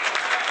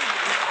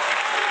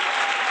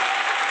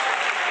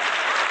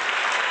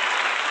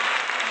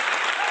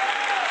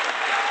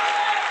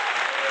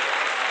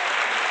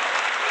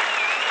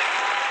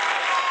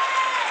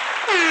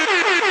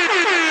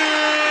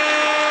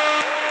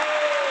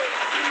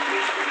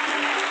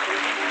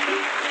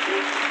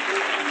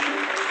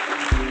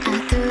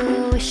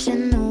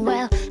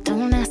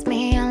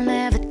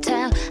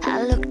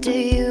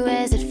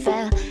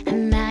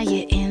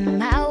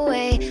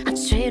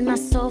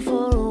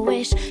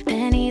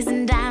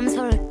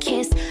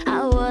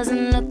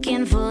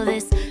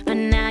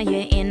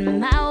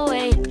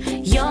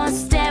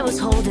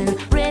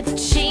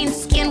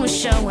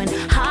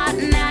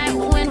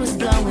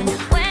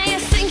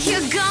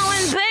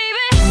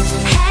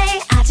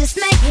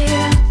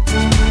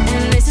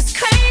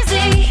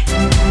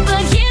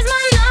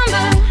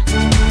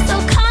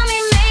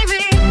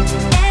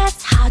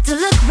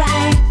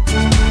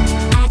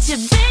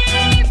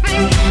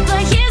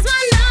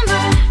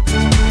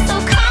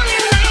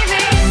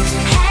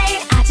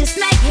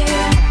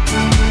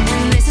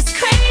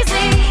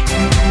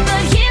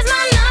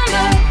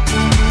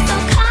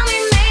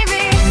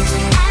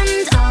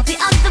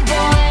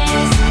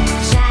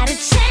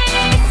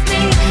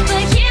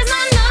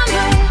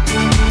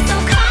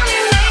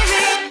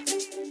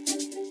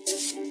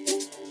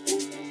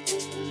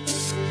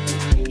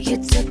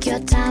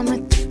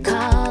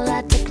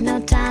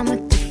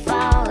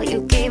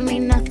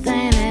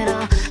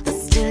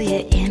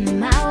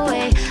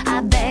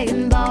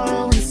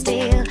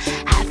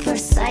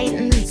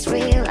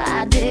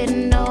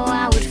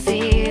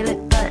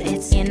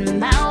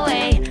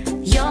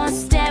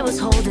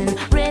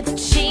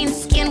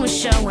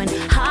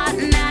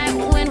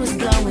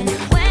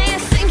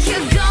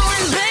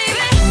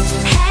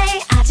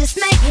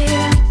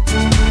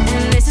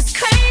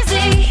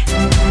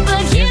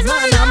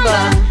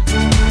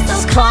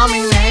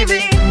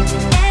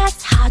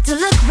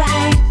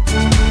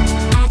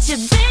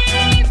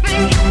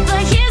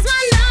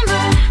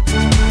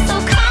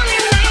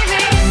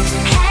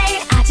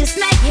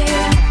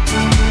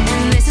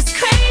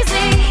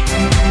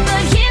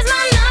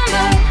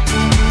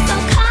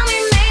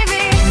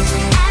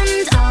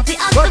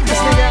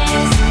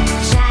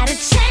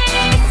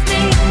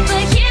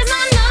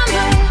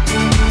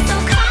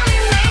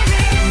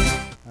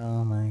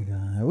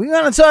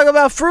 Talk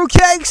about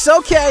fruitcakes?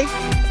 Okay.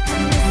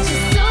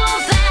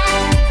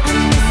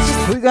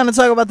 We're gonna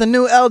talk about the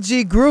new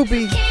LG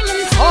Groupie.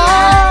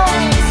 Oh!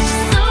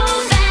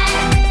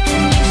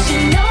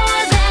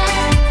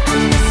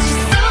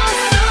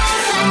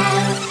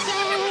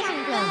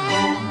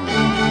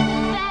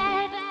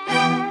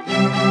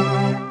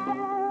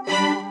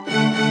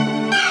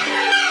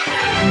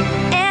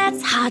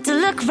 It's hard to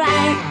look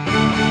right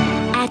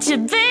at your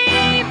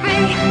baby,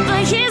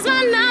 but here's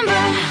my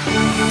number,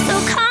 so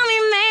call me.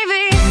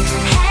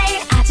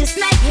 Just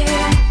met you,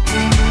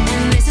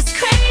 and this is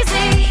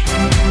crazy,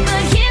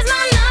 but here's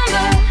my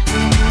number,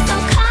 so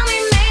call me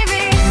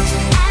maybe.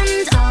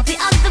 And all the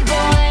other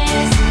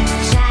boys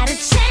try to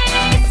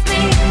chase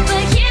me,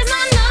 but here's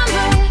my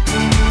number,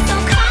 so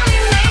call me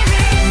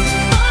maybe.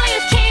 Before you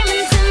came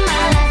into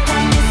my life,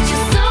 I missed you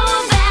so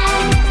bad,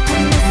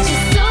 I missed you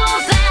so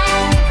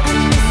bad, I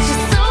missed you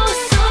so,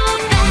 so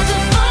bad.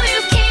 Before you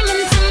came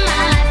into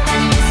my life,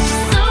 I missed you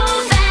so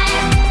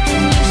bad,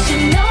 and you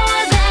should know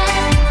that,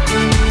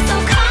 so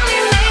call me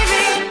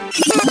maybe.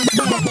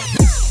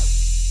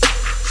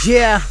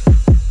 Yeah,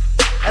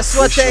 that's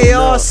what they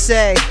all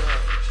say.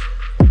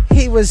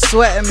 He was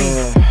sweating me.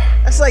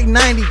 That's like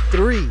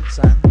 93,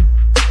 son.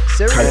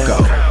 Serious?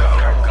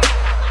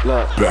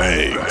 Look,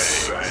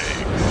 Banks.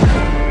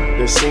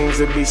 There seems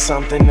to be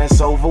something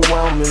that's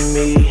overwhelming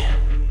me,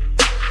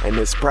 and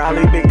it's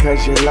probably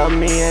because you love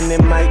me, and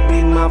it might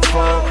be my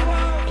fault.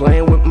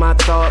 Playing with my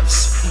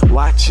thoughts,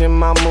 watching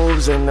my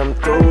moves, and I'm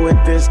through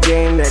with this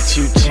game that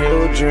you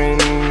children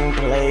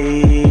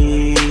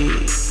play.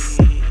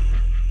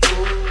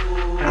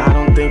 I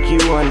don't think you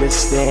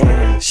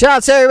understand. Shout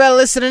out to everybody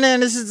listening in.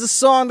 This is the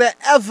song that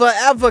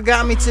ever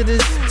got me to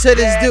this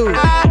dude.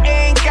 I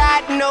ain't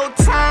got no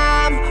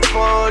time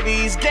for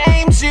these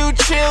games you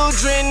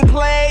children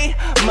play.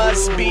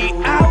 Must be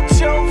out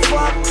your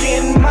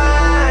fucking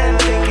mind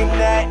thinking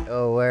that.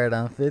 Oh, word,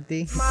 I'm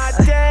 50. My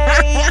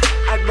day,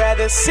 I'd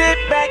rather sit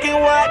back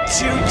and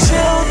watch you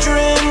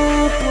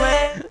children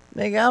play.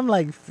 Nigga, I'm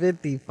like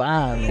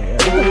 55, man.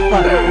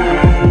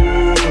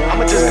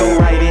 I'ma just go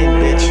right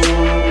in, bitch.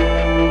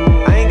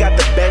 I ain't got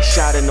the best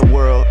shot in the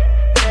world,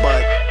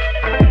 but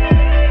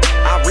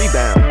I'll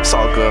rebound. It's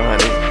all good,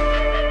 honey.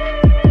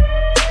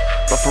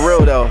 But for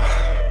real though,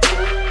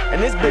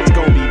 and this bitch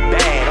gonna be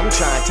bad. I'm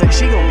trying to tell you,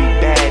 she gonna be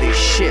bad as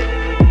shit.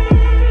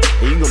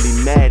 And you gonna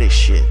be mad as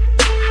shit.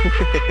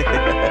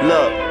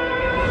 Look,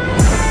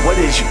 what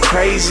is you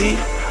crazy?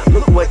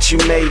 Look what you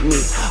made me,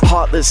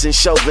 heartless and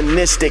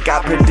chauvinistic.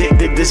 I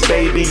predicted this,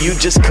 baby. You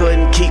just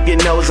couldn't keep your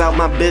nose out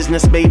my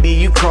business, baby.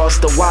 You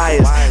crossed the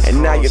wires,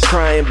 and now you're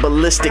crying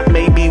ballistic.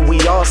 Maybe we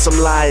are some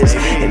liars,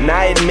 and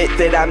I admit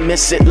that I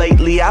miss it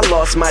lately. I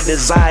lost my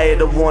desire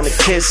to wanna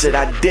kiss it.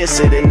 I diss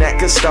it, and that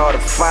could start a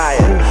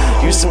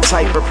fire. You some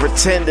type of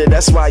pretender,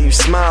 that's why you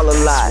smile a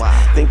lot.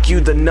 Think you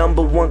the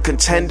 #1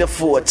 contender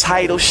for a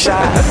title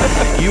shot?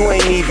 You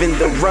ain't even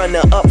the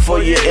runner-up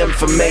for your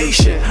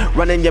information.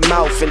 Running your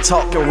mouth and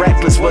talking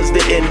reckless was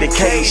the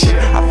indication.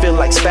 I feel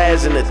like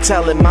spazzing and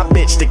telling my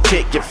bitch to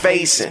kick your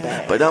face in,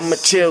 but I'ma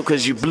chill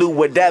cause you blew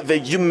whatever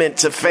you meant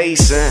to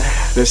face in.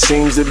 There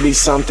seems to be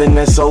something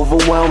that's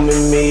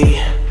overwhelming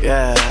me,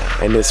 yeah.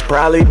 And it's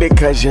probably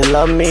because you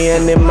love me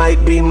and it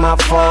might be my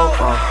fault.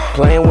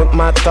 Playing with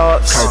my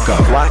thoughts,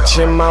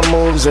 watching my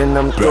moves, and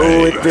I'm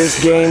through with this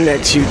game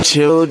that you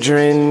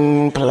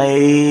children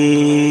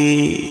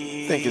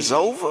play. Think it's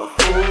over?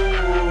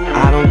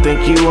 I don't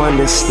think you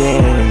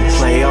understand.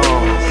 Play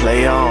on,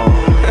 play on.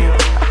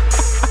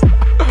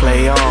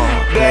 Play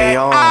on, play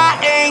on. I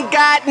ain't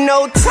got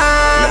no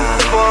time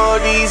for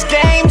these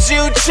games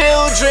you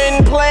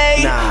children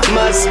play.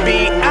 Must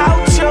be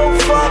out your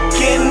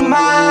fucking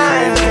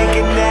mind,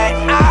 thinking that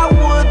I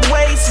would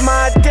waste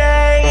my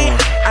day.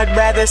 I'd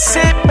rather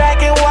sit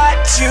back and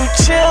watch you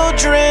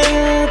children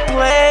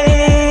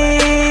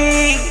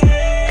play.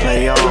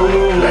 Play on,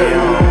 play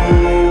on.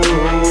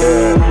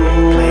 Yeah.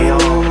 Play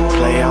on,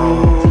 play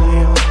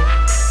on.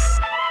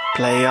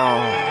 Play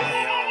on.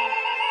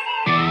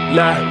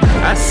 Look,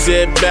 I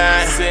sit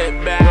back,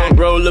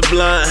 roll a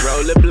blunt,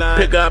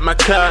 pick up my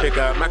cup.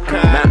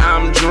 Now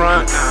I'm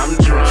drunk,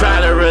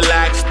 try to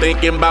relax,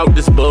 thinking about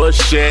this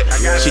bullshit.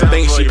 She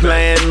thinks she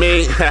playing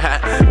me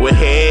with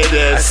head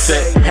and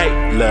say, hey,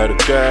 little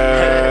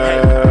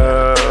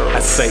girl. I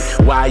say,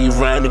 why you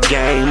run the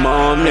game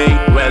on me?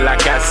 Well, I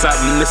got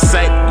something to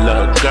say,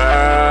 little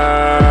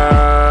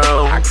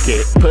girl. I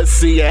get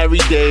pussy every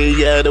day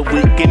of the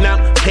week, and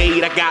I'm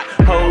paid. I got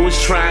hoes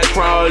trying to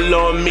crawl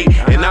on me,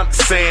 and I'm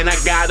saying I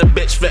got a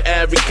bitch for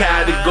every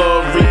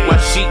category. While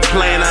she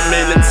playing, I'm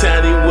in the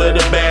telly with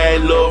a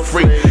bad little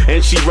freak,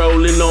 and she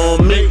rolling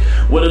on me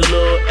with a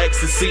little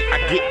ecstasy. I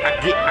get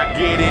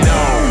it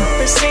on.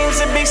 There seems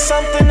to be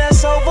something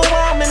that's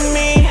overwhelming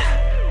me,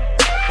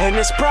 and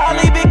it's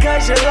probably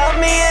because you love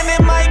me, and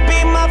it might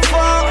be my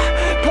fault.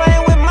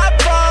 Playing with my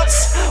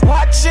thoughts,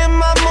 watching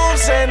my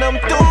moves, and I'm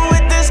through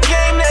with this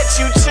game that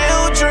you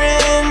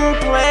children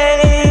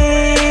play.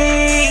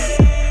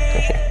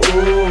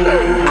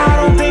 I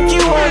don't think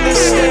you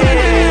understand,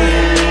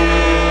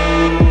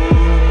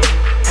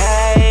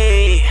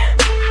 hey,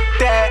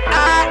 that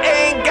I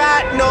ain't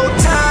got no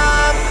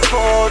time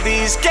for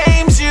these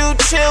games you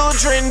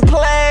children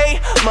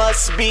play.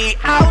 Must be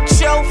out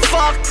your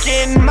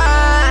fucking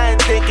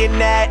mind, thinking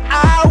that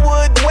I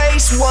would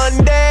waste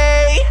one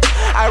day.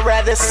 I'd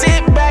rather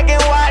sit back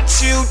and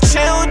watch you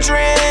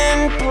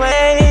children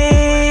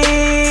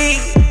play.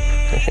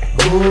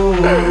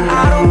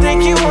 I don't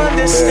think you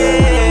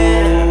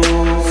understand.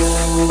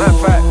 Matter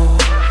of fact,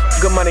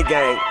 Good Money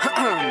Gang,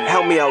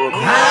 help me out real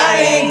quick. I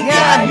ain't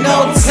got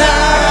no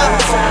time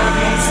for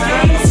these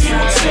games you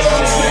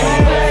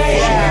children play.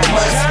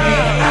 Must be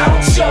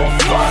out your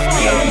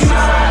fucking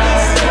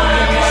mind.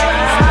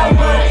 I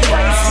would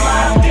waste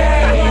my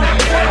day.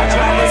 I'd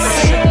rather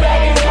sit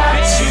back and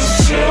watch you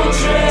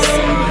children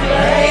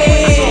play.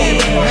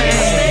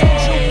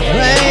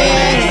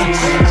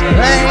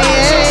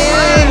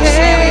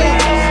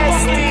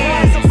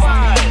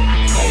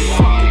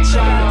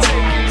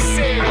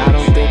 I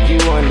don't think you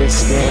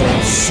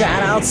understand.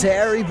 Shout out to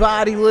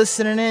everybody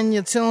listening in.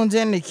 You're tuned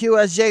in to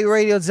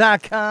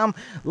QSJRadio.com,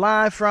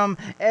 live from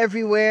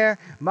everywhere.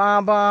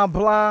 Blah, blah,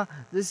 blah.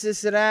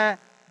 This, or that.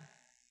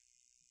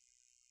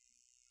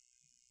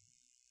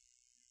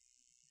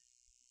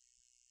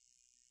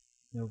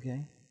 You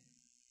okay?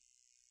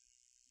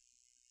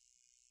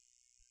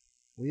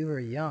 We were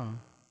young.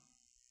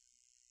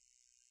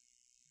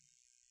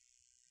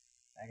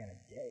 Back in the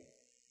day.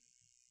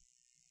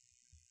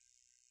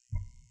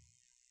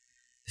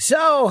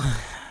 So,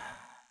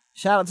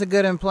 shout out to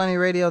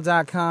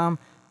GoodandPlentyRadio.com.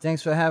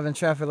 Thanks for having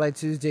Traffic Light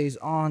Tuesdays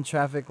on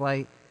Traffic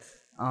Light.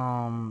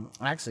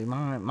 Actually,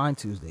 mine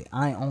Tuesday.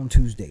 I own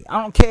Tuesday.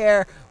 I don't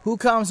care who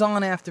comes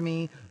on after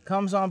me,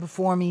 comes on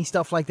before me,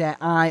 stuff like that.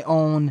 I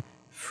own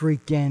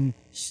freaking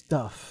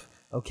stuff.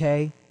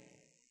 Okay?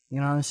 You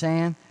know what I'm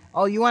saying?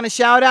 Oh, you want to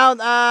shout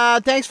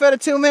out? Thanks for the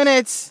 2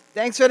 minutes.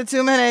 Thanks for the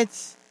 2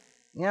 minutes.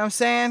 You know what I'm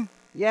saying?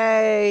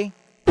 Yay.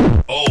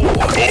 Oh,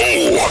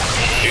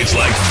 it's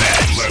like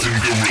that. 11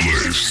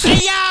 Gorillas.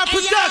 AI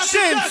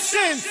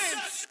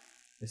Productions.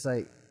 It's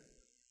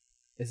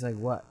like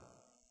what?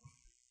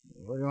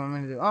 What do you want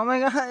me to do? Oh my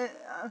God.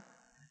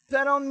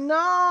 Pero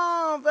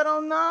no,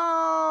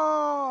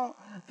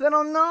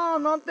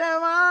 no te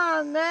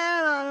vas,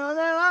 nena, no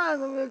te vas,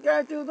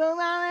 porque tú te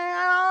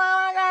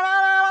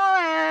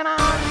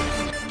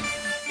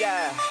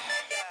Yeah.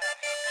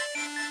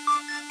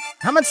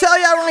 I'm gonna tell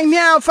y'all right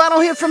now, if I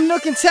don't hear from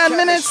Nook in 10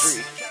 minutes,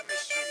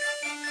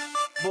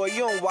 Boy,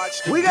 you don't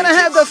watch the We're gonna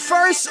have the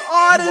first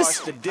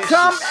artist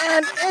come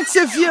and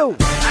interview.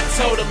 I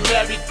told him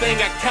everything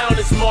I count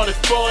is more than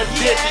 4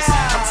 digits.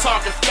 I'm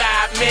talking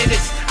 5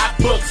 minutes, I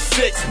booked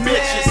 6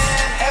 bitches.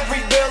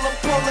 Every bill I'm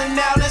pulling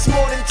out is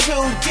more than 2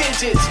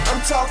 digits. I'm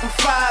talking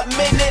 5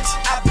 minutes,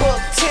 I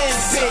booked 10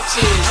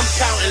 bitches. I'm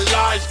counting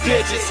large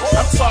digits,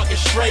 I'm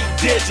talking straight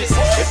digits.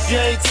 If you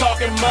ain't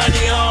talking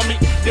money on me,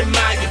 then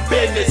mind your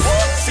business.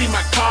 See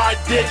my card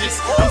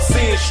digits, I'm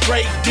seeing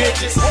straight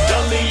digits.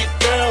 Don't leave your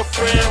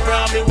girlfriend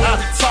around me when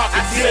we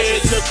talking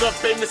digits. Look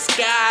up in the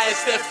sky,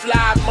 it's that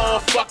fly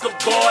motherfucker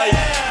boy.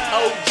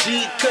 OG,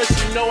 cause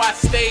you know I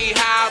stay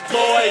high,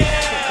 boy.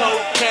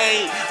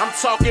 Cocaine, I'm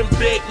talking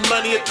big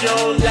money. If you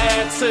don't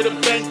laugh to the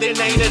bank, then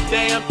ain't a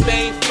damn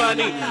thing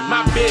funny.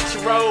 My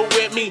bitch roll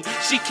with me,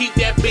 she keep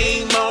that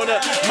beam on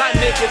her. My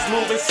niggas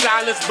moving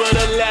silence, but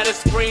a let her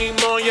scream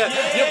on ya.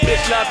 Your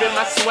bitch loving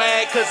my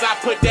swag, cause I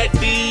put that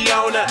D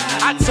on her.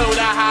 I told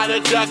her how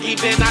to ducky,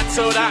 then I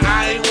told her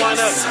I ain't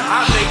want her.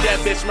 I made that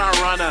bitch my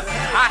runner.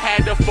 I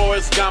had the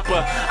Forrest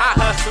Gumper. I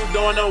hustled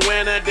during the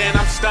winter, then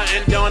I'm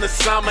stunting during the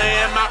summer.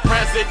 And my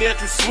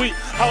presidential suite,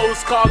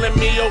 hoes calling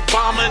me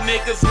Obama.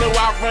 Niggas knew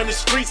I run the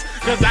streets,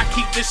 cause I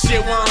keep this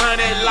shit 100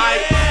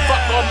 like.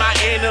 Fuck all my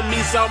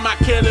enemies, all my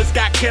killers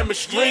got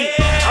chemistry.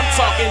 I'm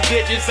talking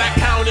digits, I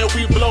count it,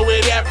 we blow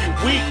it every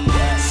week.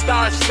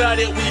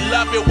 Star-studded, we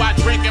love it while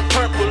drinking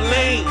purple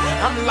lean.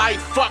 I'm like,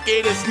 fuck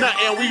it, it's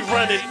nothing, we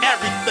running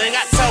everything.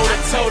 I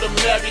told him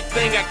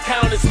everything I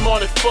count is more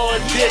than 4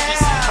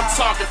 digits. I'm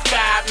talking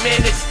 5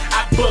 minutes,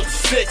 I booked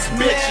 6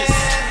 bitches.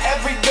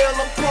 Every bill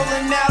I'm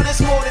pulling out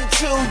is more than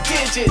 2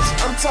 digits.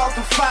 I'm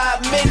talking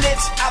 5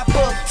 minutes, I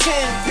booked 10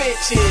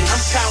 bitches.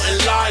 I'm counting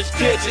large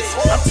digits,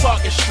 I'm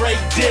talking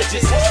straight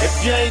digits. If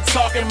you ain't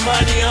talking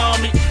money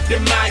on me,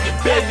 then mind your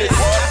business.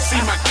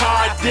 See my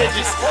card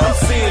digits, I'm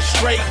seeing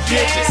straight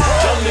digits.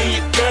 Don't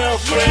leave your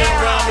girlfriend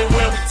around me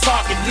when we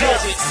talking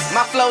digits.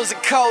 My flows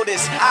are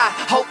coldest, I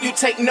hope you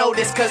take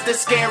notice, cause the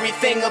scary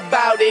thing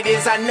about it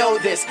is I know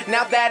this.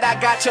 Now that I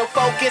got your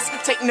focus,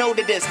 take note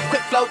of this.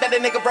 Quick flow that a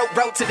nigga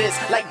wrote to this.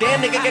 Like damn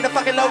nigga, get a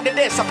fucking load of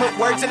this. I put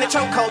words in the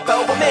chokehold,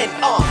 throw them in.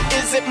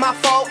 Is it my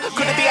fault?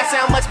 Could it be I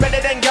sound much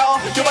better than y'all?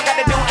 Do I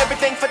gotta do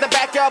everything for the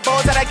backyard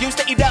balls that I used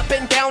to eat up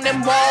and down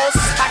them walls?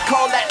 I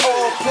call that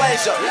oral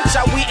pleasure.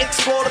 Shall we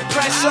explore the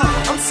pressure?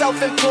 I'm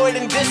self-employed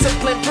and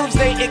disciplined proves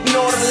they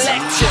ignore the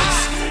lectures.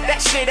 That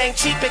shit ain't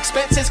cheap,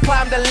 expenses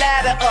climb the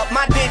ladder up.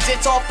 My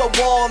digits off the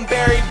wall and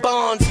bury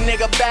bonds,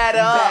 nigga, batter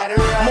up.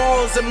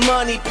 Morals and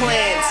money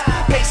plans,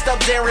 pay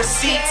stubs and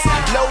receipts.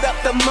 Load up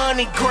the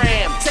money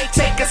gram,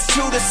 take us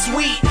to the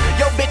suite.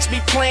 Yo bitch be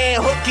playing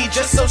hooky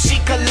just so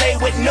she can lay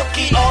with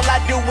Nookie. All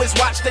I do is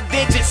watch the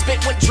digits,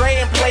 spit with Dre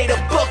and play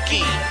the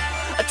bookie.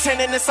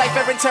 Attending the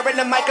cipher and tearing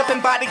the mic up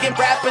and bodying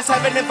rappers.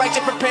 Heaven invite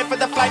you, prepare for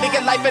the flight of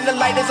your life, and the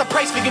light is a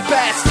price for you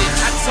bastards.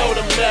 I told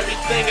him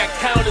everything I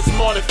count is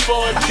more than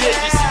 4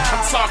 digits.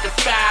 I'm talking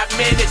 5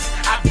 minutes,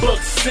 I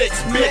booked 6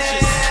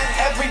 bitches.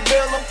 Every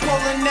bill I'm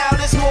pulling out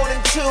is more than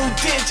 2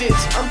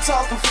 digits. I'm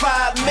talking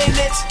 5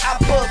 minutes, I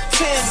booked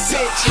 10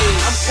 bitches.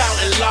 I'm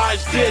counting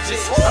large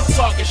digits, I'm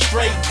talking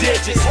straight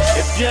digits.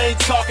 If you ain't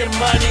talking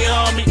money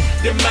on me,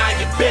 then mind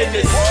your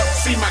business.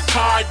 See my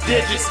card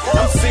digits,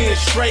 I'm seeing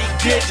straight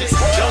digits.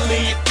 Don't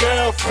leave your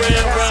girlfriend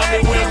around me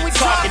when we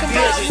talking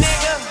digits.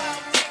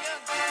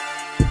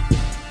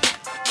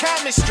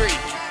 Chemistry.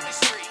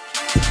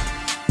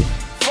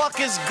 Fuck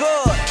is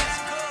good.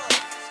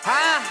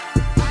 Huh?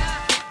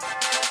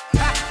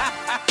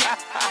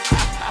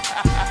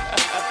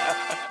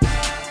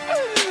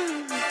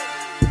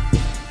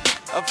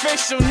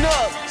 Official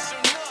Nook.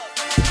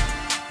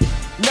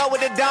 Know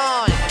it at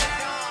dawn.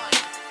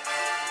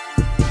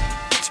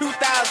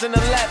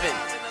 2011.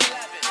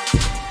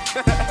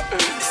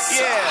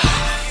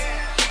 Yeah.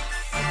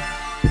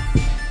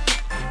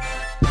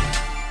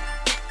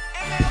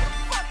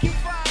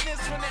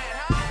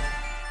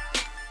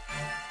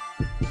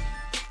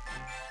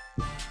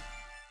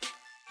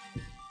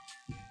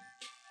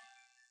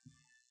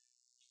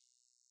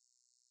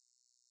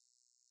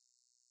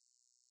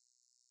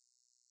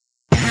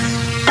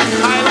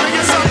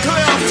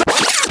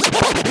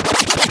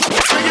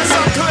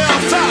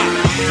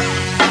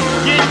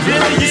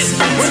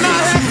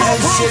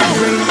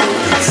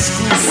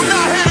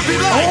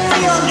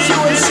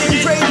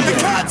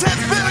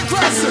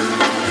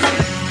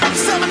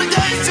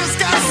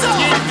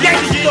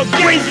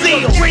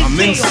 I'm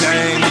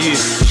insane, yeah.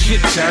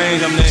 Shit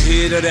change, I'm the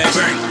head of that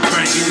bang,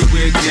 bang,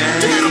 anywhere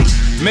gang.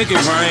 Make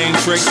it rain,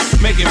 trick,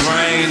 make it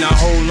rain. I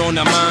hold on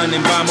to mine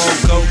and buy more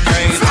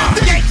cocaine.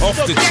 Off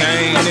the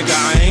chain, nigga,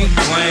 I ain't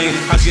playing.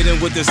 I get in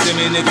with the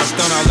semi, nigga,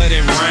 stun, I let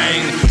it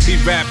rain. He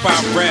rap, I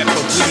rap,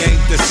 but we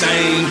ain't the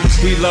same.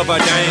 We love our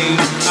dame,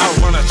 I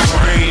run a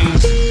train.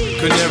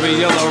 Canary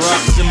yellow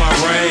rocks in my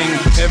ring.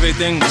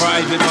 Everything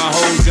private, my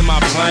hoes in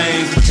my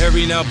plane.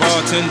 Every now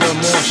bartender,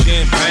 more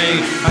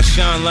champagne. I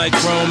shine like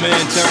chrome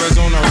and terrors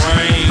on the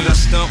rain. I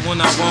stunt when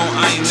I want,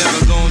 I ain't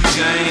never gon'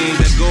 change.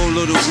 That gold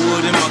little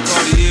wood in my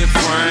Cartier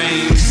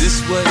frames.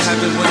 This what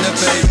happened when the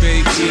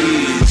baby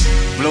kids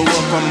blow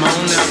up, I'm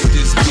on out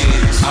this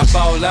bitch. I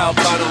fall out,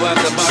 bottle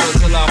after bottle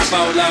till I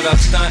fall out. I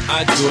stunt,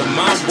 I do it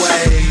my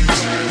way.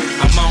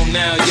 I'm on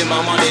now, yeah, my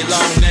money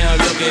long now.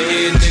 Look at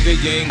here, nigga,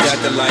 you ain't got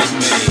to like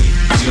me.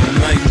 You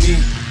don't like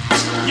me?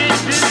 Get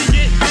busy,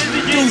 get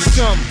busy, get do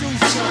something.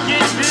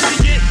 Get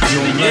busy, get busy, you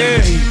don't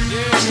like me?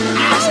 Get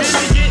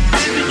busy, get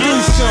busy, do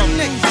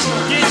something.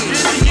 Get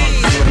busy, get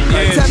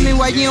busy. Tell me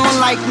why you don't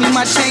like me,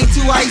 my chain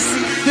too icy.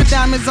 The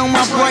diamonds on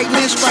my bright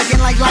lens striking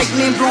like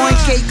lightning. Blowing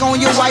cake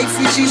on your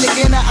wifey, she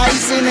licking the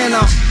icing. And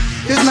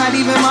it's not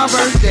even my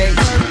birthday.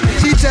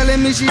 She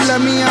telling me she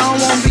love me, I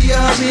don't wanna be a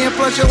hubby. And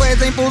plus your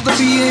ass ain't supposed to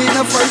be here in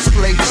the first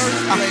place.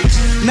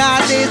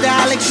 Nowadays the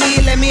holla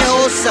kid let me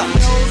hold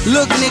something.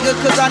 Look nigga,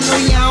 cause I know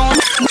you don't.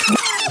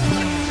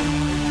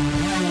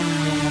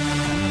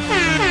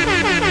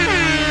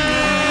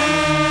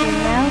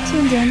 You're now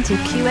tuned in to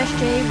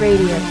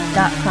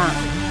QSJRadio.com.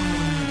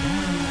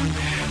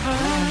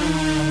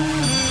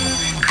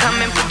 Come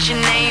and put your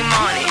name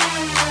on it.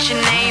 Put your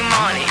name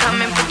on it.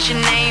 Come and put your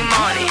name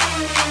on it.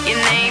 Your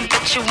name,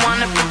 but you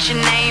wanna put your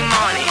name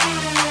on it.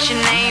 Put your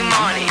name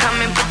on it.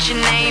 Come and put your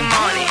name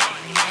on it.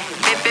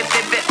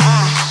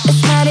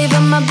 It's not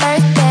even my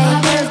birthday,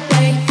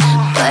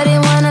 but he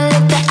wanna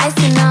lick the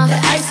icing off.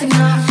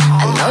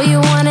 I know you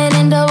want it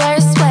in the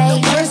worst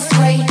way.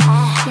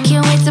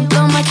 Can't wait to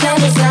blow my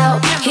candles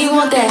out. He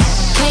want that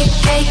cake,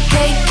 cake,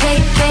 cake,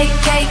 cake, cake,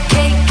 cake,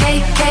 cake,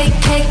 cake, cake,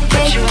 cake,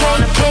 cake,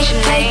 cake,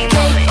 cake,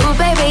 cake. Ooh,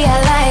 baby, I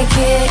like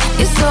it.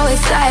 You're so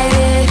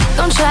excited.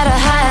 Don't try to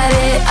hide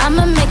it.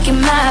 I'ma make you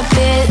my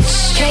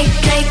bitch. Cake,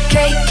 cake,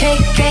 cake,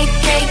 cake, cake,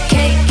 cake,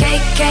 cake,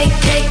 cake, cake,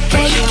 cake,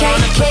 cake,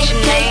 cake, cake,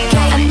 cake.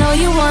 I know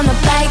you wanna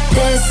bite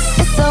this.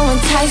 It's so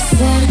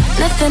enticing.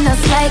 Nothing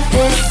else like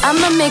this.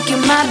 I'ma make you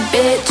my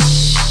bitch.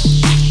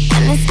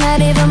 And it's not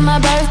even my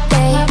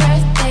birthday,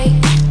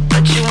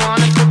 but you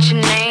wanna put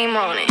your name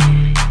on it.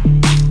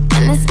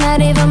 And it's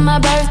not even my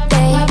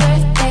birthday,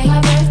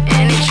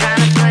 and he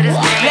tryna put his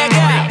name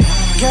on it.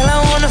 Girl,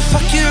 I wanna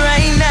fuck you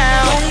right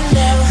now.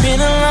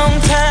 Been a long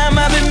time,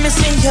 I've been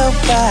missing your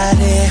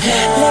body.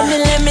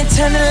 Let me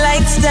turn the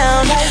lights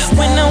down.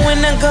 When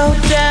I go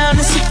down,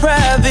 it's a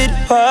private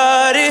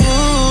party.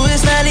 Ooh,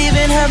 it's not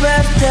even her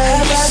birthday.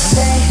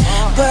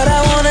 But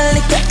I wanna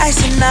lick the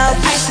icing out.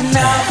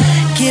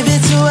 Give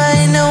it to her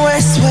in the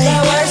worst way.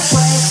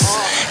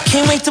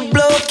 Can't wait to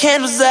blow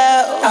candles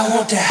out. I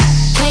want that.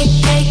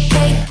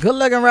 Good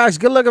looking rocks,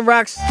 good looking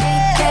rocks.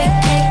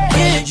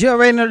 You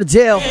already know the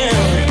deal.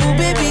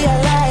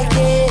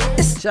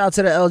 Shout out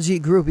to the LG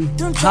groupie.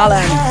 Holla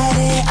at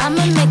me.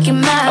 I'ma make you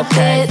my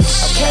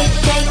bitch. Cake,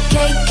 cake,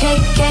 cake,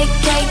 cake, cake,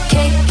 cake,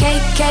 cake, cake,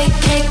 cake,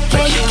 cake,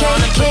 cake,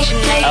 cake, cake,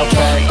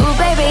 cake. Ooh,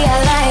 baby,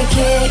 I like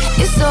it.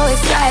 You're so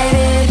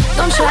excited.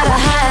 Don't try to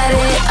hide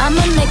it.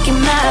 I'ma make you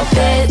my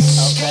bitch.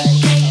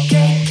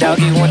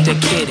 Doggy want the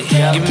kitty.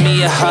 Give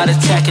me a heart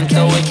attack and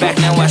throw it back,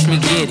 now watch me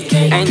get it.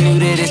 Ain't new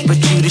to this, but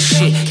you the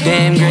shit.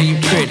 Damn girl, you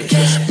pretty.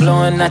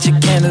 Blowing out your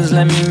candles,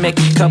 let me make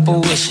a couple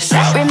wishes.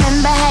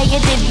 Remember how you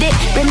did it.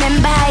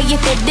 Remember how you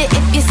did it.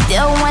 If you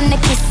still wanna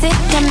kiss it,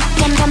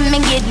 come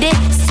and get it.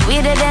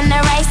 Sweeter than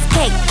a rice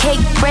cake.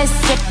 Cake bread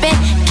sipping.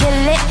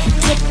 Kill it,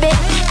 tip it,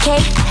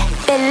 cake.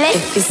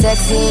 If you're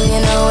sexy and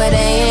you know it, I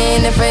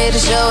ain't afraid to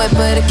show it.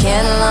 Put a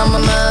candle on my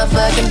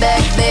motherfucking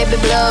back, baby,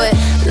 blow it.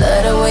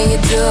 Love the way you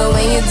do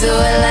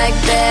it like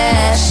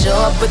that. Show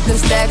up with them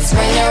stacks,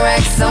 ring the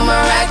racks on my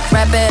rack.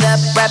 Wrap it up,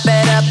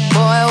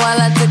 boy,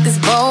 while I took this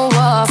bow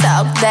off.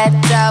 Talk that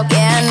talk,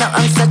 yeah, I know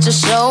I'm such a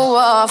show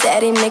off.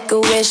 Daddy, make a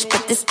wish,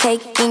 put this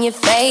cake in your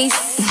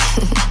face.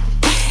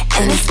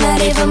 And it's not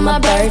even my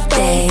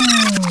birthday.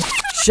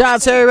 Shout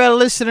out to everybody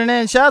listening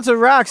in. Shout out to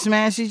Rox,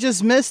 man. She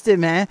just missed it,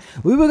 man.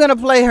 We were gonna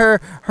play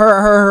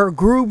her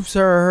groups,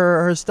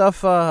 her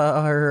stuff,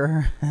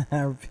 her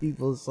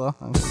people's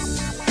songs.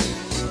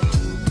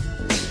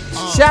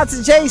 Shout out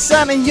to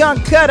J-Sun and Young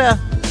Cutter.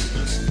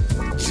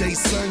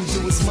 J-Sun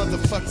do his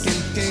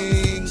motherfucking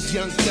thing.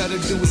 Young Cutter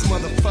do his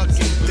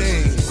motherfucking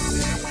thing.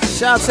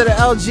 Shout out to the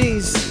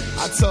LGs.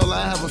 I told her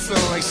I have a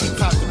feeling like she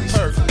popped the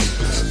perk.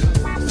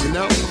 You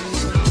know?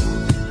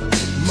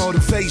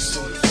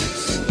 Motivation.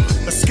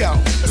 Let's go.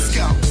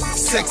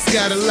 Sex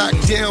got her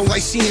locked down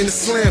like she in the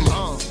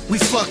slammer. We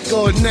fuck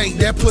all night,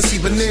 that pussy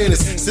bananas.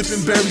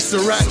 Sipping berry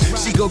Ciroc,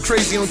 she go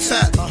crazy on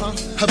top.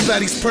 Her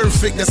body's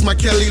perfect, that's my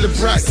Kelly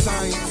LeBrock.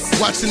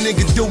 Watch a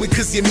nigga do it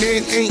cause your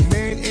man ain't.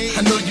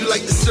 I know you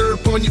like the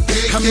syrup on your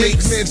pancakes. I make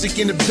magic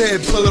in the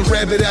bed, pull a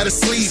rabbit out of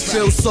sleeve.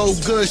 Feel so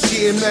good,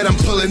 she ain't mad, I'm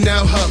pulling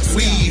out her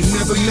weave.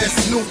 Never met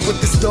Snoop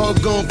with this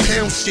doggone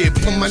pound shit.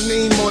 Put my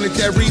name on it,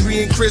 that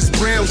Riri and Chris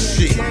Brown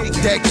shit.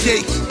 That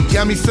cake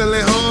got me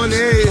feeling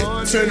horny.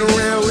 Turn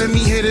around, let me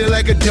hit it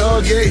like a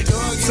dog, eh?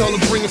 Told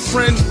her bring a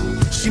friend,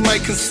 she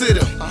might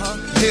consider.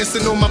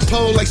 dancing on my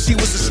pole like she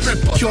was a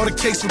stripper. Caught a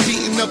case for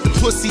beating up the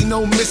pussy,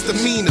 no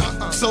misdemeanor.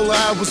 Told her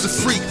I was a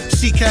freak,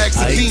 she cags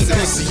a I eat demon.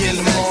 pussy in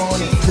the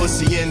morning,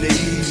 pussy in the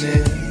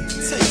evening.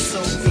 Tastes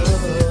so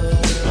good.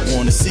 I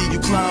wanna see you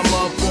climb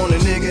up on a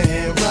nigga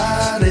and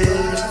ride it.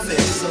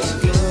 Feels so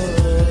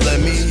good. Let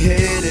me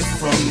hit it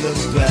from the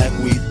back.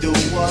 We do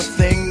our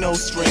thing, no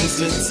strings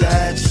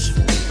attached.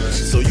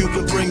 So you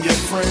can bring your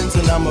friends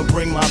and I'ma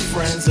bring my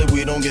friends, and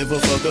we don't give a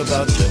fuck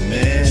about your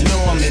man. You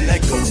know I'm in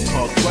that ghost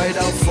park right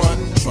out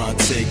front, trying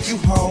to take you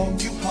home.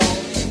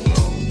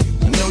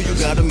 I know you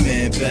got a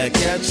man back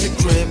at your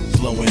crib,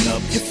 blowing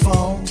up your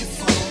phone.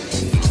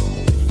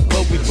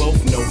 But we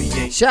both know he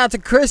ain't. Shout out to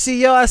Chrissy,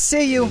 yo, I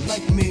see you.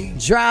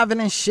 Driving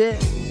and shit.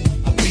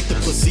 I beat the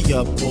pussy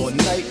up all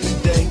night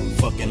and day,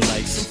 fucking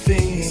like some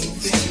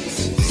fiends.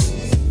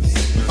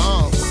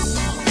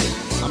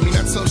 I mean,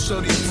 I told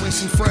Shorty to bring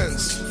some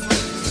friends.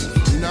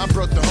 You know, I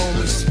brought the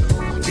homies.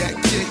 Got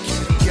kick,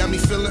 got me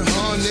feeling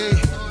horny.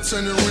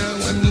 Turn around,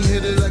 let me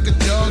hit it like a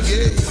dog,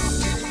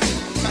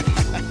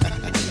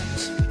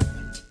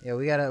 Yeah,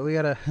 we gotta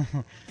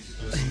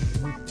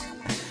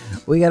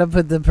we gotta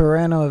put the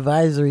parental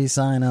advisory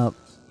sign up.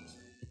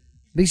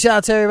 Big shout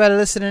out to everybody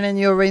listening in.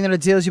 You already know the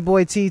deal. It's your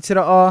boy T to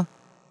the R.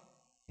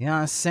 You know what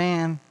I'm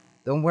saying?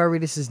 Don't worry,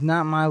 this is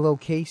not my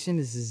location.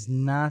 This is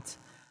not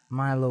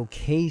my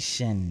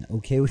location.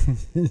 Okay?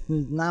 This is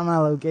not my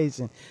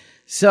location.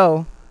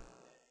 So,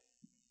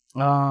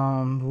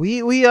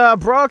 we are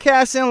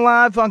broadcasting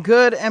live on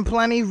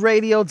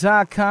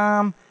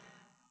goodandplentyradio.com.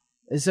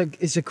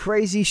 It's a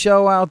crazy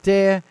show out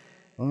there.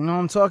 You know,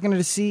 I'm talking to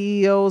the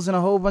CEOs and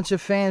a whole bunch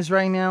of fans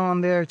right now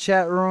on their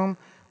chat room.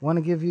 Want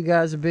to give you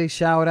guys a big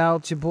shout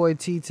out. Your boy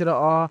T to the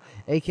R,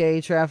 aka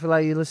Traffic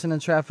Light. You listen to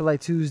Traffic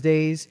Light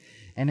Tuesdays.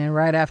 And then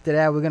right after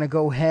that, we're going to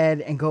go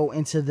ahead and go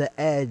into The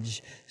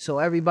Edge. So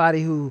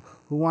everybody who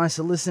wants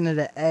to listen to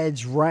The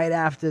Edge right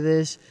after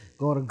this,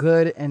 go to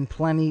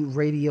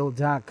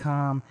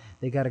goodandplentyradio.com.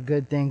 They got a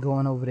good thing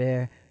going over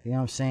there. You know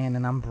what I'm saying?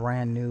 And I'm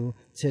brand new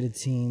to the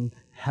team.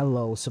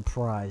 Hello,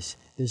 surprise.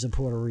 There's a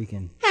Puerto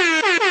Rican.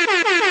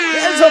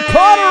 There's a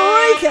Puerto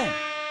Rican!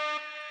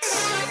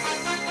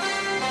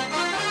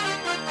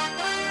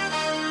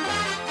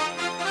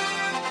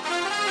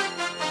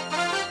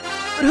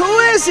 But who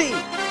is he?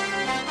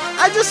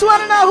 I just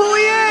want to know who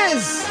he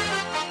is.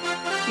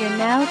 You're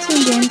now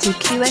tuned in to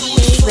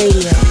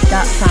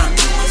QSJRadio.com.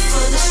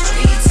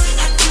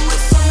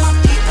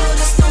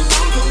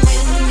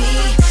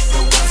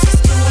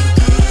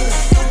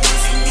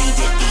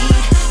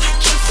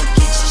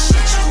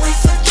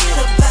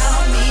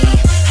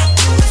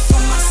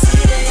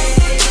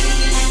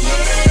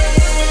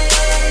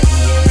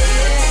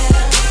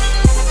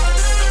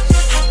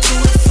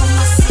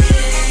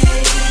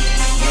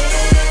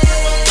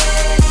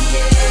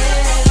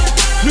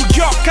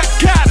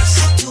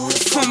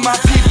 My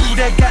people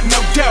that got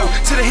no dough,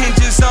 to the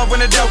hinges of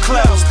when the dough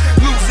close.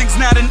 Losing's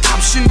not an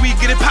option, we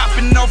get it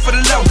popping off for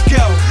the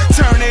logo.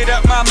 Turn it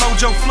up, my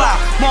mojo fly,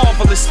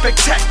 marvelous,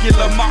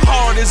 spectacular. My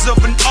heart is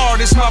of an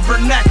artist, my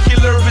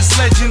vernacular is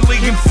legendly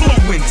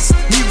influenced.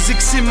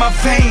 Music's in my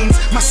veins,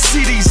 my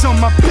city's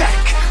on my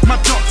back. My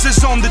thoughts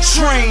is on the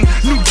train,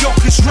 New York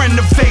is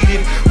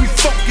renovated. We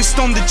focused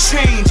on the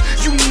change,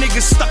 you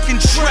niggas stuck in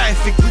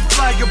traffic. We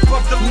fly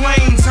above the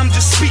lanes, I'm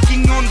just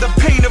speaking on the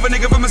pain of a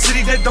nigga from a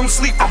city that don't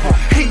sleep.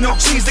 Ain't no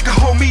chains that can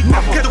hold me,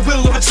 got the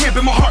will of a champ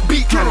in my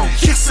heartbeat.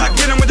 Yes, I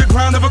get him with the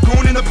grind of a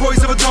goon and the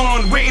poise of a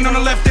dawn. Waiting on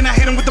the left and I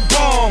hit him with the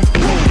bomb.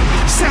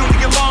 Sound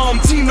the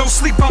alarm, team no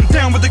sleep, I'm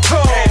down with the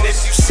call. And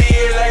if you see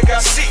it like I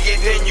see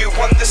it, then you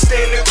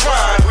understand the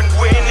grind. When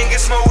winning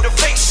is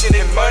motivation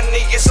and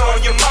money is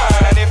on your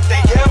mind. If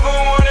they ever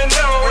wanna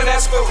know and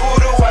ask for who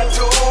do I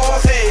do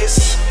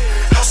this,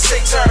 I'll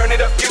say turn it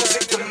up,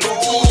 music to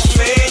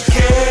movement,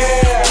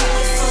 yeah.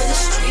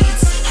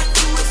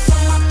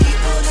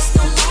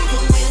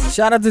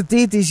 Shout out to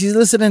Titi. She's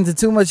listening to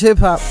too much hip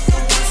hop.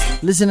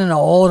 Listening to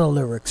all the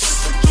lyrics.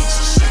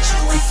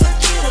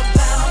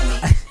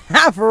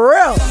 For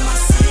real.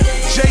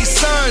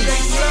 J-Sun,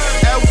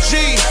 LG.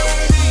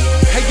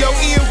 Hey, yo,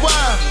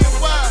 E&Y.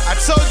 I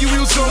told you we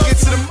was gonna get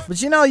to the...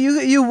 But you know,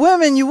 you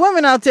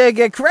women out there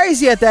get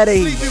crazy at that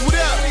age.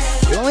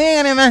 We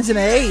ain't gonna mention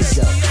the age,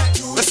 though.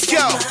 Let's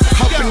go.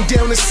 Up and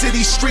down the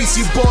city streets,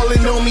 you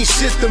ballin' on me,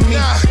 shit to me.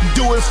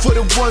 Do it for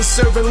the ones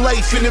serving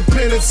life in the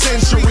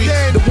penitentiary.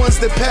 The ones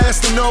that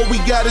passed and all we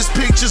got is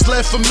pictures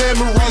left for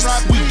memories.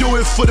 We do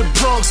it for the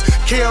Bronx,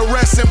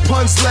 KRS and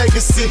Pun's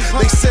legacy.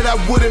 They said I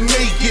wouldn't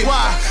make it.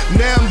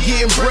 Now I'm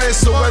getting bread,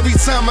 so every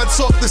time I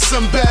talk to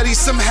somebody,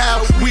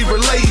 somehow we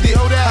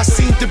related. I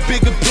seen the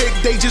bigger pic,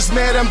 they just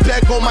mad I'm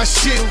back on my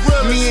shit.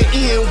 Me and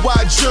E&Y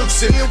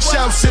Jukes and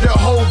shouts to the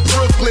whole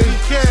Brooklyn.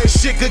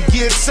 Shit could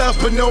get tough,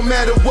 but no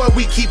matter what,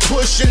 we keep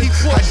pushing.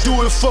 I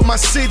do it for my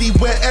city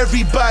where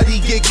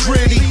everybody get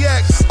gritty.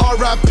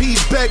 R.I.P.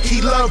 Beck,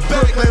 he loved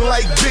Brooklyn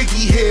like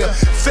Biggie here.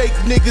 Fake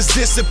niggas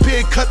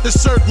disappear, cut the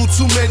circle,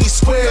 too many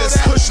squares.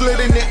 Push lit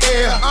in the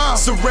air,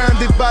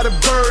 surrounded by the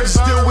birds.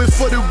 Still with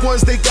for the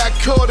ones they got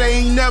caught, they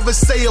ain't never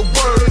say a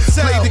word.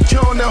 Play the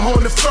corner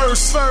on the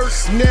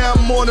first. Now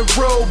I'm on the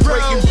road,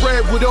 breaking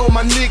bread with all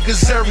my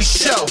niggas every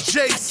show.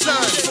 Jason.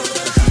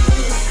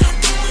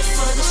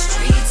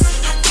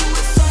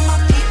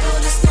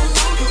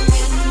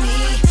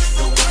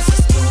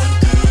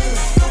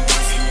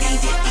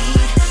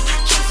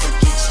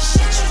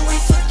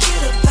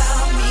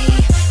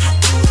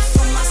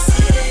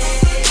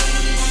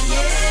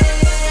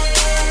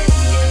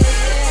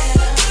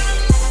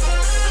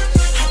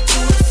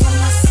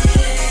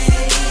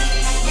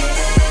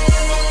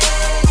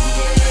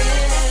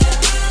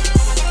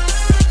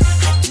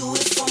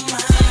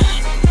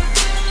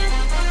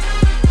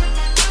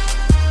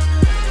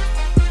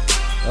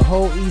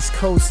 Whole East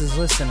Coast is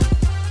listening.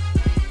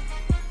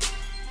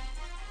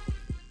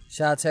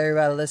 Shout out to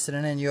everybody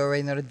listening in. You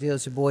already know the deal.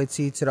 It's your boy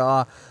T to the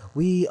R.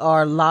 We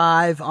are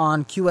live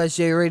on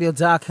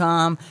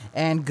QSJRadio.com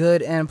and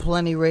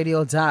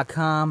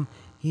GoodandPlentyRadio.com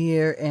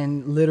here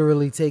and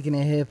literally taking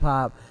it hip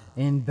hop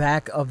in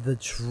back of the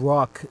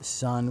truck,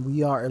 son.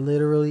 We are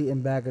literally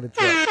in back of the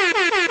truck.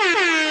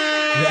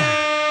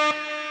 Yeah.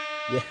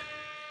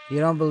 You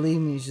don't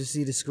believe me? You should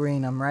see the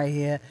screen. I'm right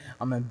here.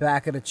 I'm in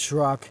back of the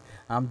truck.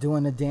 I'm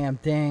doing the damn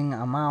thing.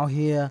 I'm out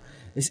here.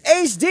 It's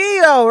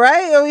HD though,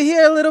 right? Over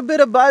here, a little bit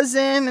of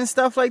buzzing and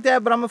stuff like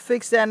that, but I'm gonna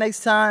fix that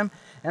next time,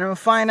 and I'm gonna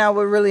find out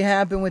what really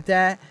happened with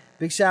that.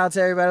 Big shout out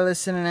to everybody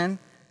listening in.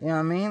 You know what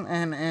I mean?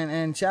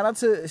 And shout out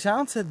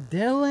to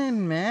Dylan,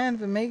 man,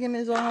 for making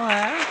this all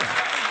happen.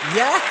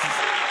 Yes.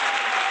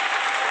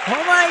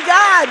 Oh my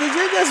God! Did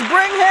you just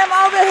bring him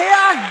over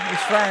here?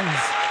 His friends.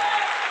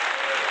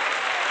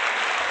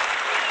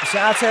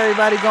 Shout out to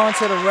everybody going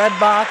to the Red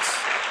Box.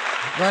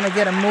 Gonna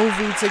get a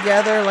movie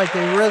together, like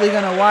they're really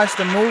gonna watch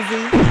the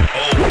movie.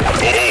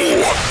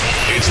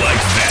 It's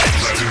like that.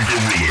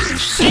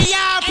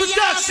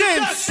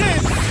 Productions.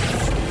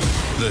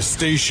 The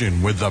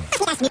station with the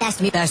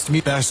best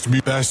music.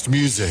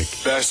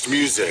 Best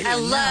music. I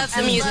love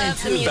the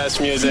music. Best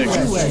music. You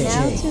are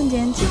now tuned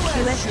in to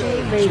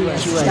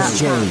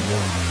QSJRadio.com.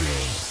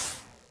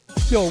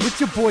 Yo, it's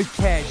your boy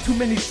Cat. Too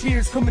many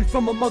tears coming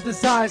from a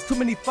mother's eyes. Too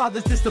many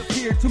fathers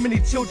disappeared. Too many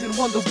children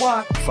wonder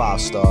why.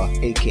 5-star,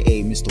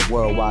 aka Mr.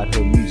 Worldwide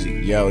Hood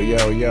Music. Yo,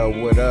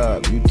 what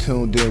up? You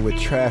tuned in with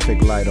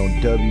Traffic Light on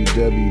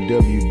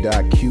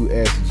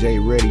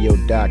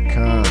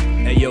www.qsjradio.com.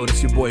 Hey yo,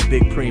 this your boy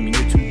Big Preem, and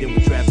you're tuned in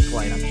with Traffic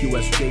Light on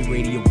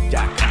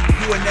QSJRadio.com.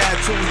 You are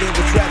now tuned in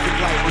with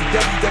Traffic Light on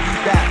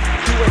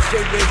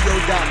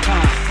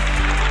www.qsjradio.com.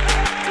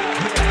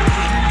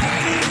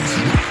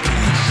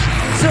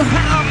 So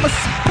how am I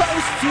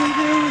supposed to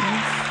do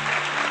this?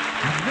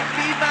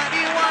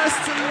 Everybody wants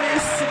to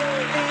listen to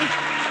me.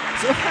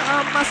 So how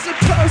am I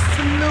supposed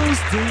to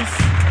lose this?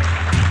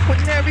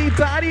 When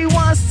everybody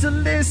wants to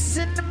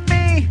listen to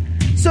me.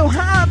 So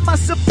how am I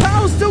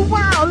supposed to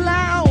wow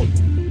loud?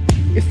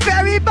 If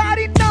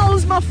everybody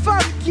knows my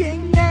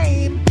fucking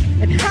name.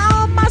 And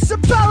how am I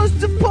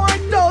supposed to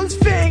point those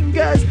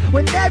fingers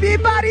when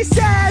everybody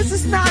says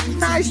it's not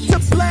nice to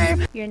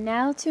blame? You're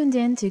now tuned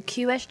in to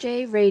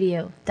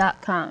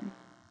QSJRadio.com.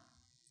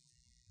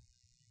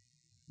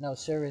 No,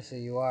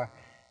 seriously, you are.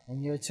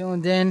 And you're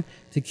tuned in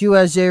to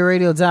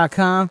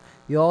QSJRadio.com.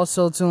 You're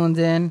also tuned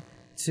in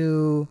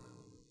to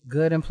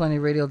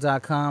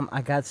GoodandPlentyRadio.com.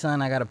 I got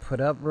something I got to put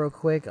up real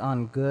quick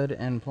on Good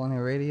and Plenty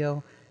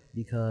Radio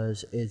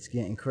because it's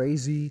getting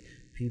crazy.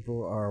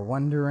 People are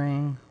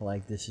wondering,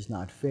 like, this is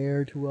not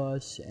fair to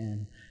us,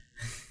 and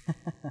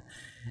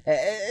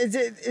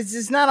it's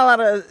just not a lot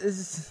of.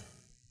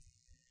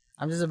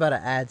 I'm just about to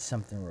add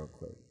something real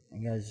quick.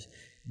 You guys,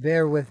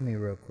 bear with me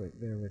real quick.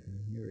 Bear with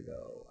me. Here we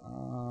go.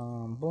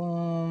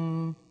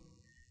 Boom.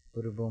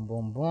 Boom, boom,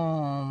 boom,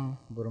 boom.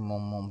 Boom,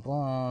 boom, boom,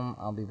 boom.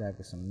 I'll be back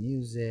with some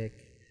music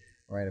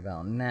right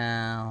about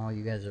now.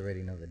 You guys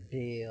already know the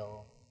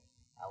deal.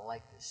 I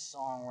like this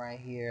song right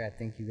here. I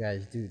think you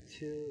guys do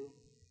too.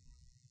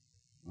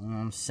 You know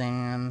what I'm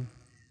saying?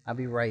 I'll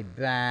be right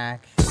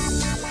back.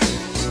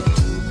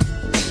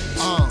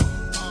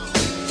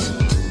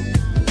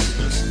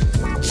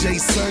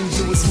 Jason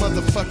do his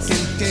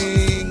motherfucking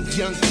thing.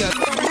 Young Cat.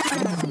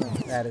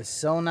 That is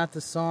so not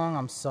the song.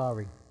 I'm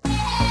sorry.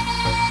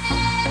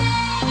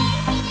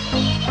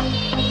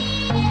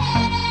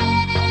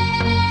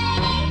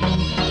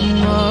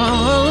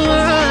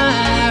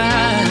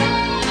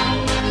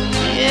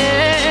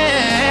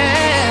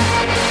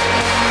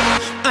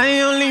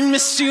 I only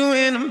miss you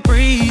when I'm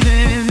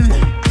breathing.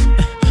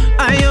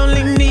 I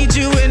only need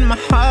you when my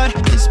heart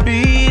is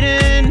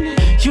beating.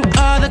 You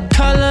are the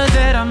color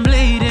that I'm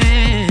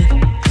bleeding.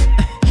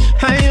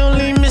 I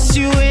only miss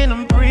you when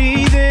I'm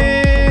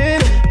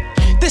breathing.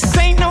 This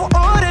ain't no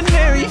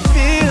ordinary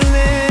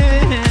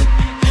feeling.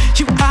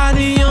 You are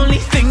the only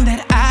thing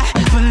that I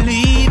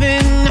believe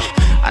in.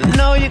 I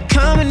know you're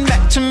coming back.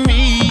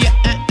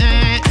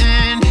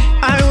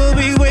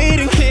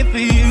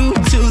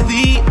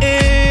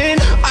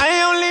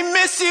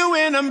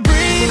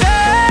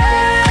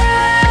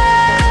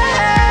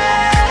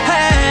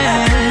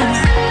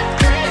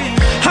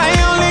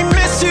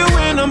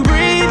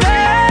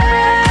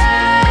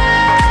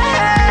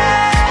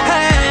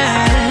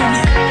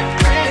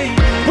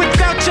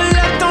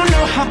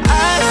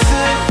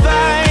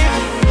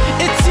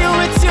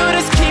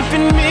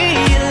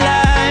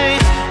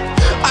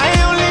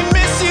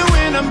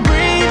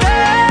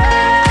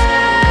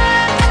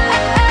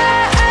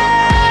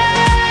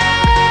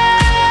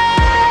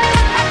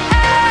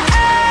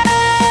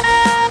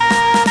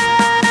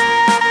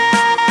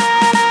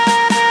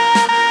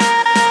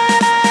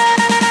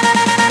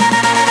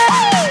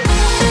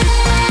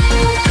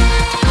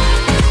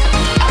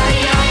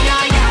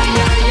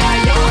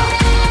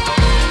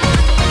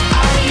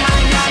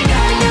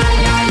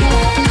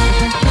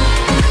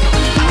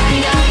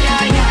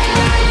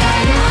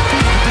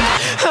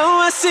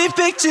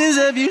 pictures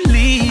of you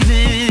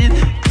leaving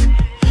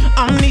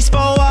on these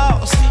four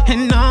walls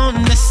and on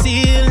the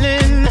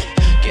ceiling.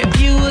 Give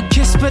you a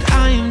kiss, but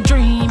I am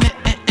dreaming.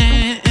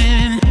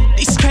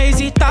 These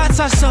crazy thoughts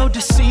are so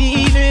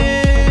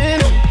deceiving.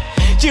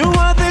 You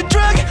are the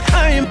drug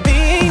I am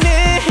feeding.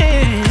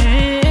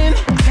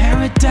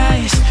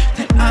 Paradise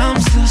that I'm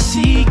still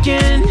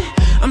seeking.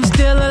 I'm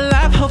still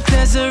alive, hope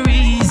there's a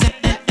reason.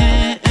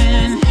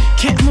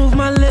 Can't move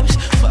my lips,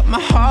 but my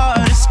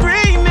heart is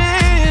screaming.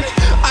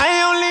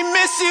 I only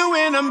miss you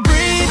when I'm breathing.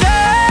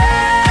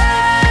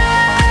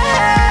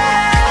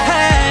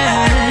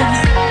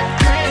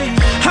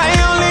 I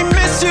only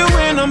miss you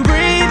when I'm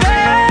breathing.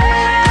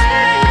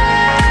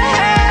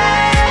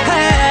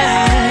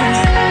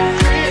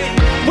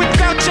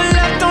 Without your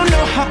love, don't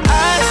know how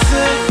I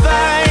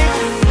survive.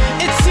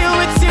 It's you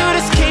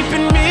that's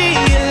keeping me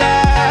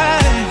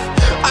alive.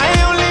 I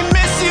only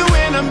miss you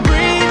when I'm breathing.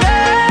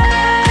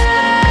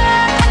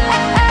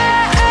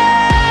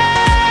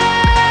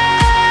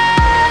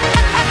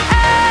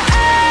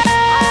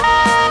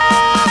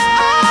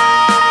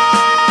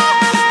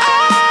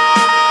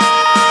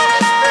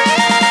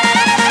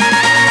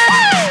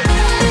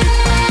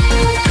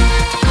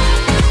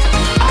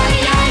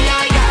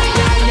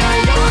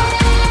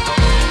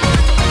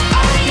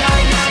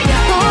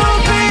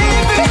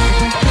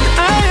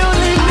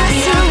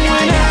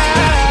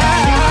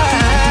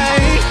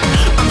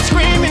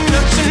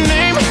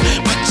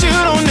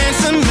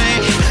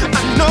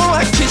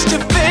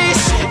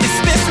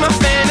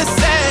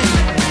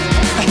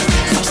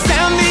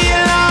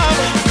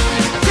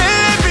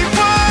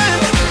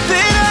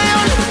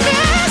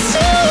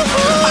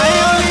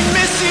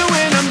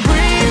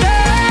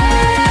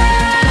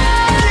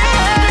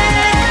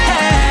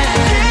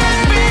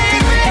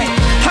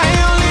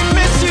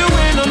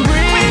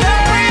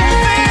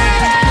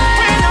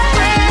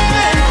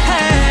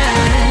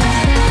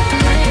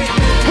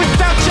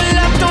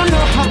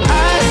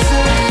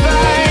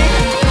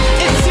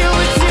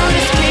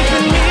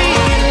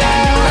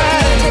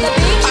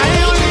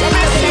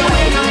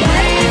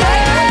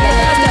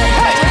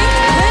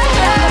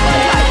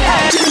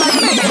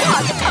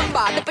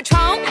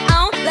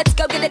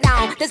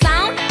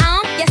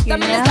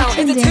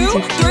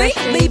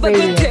 Leave a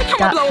good tip.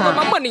 I'ma blow all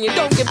my money and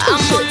don't give two shits.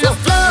 I'm on the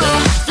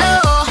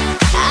floor.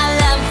 I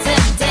love to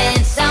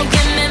dance, so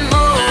give me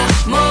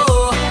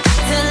more,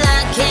 till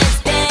I can't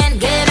stand.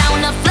 Get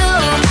on the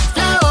floor,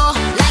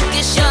 like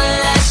it's your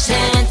last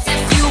chance.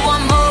 If you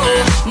want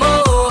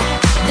more,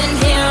 then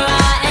here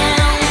I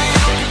am.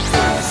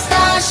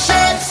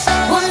 Starships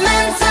were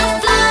meant to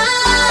fly.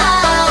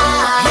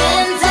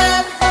 Hands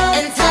up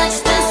and touch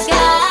the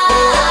sky.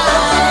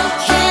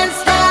 Can't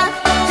stop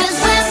 'cause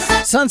we're so.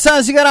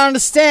 Sometimes you gotta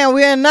understand,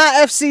 we are not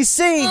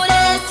FCC,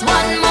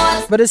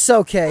 but it's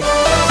okay.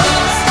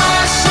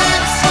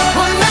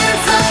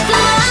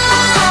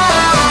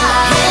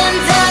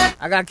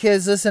 I got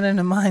kids listening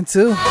to mine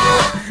too.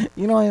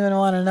 You don't even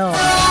want to know.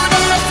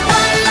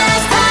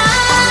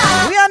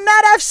 We are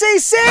not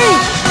FCC.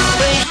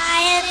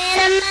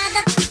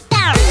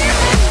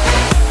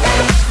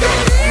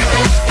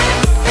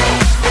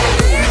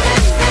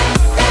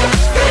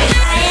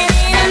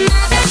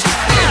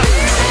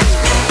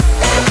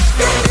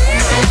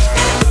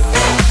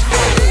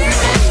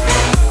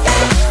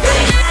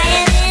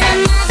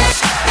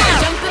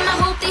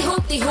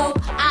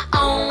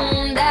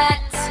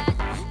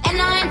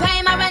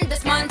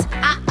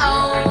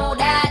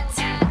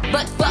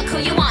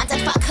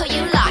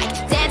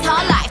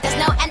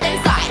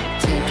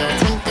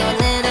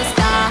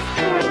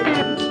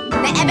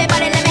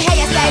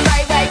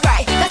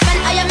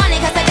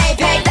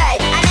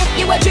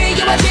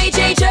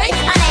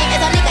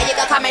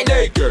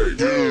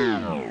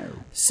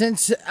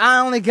 Since I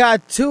only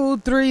got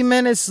 2-3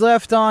 minutes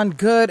left on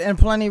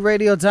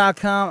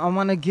goodandplentyradio.com, I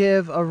want to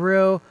give a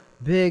real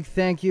big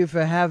thank you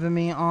for having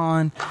me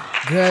on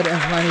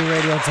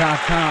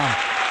goodandplentyradio.com.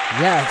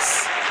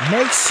 Yes,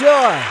 make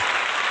sure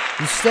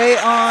you stay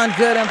on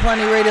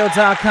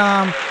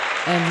goodandplentyradio.com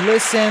and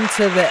listen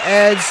to The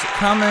Edge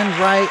coming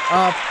right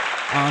up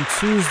on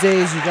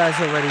Tuesdays. You guys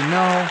already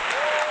know.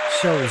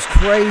 Show is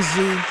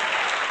crazy,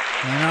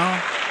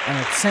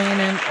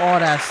 entertaining, all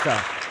that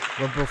stuff.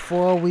 But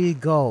before we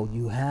go,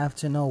 you have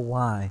to know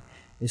why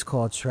it's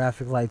called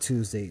Traffic Light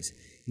Tuesdays.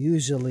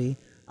 Usually,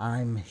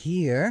 I'm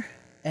here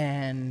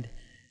and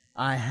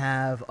I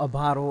have a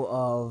bottle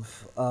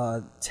of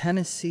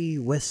Tennessee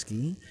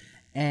whiskey,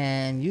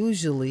 and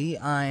usually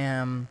I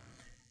am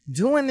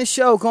doing the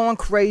show, going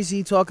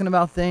crazy, talking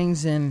about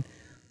things and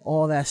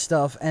all that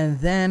stuff, and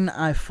then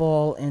I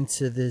fall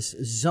into this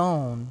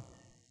zone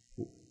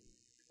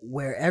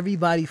where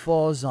everybody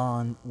falls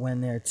on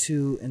when they're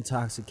too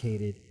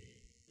intoxicated.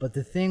 But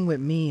the thing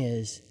with me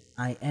is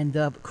I end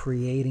up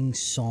creating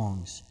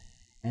songs,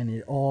 and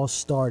it all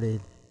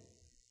started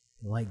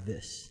like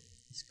this.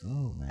 Let's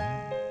go,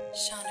 man.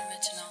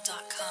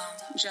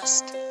 SeanOriginal.com.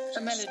 Just a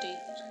melody.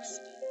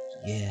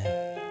 Yeah.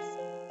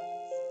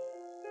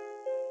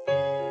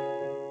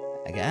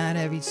 I got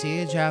every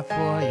teardrop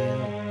for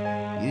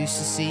you. Used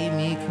to see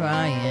me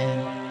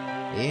crying.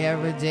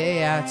 Every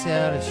day I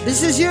tell the truth.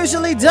 This is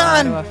usually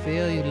done. Why do I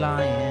feel you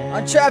lying?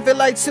 On Traffic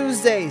Light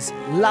Tuesdays,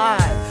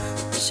 live.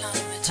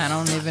 I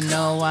don't even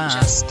know why.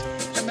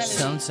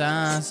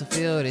 Sometimes I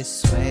feel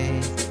this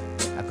way.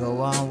 I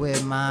go on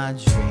with my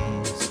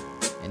dreams,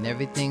 and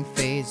everything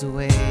fades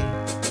away.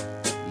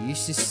 You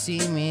used to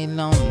see me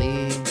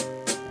lonely,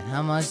 and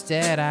how much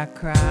that I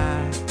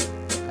cry.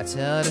 I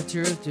tell the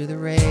truth through the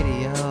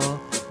radio,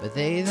 but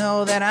they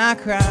know that I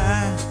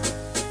cry,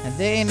 and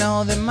they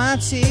know that my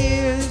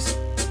tears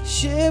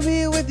should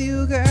be with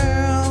you,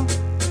 girl.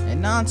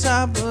 And on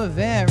top of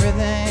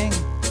everything,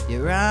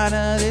 you're out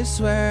of this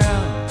world.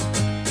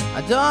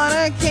 Our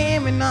daughter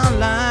came in our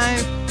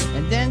life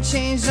and then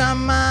changed our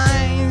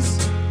minds,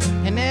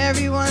 and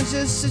everyone's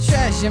just a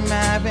treasure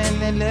map,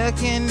 and they're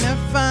looking to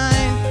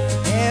find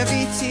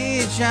every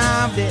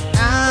teardrop that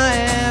I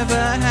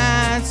ever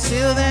had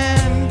till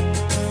then.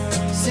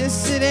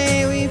 Since the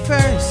day we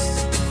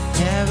first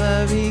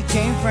ever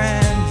became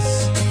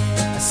friends,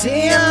 I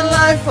see your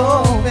life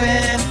open,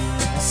 I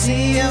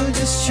see you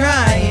just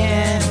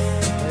trying.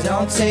 But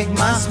don't take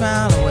my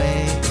smile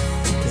away,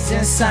 'cause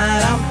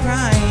inside I'm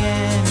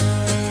crying.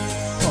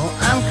 Oh,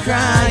 I'm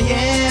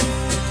crying.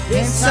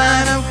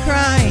 Inside I'm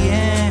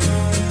crying.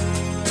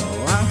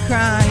 Oh, I'm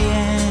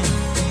crying.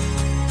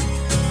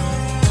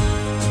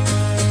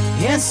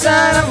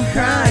 Inside I'm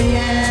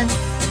crying.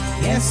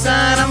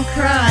 Inside I'm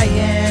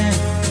crying.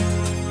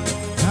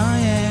 Oh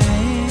yeah.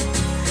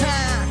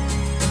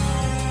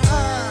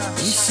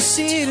 You should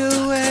see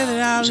the way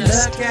that I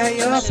look at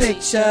your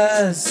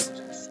pictures,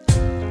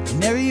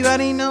 and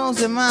everybody knows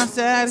that my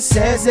status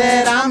says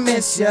that I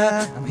miss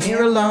ya. I'm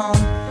here alone,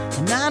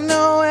 and I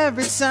know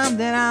every time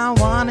that I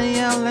wanna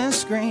yell and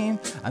scream,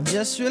 I'm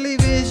just really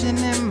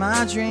visioning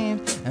my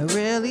dreams, and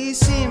really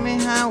see me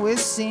how it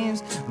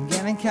seems. I'm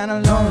getting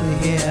kinda lonely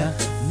here,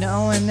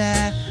 knowing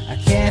that I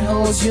can't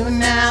hold you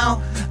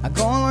now. I'm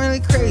going really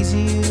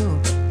crazy, you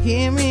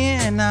hear me,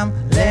 and I'm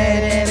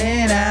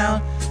letting it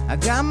out. I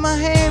got my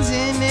hands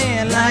in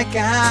it like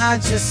I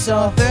just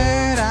saw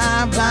third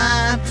eye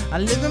blind. I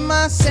live in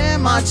my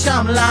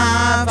semi-charm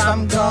life,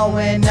 I'm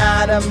going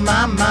out of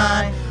my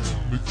mind.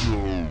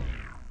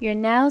 You're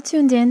now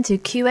tuned in to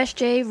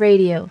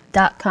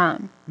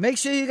QSJRadio.com. Make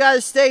sure you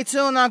guys stay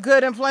tuned on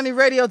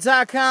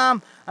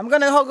GoodandPlentyRadio.com. I'm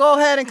going to go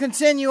ahead and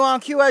continue on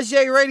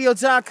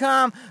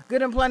QSJRadio.com.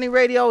 Good and Plenty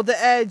Radio, The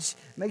Edge.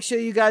 Make sure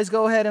you guys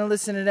go ahead and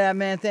listen to that,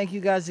 man. Thank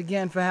you guys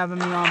again for having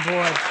me on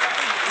board.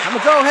 I'm going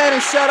to go ahead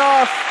and shut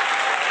off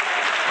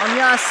on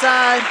your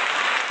side.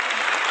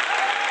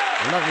 I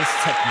love this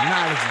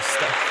technology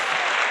stuff.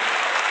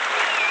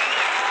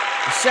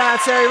 A shout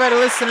out to everybody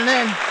listening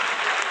in.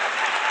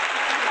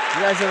 You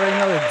guys already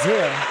know the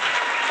deal.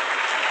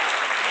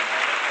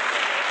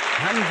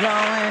 I'm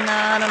going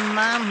out of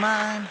my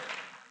mind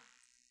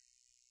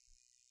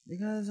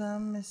because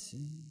I'm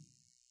missing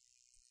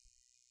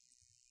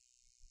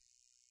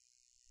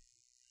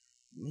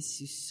you. Miss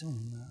you so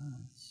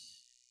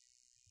much.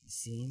 You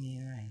see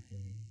me right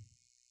there,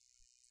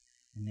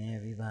 and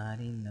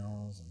everybody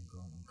knows I'm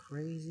going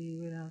crazy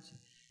without you.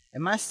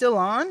 Am I still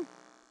on?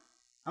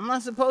 I'm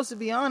not supposed to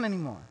be on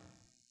anymore.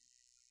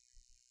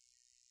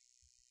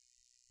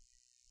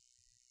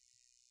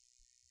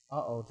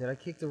 Uh-oh, did I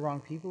kick the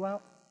wrong people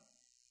out?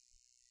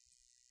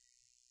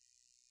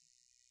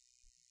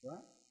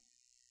 What?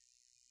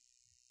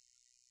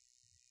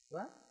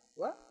 What?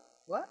 What?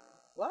 What?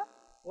 What?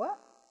 What?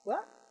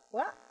 What?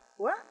 What?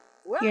 What?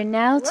 What? You're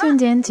now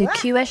tuned in to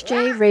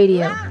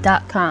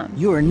QSJRadio.com.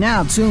 You are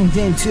now tuned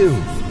into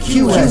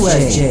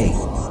QSJ.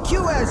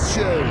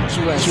 QSJ.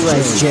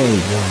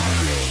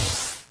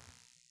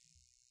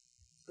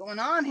 What's going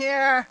on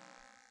here?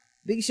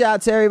 Big shout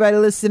out to everybody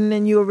listening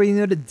in. You already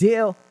know the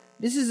deal.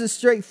 This is a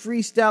straight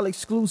freestyle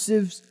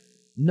exclusives.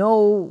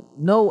 No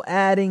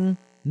adding,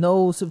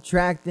 no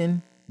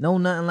subtracting, no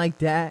nothing like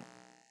that.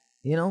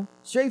 You know,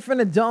 straight from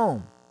the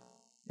dome.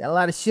 Got a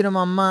lot of shit on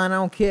my mind. I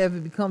don't care if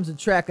it becomes a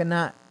track or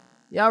not.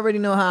 Y'all already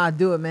know how I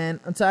do it, man.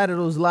 I'm tired of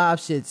those live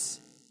shits.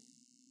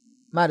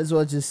 Might as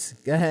well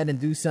just go ahead and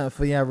do something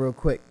for y'all real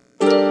quick.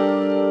 You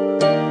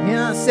know what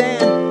I'm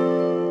saying?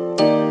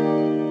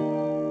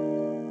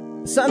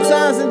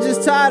 Sometimes I'm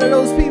just tired of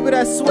those people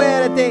that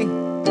swear that they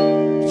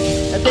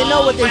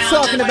know what they're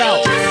talking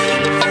about.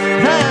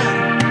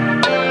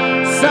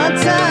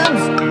 Sometimes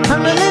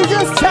I'm really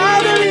just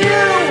tired of you.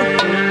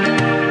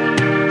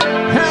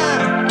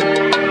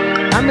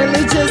 I'm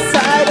really just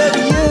tired of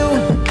you.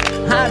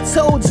 I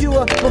told you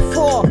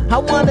before, I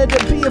wanted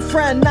to be a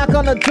friend, knock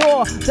on the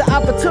door. The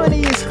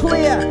opportunity is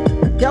clear.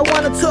 Y'all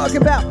want to talk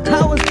about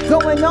how it's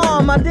going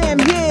on my damn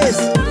years.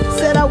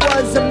 Said I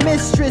was a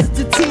mistress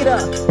to Tita.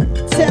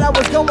 Said I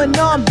was going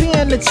on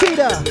being a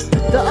cheater.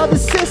 The other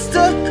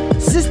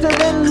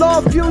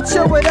sister-in-law,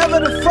 future, whatever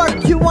the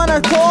fuck you wanna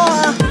call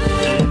her.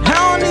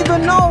 I don't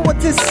even know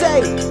what to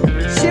say.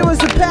 She was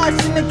a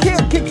passionate kid.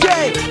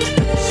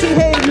 She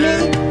hated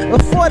me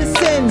before the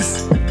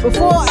sins,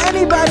 before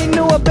anybody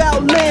knew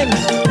about Lynn.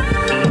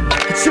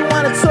 But you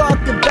wanna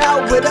talk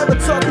about whatever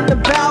talking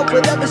about,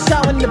 whatever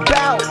shouting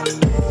about.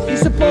 You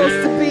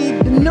supposed to be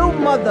the new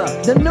mother,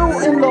 the new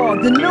in-law,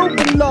 the new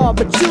in-law,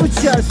 but you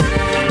just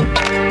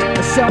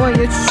are showing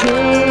your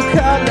true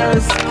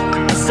colors.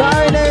 I'm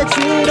sorry that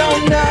you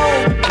don't know.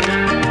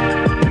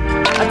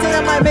 I think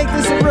I might make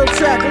this a real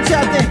track. What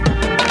y'all think?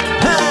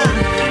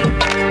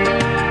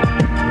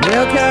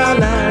 Real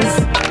colors.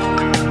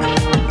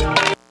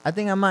 I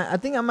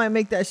think I might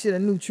make that shit a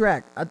new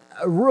track, a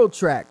real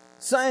track.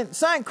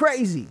 Something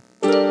crazy.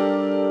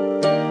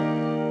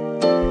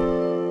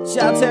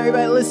 Shout out to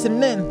everybody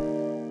listening in.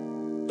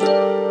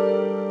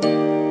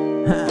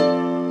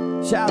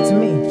 Shout out to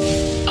me.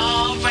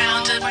 All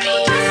round the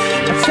beat.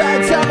 I try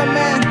to tell them,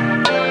 man,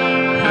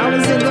 how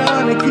is it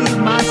gonna keep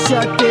my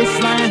shut this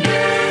line?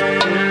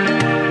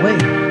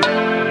 Wait,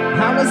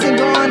 how is it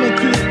gonna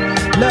keep?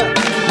 Look,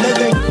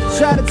 they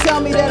try to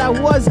tell me that I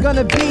was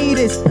gonna be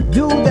this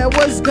dude that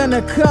was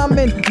gonna come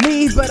and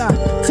leave, but I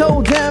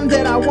told them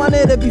that I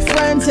wanted to be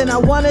friends and I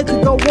wanted to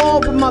go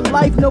on with my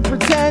life, no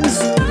pretense.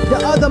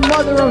 The other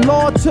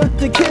mother-in-law took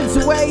the kids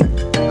away.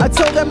 I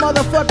told that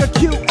motherfucker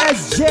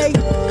QSJ,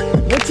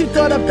 what you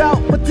thought about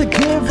what to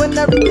give when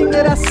everything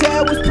that I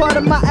said was part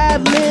of my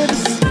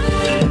ad-libs?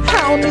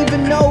 I don't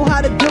even know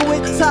how to do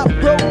it. Top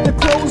broke, the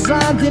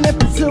clothesline, didn't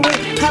pursue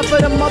it. Half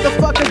of the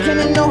motherfuckers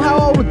didn't know how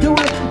I would do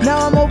it.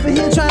 Now I'm over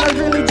here trying to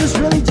really just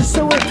do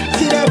it.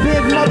 See that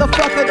big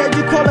motherfucker that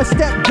you call a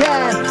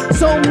stepdad?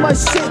 So much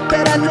shit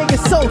that a nigga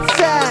so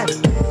sad.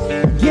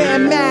 Yeah,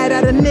 mad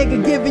at a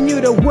nigga giving you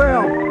the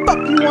world.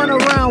 Fuck you on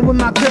around with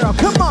my girl,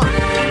 come on.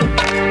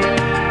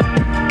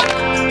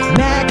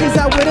 Mad cause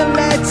I wouldn't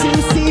let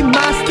you see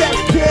my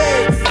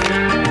stepkids.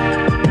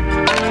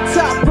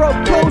 Top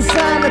broke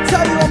cosign, I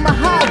tell you I'm a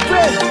high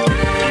risk.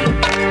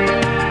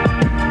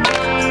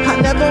 I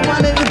never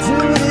wanted to do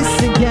this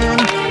again.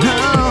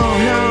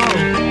 No.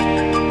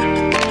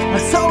 I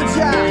told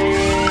ya.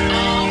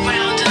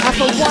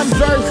 After one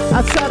verse,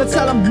 I try to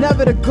tell them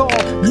never to go,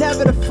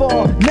 never to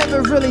fall,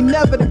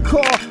 never to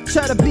call.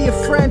 Try to be a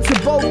friend to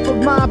both of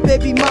my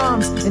baby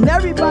moms. And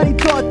everybody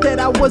thought that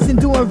I wasn't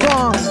doing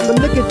wrong. But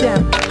look at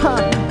them,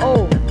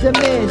 oh, the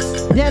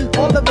miss. Then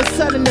all of a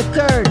sudden the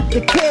third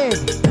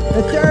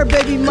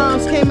baby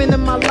moms came into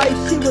my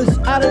life. She was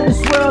out of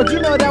this world, you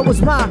know that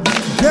was my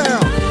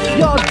girl.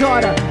 Your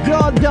daughter,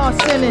 your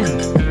sinning.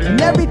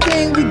 And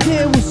everything we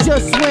did was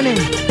just winning.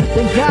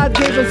 Then God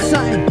gave us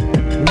something,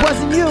 it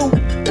wasn't you.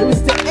 It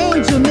was the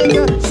angel,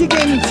 nigga. She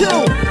gave me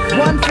two.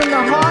 One from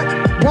the heart,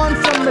 one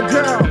from the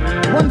girl.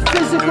 One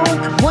physical,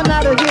 one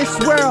out of this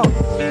world.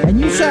 And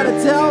you try to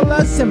tell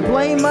us and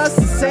blame us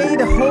and say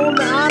the whole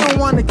thing. I don't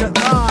want to go.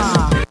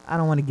 I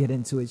don't want to get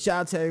into it.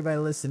 Shout out to everybody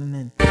listening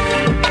in. I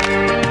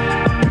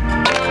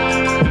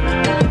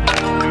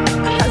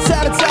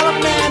try to tell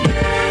them, man.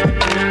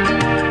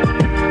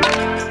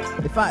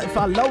 If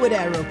I lower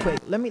that real quick,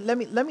 let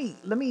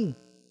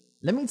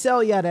me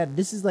tell y'all that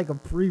this is like a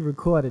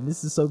pre-recorded.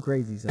 This is so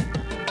crazy. So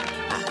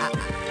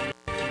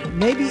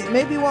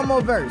maybe one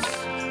more verse.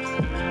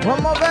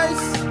 One more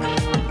verse.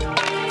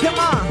 Come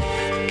on.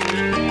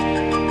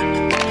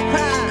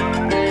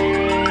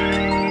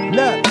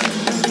 Look,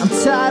 I'm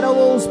tired of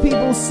those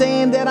people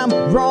saying that I'm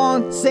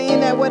wrong, saying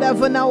that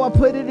whatever, now I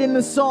put it in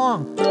the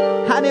song.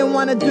 I didn't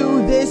want to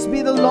do this,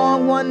 be the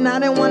long one. I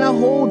didn't want to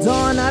hold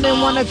on, I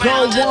didn't want to go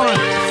on.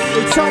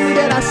 They told me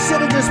that I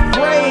should have just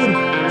prayed,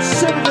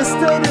 should have just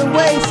stood the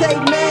way they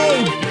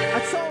made. I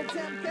told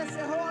them, guess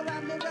it, hold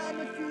on, nigga,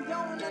 and if you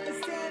don't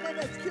understand it,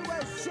 it's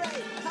QSJ.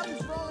 I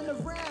was rolling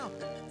around,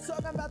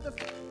 talking about the,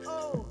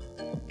 oh.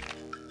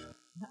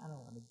 I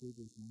don't want to do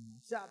this,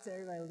 man. Shout out to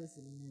everybody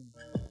listening in.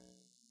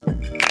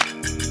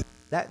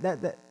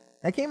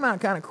 That came out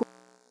kind of cool.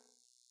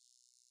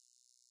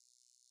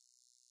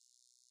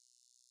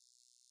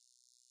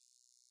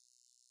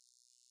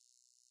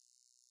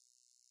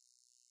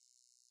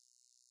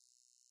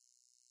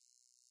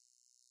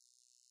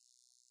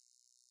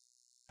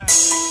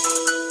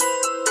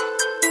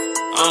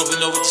 I don't even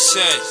know what to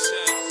say.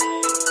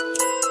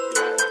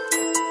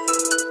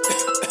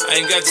 I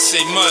ain't got to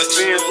say much.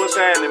 What's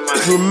happening, man?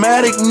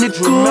 Dramatic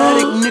nigga.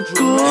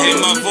 Hear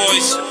my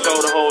voice.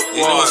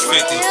 You know it's 50.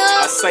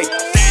 I say,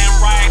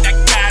 damn right, I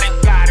got it.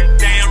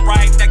 Damn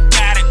right, I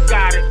got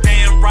it.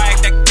 Damn right,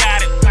 I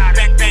got it.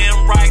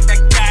 Damn right, I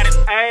got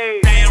it.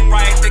 Damn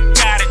right, I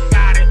got it.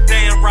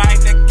 Damn right,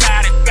 I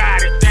got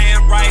it.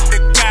 Damn right,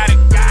 I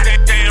got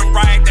it. Damn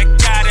right, I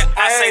got it.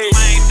 I say,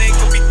 lame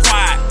nigga, be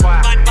quiet.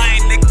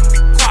 Lame nigga,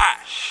 be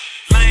quiet.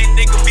 Lame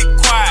nigga, be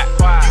quiet.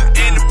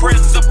 You in the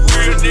presence of a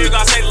real nigga.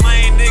 I say,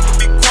 lame nigga,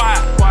 be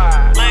quiet.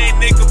 Lame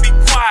nigga, be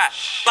quiet.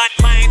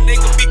 Lame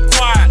nigga, be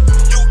quiet.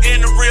 You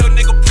in the real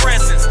nigga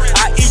presence.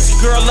 I eat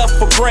your girl up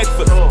for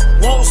breakfast.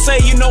 Won't say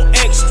you no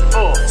extra.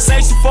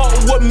 Say she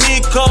fuckin' with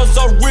me cause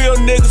a real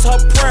nigga's her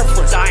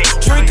preference.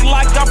 Drinking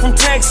like I'm from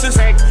Texas.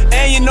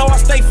 And you know I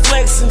stay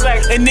flexing.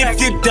 And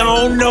if you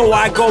don't know,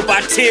 I go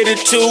by 10 and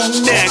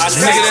 2 next.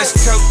 Nigga, that's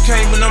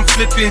cocaine when I'm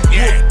flipping.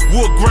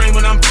 Wood grain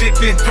when I'm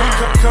dipping.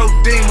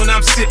 Codeine when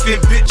I'm sipping.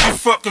 Bitch, you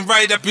fucking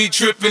right, I be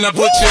tripping. I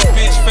put your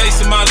bitch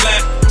face in my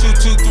lap. 2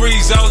 2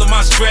 3s, all of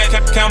my strap.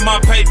 Count my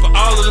paper,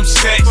 all of them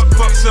stacks.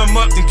 Fuck some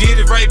up, then get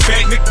it right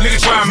back. Nigga,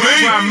 try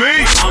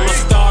me. I'ma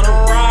start a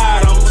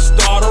ride. I'ma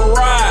start a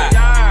ride.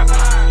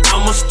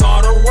 I'ma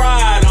start a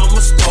ride. I'ma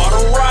start a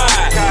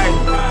ride.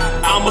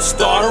 I'ma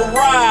start a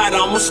ride.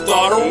 I'ma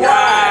start a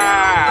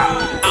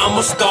ride.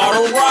 I'ma start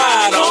a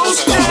ride. I'ma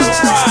start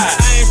a ride. I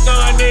ain't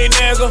stunning these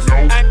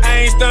niggas. I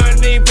ain't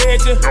stunning these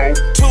bitches.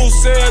 2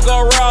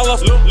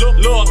 cigarillas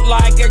look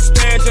like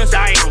extensions.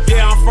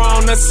 Yeah, I'm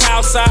from the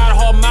south side.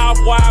 Her mouth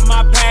wide,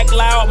 my pack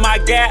loud, my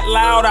gat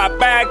loud. I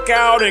back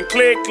out and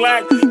click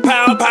clack,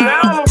 pow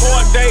pow.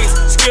 Court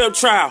dates, skip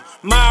trial.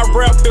 My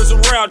rep is a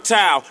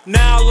reptile.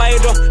 Now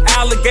later,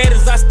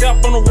 alligators. I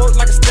step on the work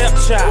like a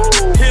stepchild.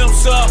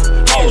 Pimps up,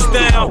 hoes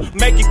down.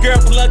 Make your girl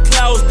pull her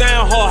clothes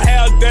down. Her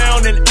hair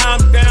down and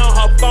I'm down.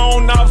 Her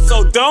phone off,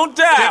 so don't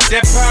die.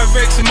 That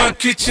Pyrex in my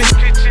kitchen.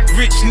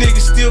 Rich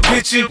niggas still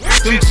pitching.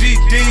 Them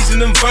GDs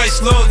and them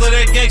vice lords of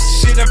that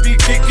gangsta shit I be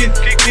kicking.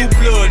 Who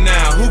blood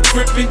now? Who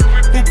crippin'?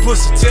 Who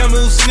pussy? Tell me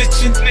who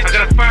snitching? I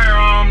got a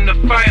firearm, the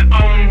fire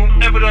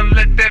on whoever done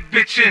let that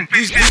bitch in.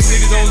 These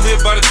niggas don't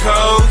live by the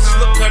codes.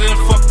 Look how they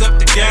done fucked up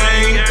the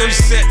game. 30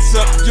 sets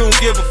up, you don't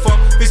give a fuck.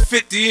 It's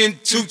 50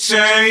 and 2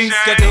 chains.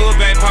 Got the hood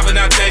bag poppin'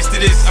 out thanks to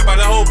this. I bought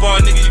a whole bar,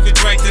 nigga, you can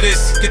drink to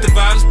this. Get the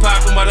bottles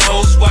poppin' while the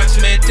hoes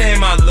watchin', man.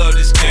 Damn, I love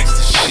this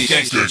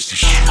gangsta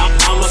shit.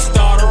 I'ma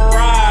start a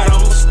ride.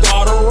 I'ma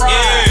start a ride.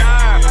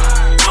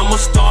 Yeah. I'ma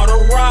start a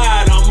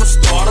ride. I'ma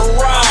start a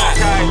ride.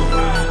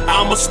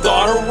 I'ma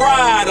start a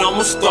ride.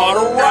 I'ma start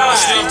a ride.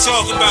 That's what I'm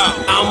talking about.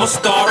 I'ma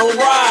start a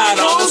ride.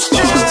 I'ma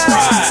start a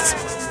ride.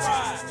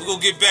 We're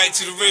gonna get back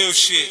to the real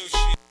shit.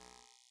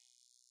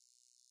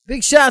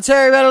 Big shout out to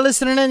everybody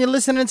listening in. You're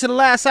listening to the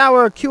last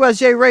hour of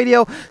QSJ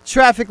Radio,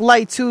 Traffic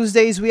Light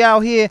Tuesdays. We out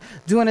here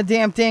doing a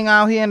damn thing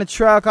out here in the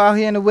truck, out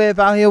here in the whip,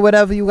 out here,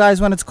 whatever you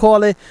guys wanted to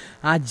call it.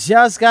 I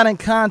just got in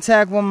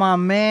contact with my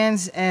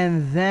mans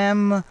and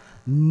them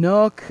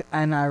Nook,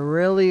 and I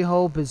really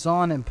hope it's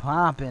on and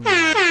popping.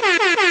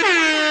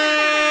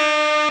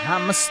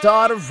 I'ma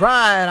start a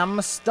riot.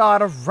 I'ma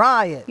start a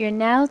riot. You're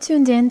now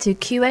tuned in to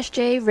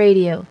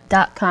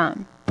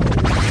QSJRadio.com.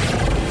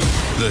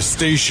 The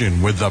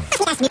station with the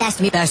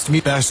best music.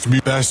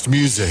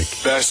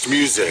 Best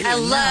music. I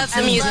love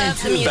the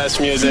music. Best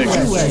music. You're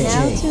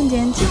now tuned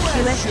in to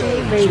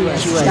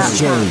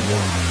QSJRadio.com.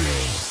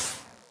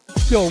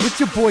 Yo, it's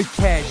your boy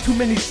Cat. Too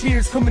many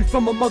tears coming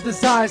from a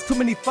mother's eyes. Too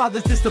many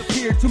fathers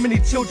disappeared. Too many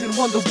children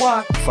wonder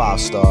why.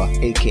 5-star,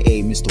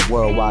 aka Mr.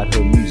 Worldwide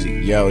Hood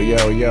Music. Yo,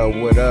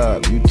 what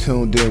up? You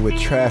tuned in with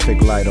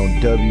Traffic Light on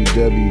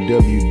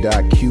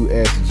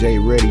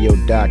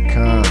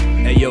www.qsjradio.com.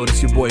 Hey yo,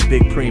 this your boy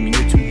Big Premium.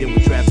 You're tuned in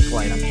with Traffic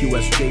Light on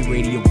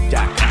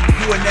QSJRadio.com.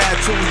 You are now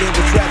tuned in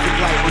with Traffic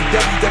Light on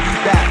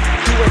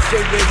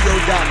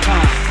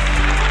www.qsjradio.com.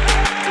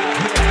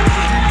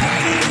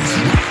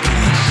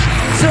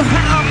 So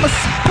how am I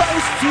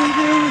supposed to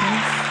do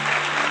this?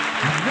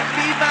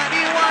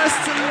 Everybody wants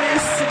to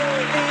listen to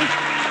me.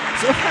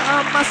 So how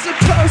am I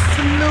supposed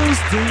to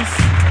lose this?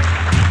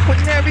 When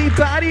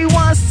everybody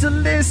wants to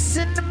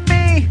listen to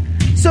me.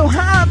 So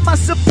how am I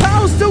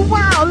supposed to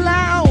wow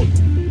loud?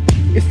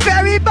 If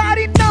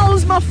everybody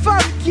knows my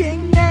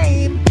fucking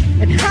name.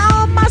 And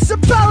how am I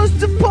supposed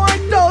to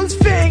point those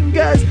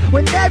fingers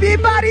when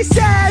everybody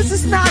says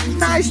it's not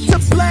nice to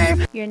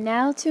blame? You're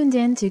now tuned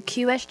in to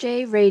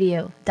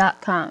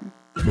QSJRadio.com.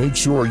 Make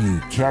sure you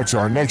catch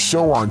our next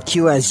show on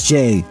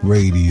QSJ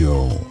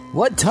Radio.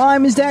 What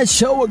time is that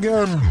show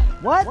again?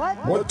 What?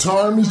 What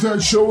time is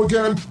that show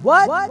again?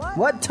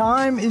 What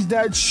time is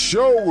that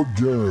show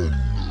again?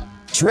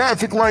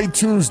 Traffic Light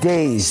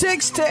Tuesdays.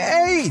 6 to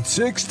 8.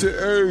 6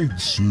 to 8.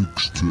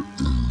 6 to 8.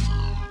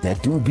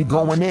 That dude be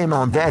going in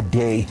on that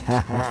day.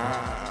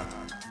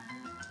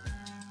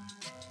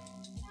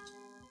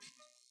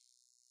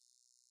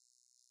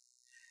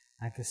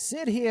 I could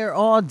sit here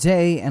all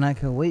day and I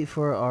could wait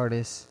for an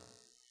artist,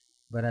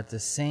 but at the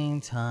same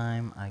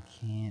time, I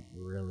can't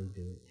really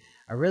do it.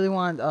 I really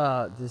want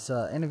this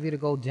interview to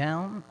go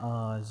down.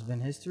 It's been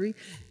history.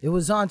 It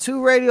was on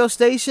 2 radio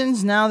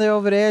stations. Now they're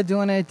over there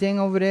doing their thing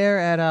over there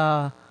at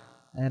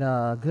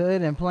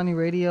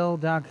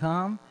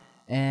goodandplentyradio.com.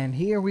 And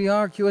here we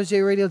are,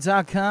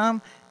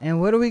 QSJRadio.com. And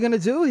what are we going to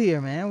do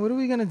here, man? What are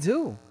we going to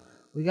do?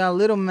 We got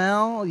Little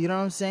Mel, you know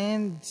what I'm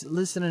saying,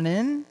 listening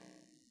in.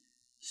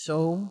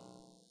 So,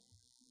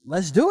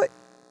 let's do it.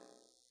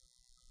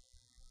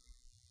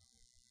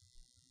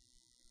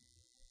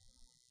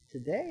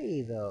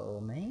 Today,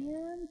 though,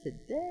 man,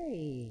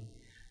 today.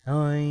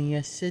 Hoy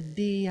ese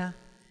día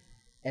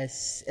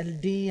es el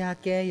día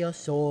que yo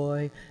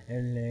soy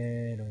el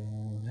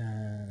héroe.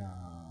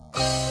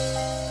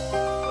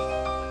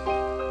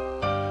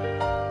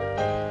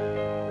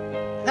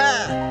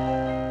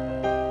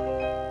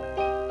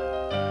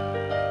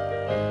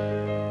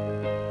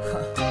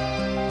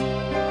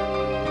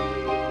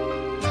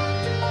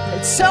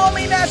 Tell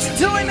me not to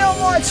do no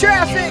more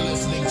traffic.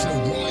 Listening to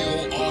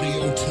Royal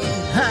Audio 2.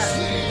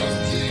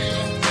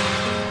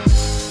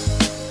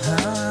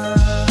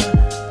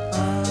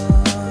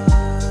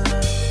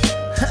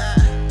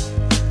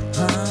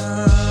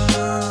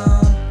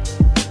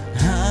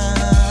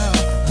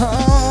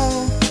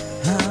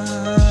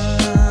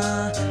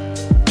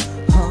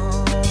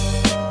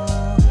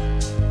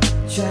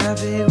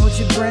 Traffic, would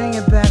you bring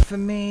it back for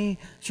me?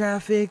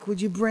 Traffic, would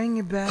you bring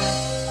it back?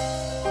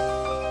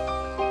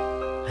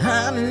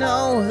 I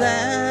know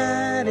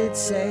that it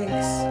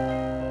takes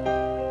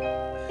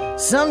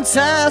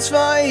sometimes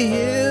for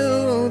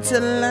you to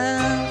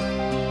laugh.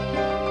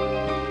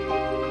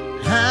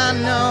 I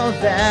know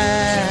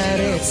that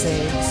it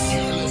takes.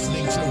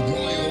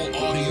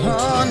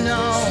 Oh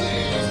no,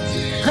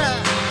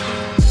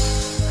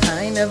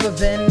 I ain't never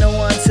been the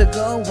one to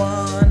go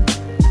on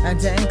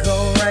and then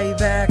go right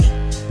back.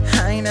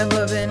 I ain't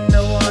never been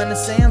the one to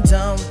say I'm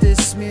done with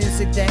this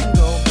music, then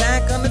go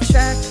back on the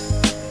track.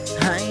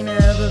 I ain't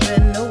never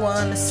been the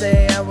one to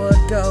say I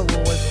would go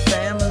with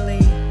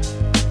family.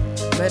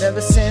 But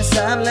ever since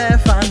I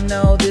left, I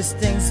know this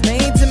thing's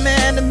made to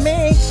man to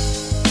me.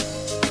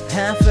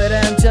 Half of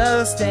them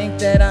just think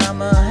that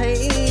I'm a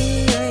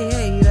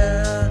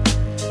hater,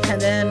 and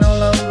then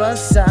all of a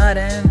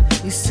sudden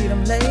you see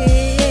them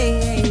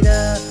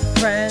later.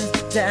 Friends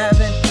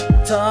dabbing,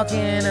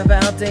 talking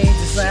about they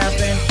just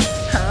laughing.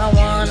 I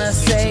wanna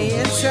say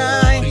it's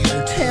right,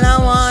 and I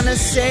wanna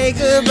say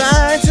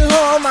goodbye to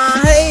all my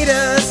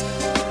haters.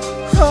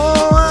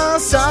 Oh, I'm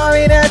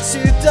sorry that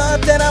you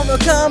thought that I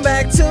would come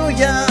back to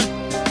ya.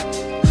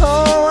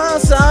 Oh, I'm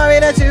sorry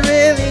that you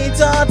really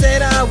thought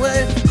that I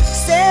would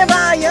stand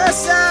by your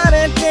side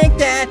and think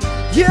that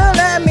you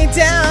let me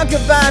down.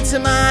 Goodbye to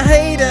my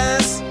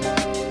haters.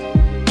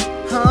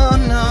 Oh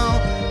no,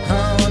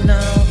 oh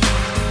no.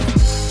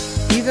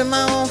 Even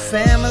my own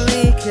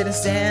family couldn't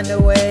stand the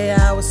way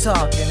I was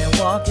talking and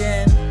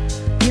walking.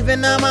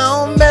 Even now my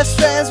own best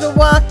friends were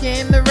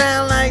walking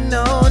around like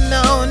no,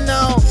 no,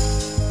 no.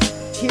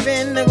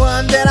 Even the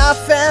one that I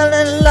fell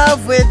in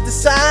love with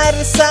decided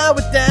to side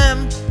with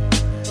them.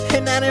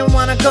 And I didn't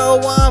wanna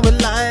go on with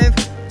life.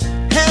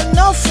 Had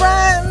no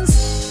friends.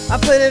 I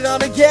put it all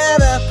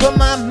together, put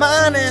my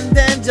mind and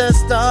then just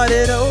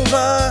started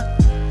over.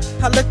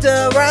 I looked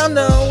around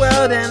the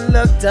world and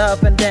looked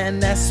up, and then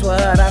that's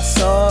what I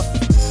saw.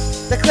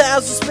 The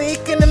clouds were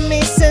speaking to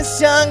me since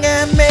young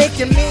and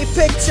making me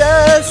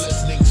pictures.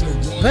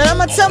 But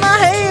I'ma tell my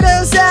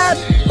haters that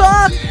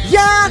fuck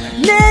ya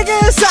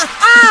niggas.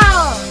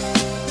 Ah!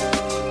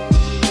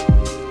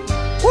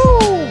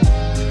 Woo!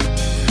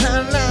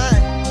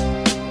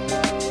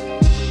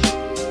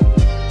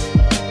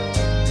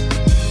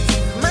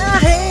 My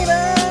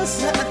haters.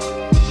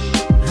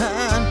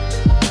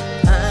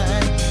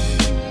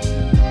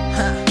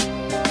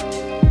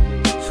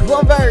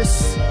 One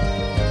verse.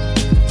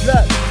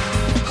 Look.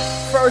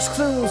 First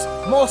clues,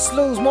 more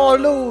slews, more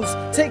lose.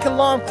 Take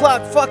alarm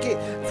clock, fuck it.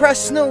 Press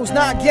snooze,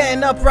 not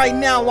getting up right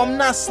now, I'm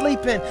not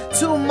sleeping.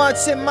 Too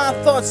much in my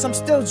thoughts, I'm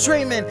still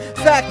dreaming.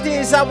 Fact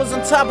is, I was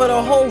on top of the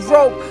whole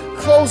rope.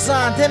 Clothes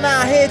on, then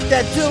I hit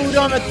that dude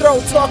on the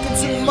throat, talking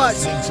too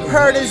much.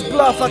 Heard his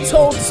bluff, I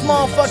told this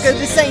motherfucker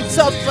this ain't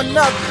tough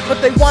enough.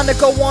 But they wanna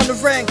go on the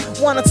ring,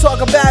 wanna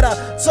talk about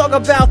her. Talk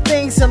about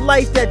things in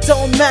life that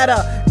don't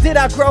matter. Did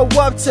I grow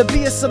up to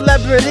be a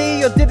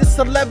celebrity, or did the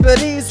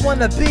celebrities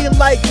wanna be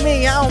like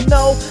me? I don't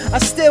know, I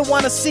still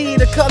wanna see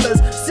the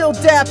colors. Still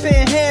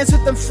dapping hands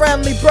with them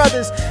friendly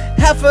brothers.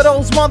 Half of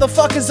those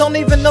motherfuckers don't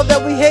even know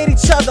that we hate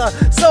each other.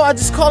 So I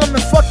just call them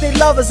and fuck they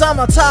lovers. I'm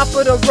on top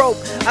of the rope,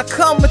 I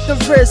come with the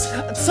risk.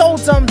 I told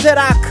them that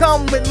I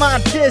come with my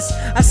diss.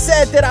 I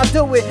said that I'll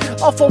do it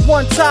off of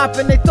one top,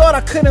 and they thought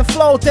I couldn't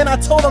flow. Then I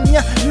told them,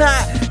 yeah,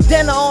 nah.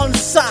 Then on the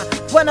side,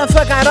 when I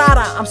forgot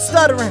I'm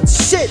stuttering,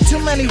 shit, too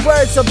many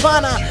words of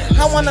honor.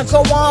 I wanna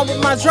go on with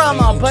my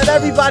drama, but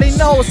everybody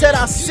knows that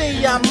I'll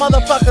see ya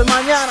motherfuckers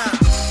mañana.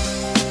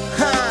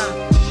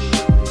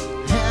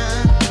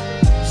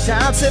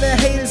 Shout out to the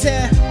haters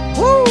here.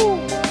 Woo!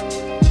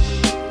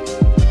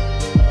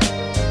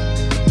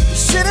 You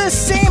should've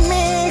seen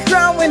me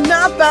growing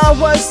up, I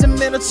was the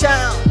middle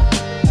child.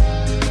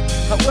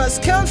 I was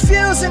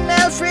confused in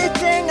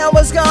everything I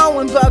was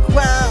going buck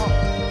wild.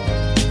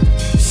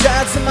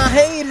 Shout out to my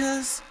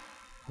haters.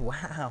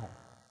 Wow.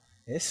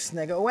 This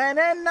nigga went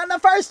in on the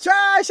first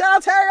try. Shout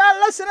out to everybody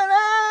listening in.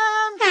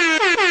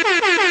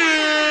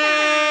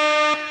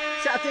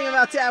 Shout out thinking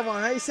about that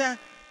one, hey son?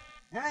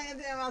 I ain't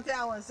thinking about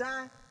that one,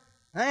 son.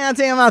 I ain't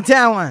thinking about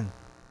that one.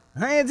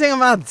 I ain't thinking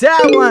about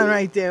that one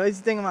right there. What you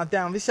thinking about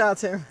that one? Big shout out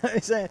to everybody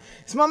saying,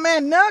 it's my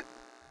man Nook.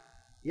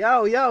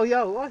 Yo, yo,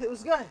 yo, what? It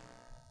was good.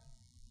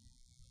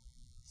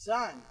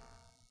 Son.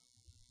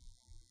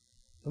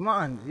 Come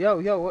on. Yo,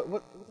 yo,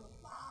 what?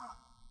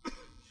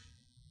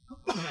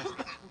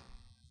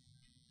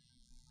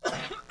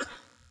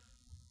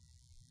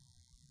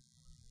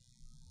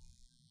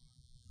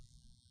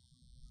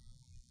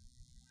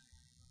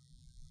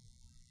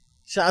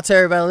 Shout out to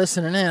everybody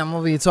listening in. I'm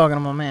over here talking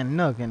to my man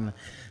Nook and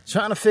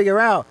trying to figure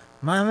out,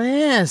 my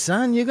man,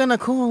 son, you gonna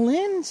call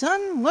in,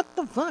 son? What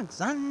the fuck,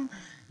 son?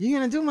 You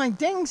gonna do my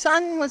thing,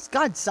 son? What's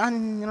good,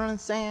 son? You know what I'm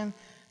saying?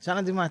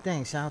 Trying to do my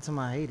thing. Shout out to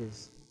my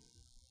haters.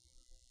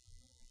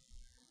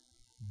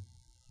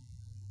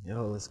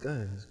 Yo, it's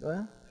good. It's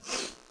good.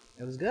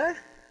 It was good.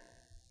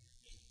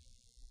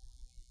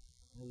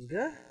 It was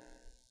good.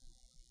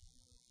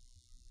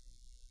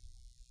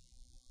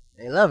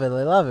 They love it.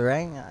 They love it,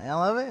 right? I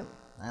love it.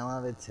 I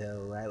love it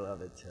too. I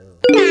love it too.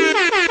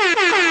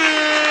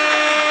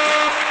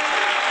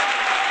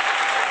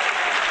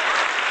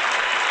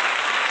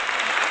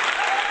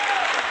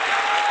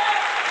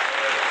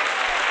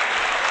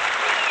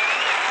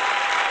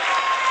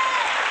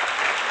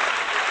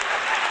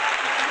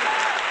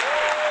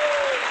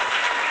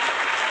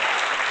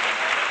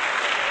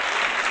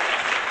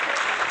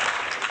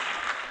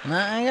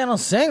 I ain't got no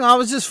sing. I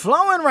was just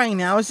flowing right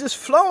now. It's just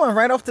flowing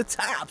right off the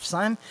top,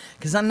 son.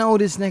 Because I know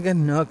this nigga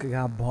Nook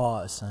got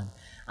bars, son.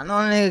 I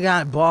know the nigga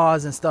got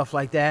bars and stuff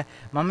like that.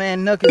 My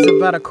man Nook is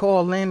about to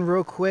call in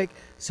real quick.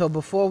 So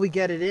before we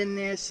get it in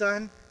there,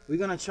 son, we're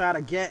going to try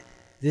to get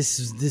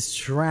this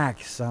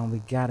track, son. We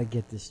got to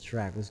get this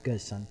track. What's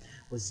good, son?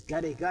 What's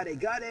goody. Oh, my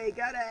God.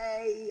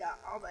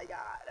 Oh, my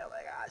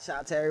God. Shout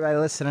out to everybody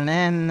listening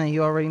in.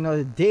 You already know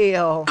the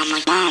deal. I'm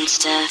like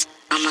monster.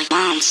 I'm like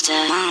monster,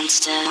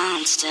 monster,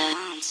 monster,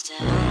 monster,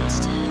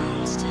 monster,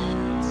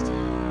 monster.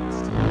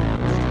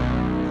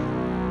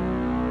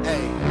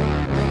 Hey,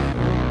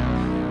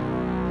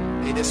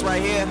 this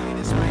right here,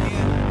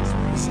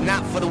 it's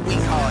not for the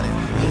weak-hearted.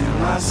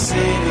 In my city,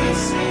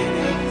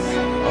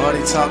 all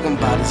they talking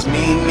about is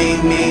me.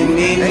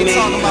 They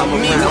talking about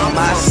me around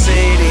my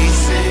city.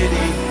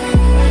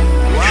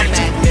 Where I'm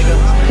at, nigga.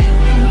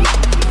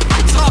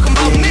 They talking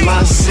about me. In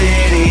my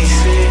city.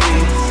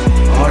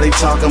 All they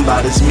talking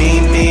about is me.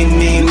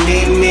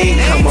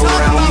 Come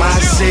around my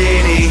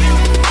city,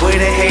 where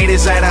the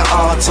haters at an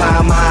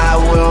all-time high.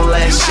 We'll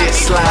let shit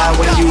slide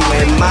when you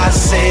in my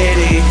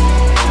city.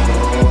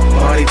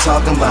 All they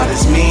talking about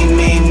is me.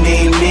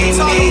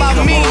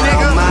 Come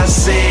around my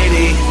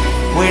city,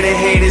 where the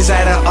haters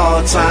at an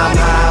all-time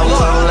high.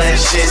 We'll let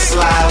shit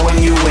slide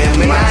when you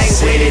in my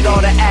city. I ain't with it,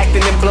 all the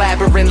acting and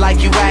blabbering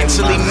like you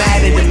actually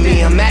matter to me.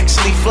 I'm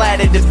actually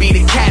flattered to be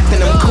the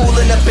captain. I'm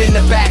cooling up in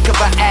the back of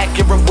an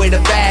Acura with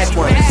a bad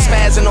one,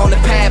 spazzing on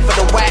the pad for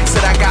the wax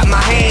that I got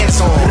my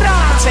hands on.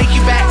 I take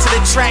you back to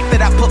the track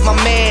that I put my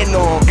man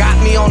on. Got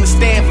me on the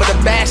stand for the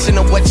bashing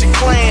of what you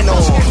clan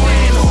on.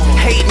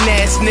 Hating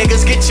ass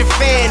niggas, get your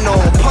fan on.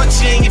 Punch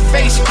you in your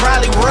face, you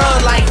probably run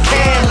like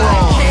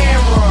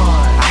Cameron.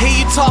 I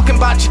hear you talking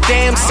about your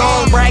damn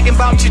song, bragging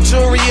about your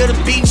jewelry or the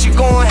beach you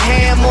going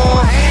ham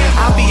on.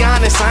 I'll be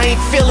honest, I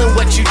ain't feeling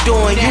what you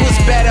doing. You was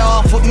better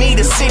off with me,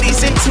 the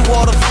city's into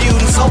all the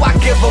feuding, so I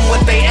give them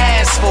what they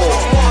ask for.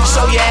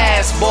 Show your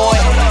ass, boy,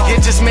 you're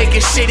just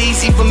making shit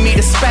easy for me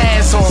to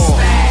spaz on.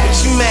 What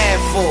you mad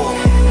for?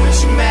 What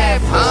you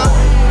mad for?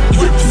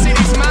 What the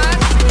city's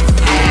mine?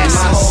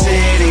 My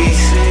city.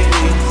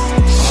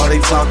 All they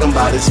talking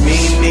about is me.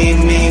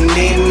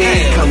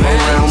 Come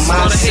around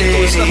my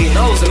city,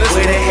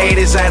 where the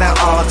haters at an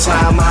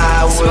all-time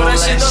high. We'll let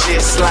shit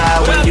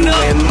slide when you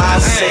in my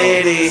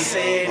city.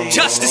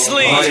 Justice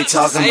League. All they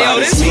talking hey, about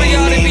yo, is this me. for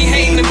y'all that be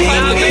hating and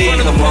clowning in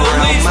front of the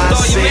police with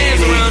all your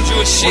mans around you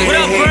and shit. What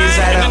up, Brian?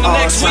 And then the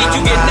next week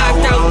you get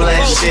knocked out and the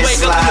folks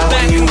wake up in the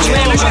back and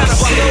man, I got a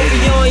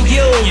on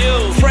you.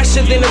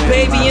 Fresher than a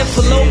baby in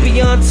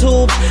fallopian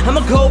tubes.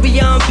 I'ma go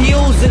beyond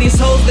views of these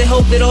hoes. They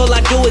hope that all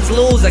I do is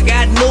lose. I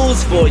got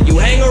news for you.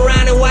 Hang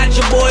around and watch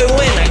your boy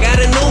win. I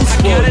got a news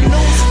for you.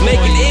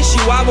 Make an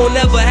issue, I won't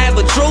never have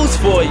a truce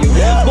for you.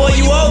 Boy,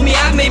 you owe me.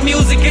 I made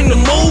music in the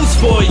moves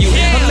for you.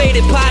 I made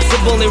it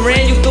possible and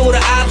ran you through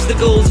the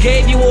obstacles.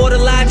 Gave you all the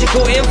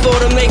logical info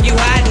to make you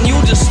hot, and you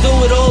just threw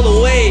it all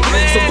away.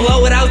 So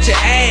blow it out your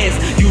ass.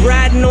 You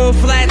riding on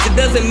flats, it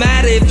doesn't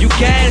matter if you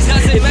gas.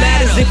 It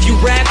matters if you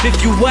rap,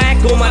 if you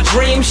whack on my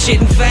dream shit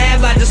and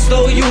fab. I just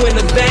throw you in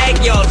the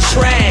bag, y'all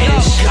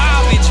trash.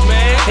 Garbage,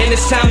 man. And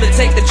it's time to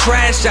take the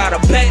trash out. I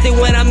bet that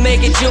when I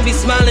make it, you'll be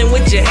smiling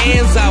with your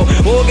hands out.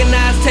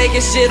 Organized,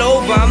 taking shit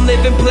over. I'm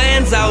living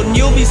plans out, and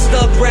you'll be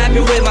stuck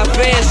rapping with my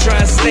fans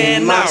trying to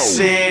stand my out.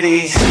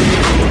 City.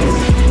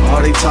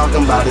 All they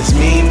talking about is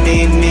me.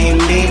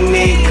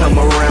 Come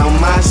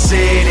around my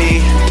city,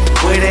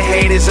 where the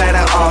haters at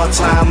an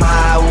all-time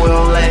high.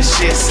 We'll let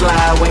shit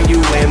slide when you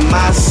in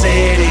my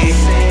city.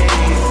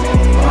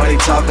 All they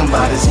talking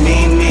about is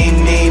me.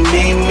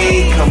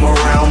 Come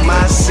around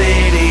my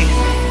city,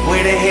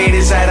 where the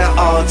haters at an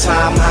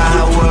all-time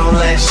high. We'll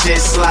let shit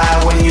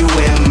slide when you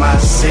in my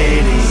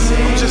city.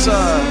 I'm just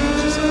a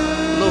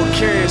little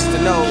curious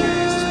to know,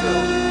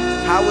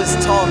 how is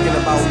talking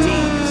about me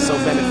so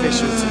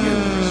beneficial to you?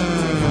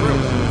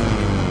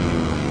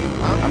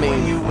 I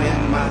mean, you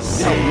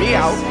help me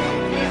out. You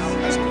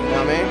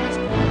know what I mean?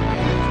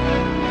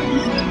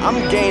 I'm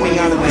gaining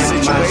out of the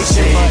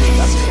situation, but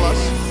that's a plus.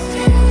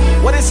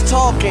 What is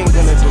talking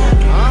gonna do?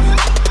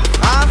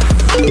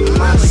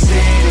 My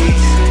city.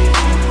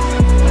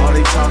 All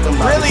they talking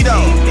about really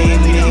though.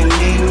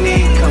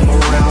 Come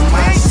around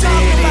my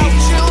city,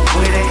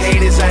 where the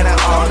haters at an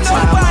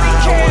all-time high.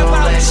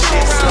 Won't let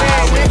shit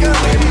slide when you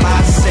in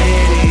my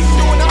city.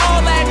 Doing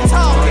all that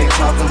talk. All they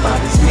talking about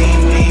is me.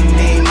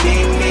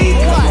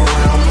 Come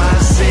around my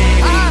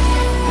city,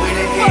 where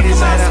the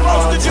haters at an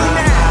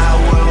all-time high.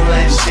 Won't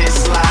let shit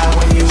slide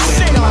when you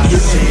in my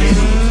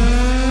city.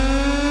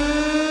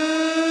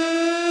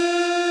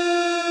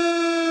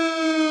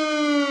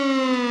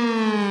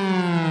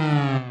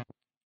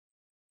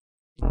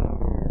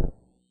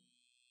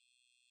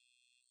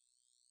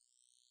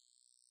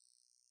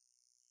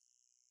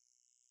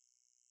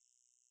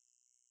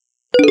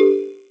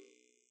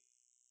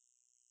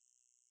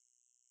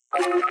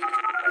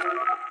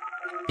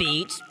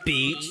 Beats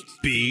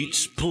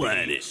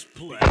Planet.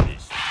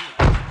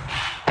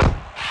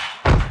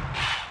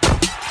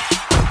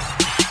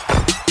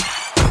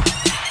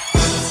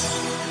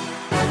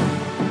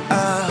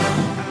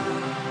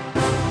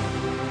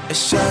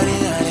 It's shawty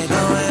that it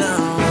going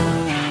on.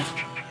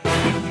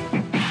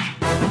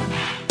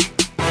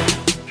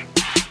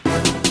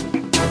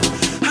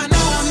 I know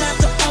I'm not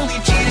the only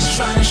G that's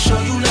trying to show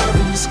you love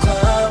in this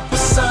club.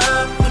 What's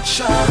up with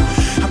y'all?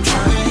 I'm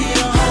trying to hit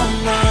a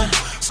home run,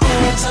 score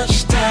a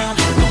touchdown,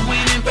 the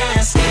winning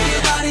basket.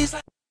 Everybody's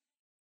like,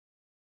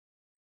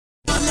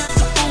 I'm not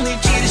the only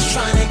G that's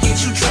trying to get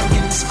you drunk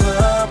in this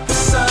club.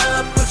 What's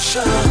up with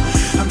y'all?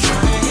 I'm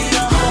trying to hit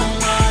a home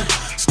run,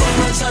 score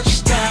a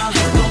touchdown,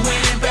 the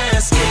winning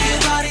basket.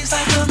 Everybody's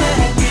like a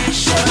magnet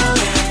show.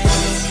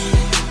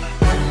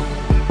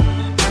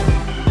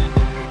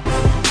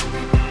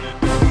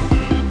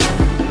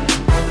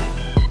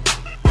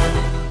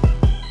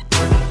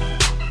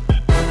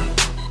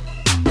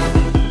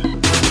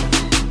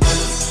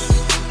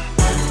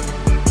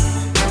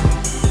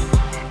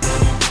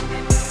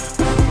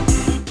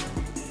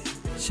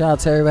 Shout out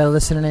to everybody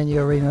listening in. You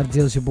already know the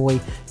deal. It's your boy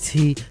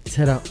T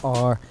to the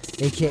R,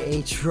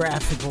 aka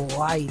Traffic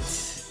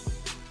Lights.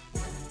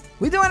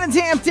 We doing a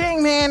damn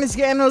thing, man. It's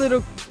getting a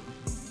little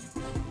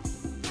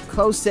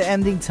close to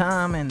ending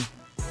time, and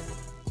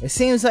it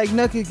seems like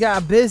Nookie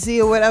got busy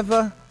or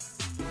whatever,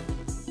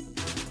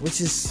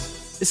 which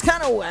is it's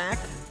kind of whack,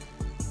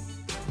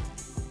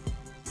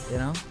 you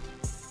know.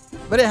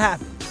 But it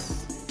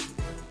happens.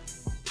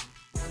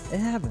 It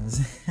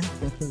happens. It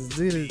happens,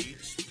 dude.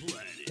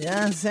 You know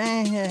what I'm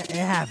saying? It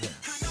happens.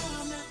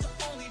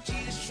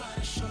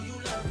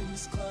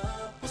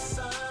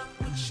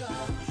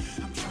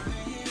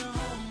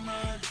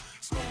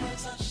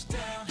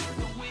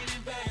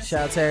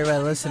 Shout out to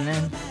everybody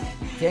listening.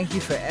 Thank you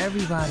for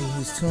everybody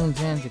who's tuned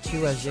in to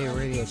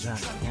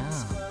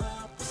QSJRadio.com.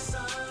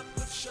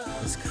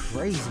 It's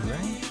crazy,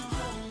 right?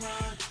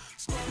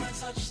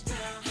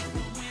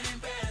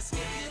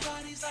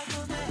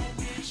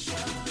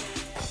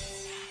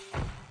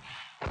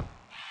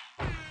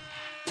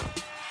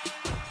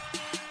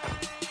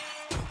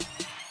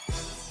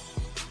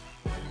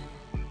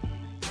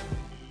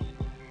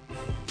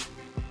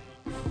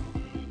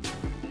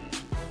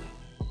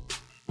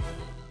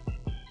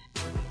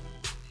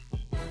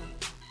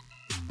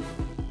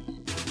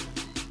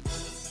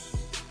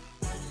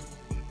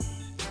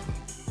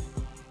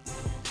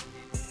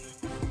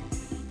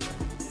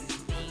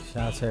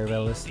 Shout out to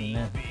everybody listening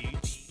in.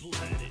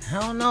 I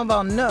don't know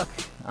about Nook.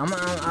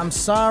 I'm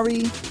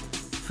sorry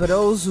for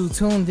those who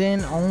tuned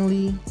in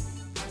only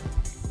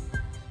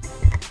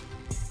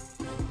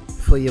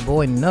for your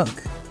boy Nook.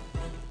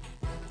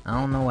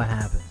 I don't know what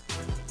happened.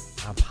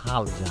 I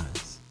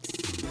apologize.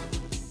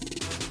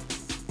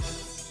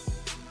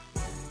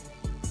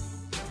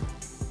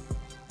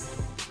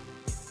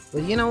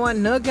 But you know what?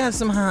 Nook got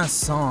some hot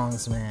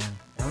songs, man.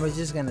 And we're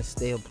just gonna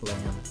still play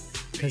him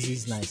because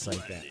he's nice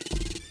like that.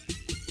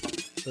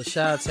 So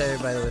shout out to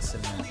everybody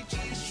listening.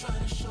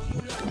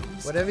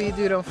 Whatever you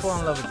do, don't fall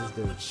in love with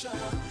this dude.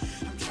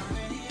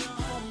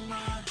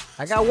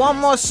 I got one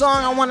more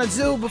song I want to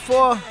do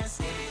before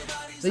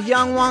the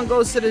young one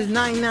goes to the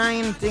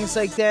 99 and things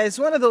like that. It's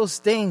one of those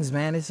things,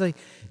 man. It's like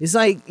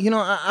you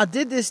know, I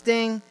did this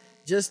thing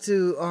just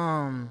to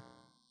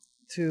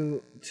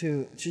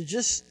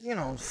just, you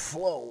know,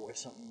 flow or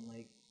something,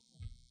 like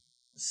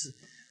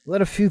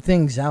let a few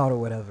things out or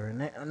whatever,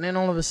 and then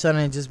all of a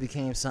sudden it just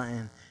became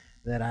something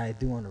that I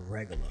do on a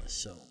regular.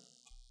 So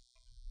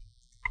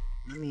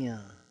let me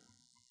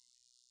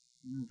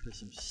put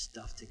some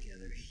stuff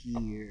together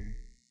here.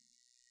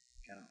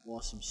 Got an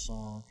awesome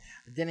song.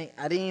 I didn't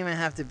even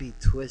have to be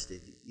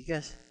twisted. You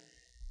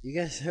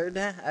guys heard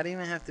that? I didn't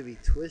even have to be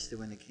twisted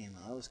when it came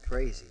out. That was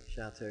crazy.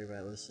 Shout out to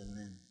everybody listening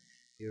in.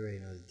 You already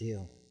know the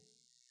deal.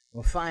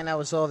 We'll find out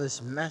what's all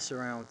this mess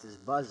around with this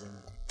buzzing.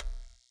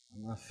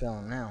 I'm not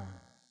feeling that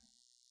one.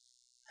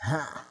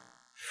 Ha!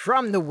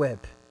 From the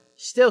whip.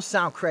 Still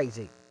sound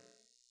crazy.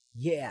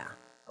 Yeah.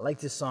 I like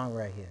this song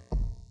right here.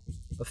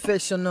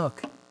 Official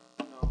Nook.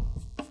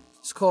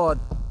 It's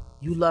called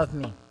You Love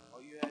Me. All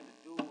you had to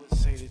do was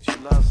say that you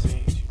love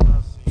me.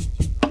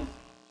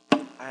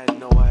 I had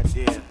no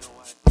idea.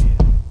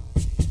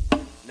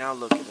 Now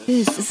look at us.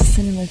 This is a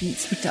Cinema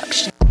Beats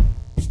production.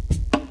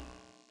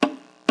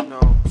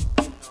 No.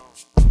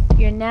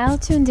 You're now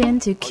tuned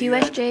in to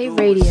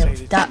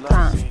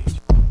QSJRadio.com.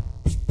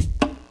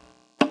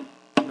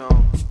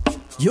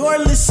 You're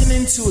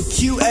listening to a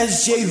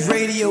QSJ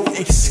Radio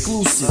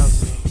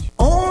exclusive.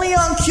 Only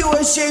on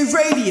QSJ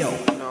Radio.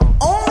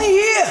 Only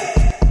here.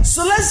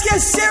 So let's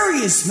get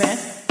serious, man.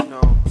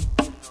 No.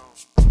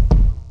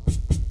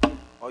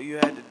 All you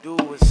had to do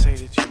was say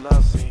that you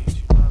love me.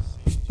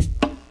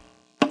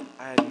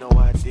 I had no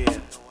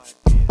idea.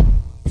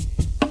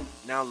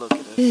 Now look at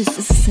us. This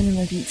is a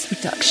Cinema Beats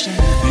production.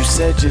 You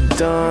said you're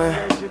done.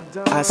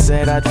 I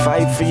said I'd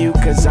fight for you,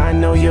 cause I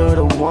know you're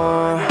the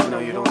one.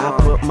 I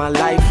put my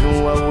life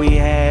in what we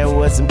had.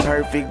 Wasn't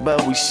perfect,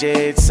 but we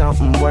shared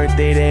something worth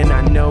it, and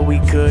I know we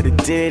could've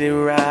did it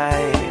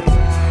right.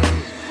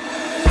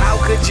 How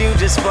could you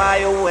just fly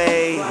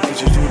away? How could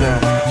you do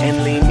that?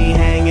 And leave me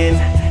hanging,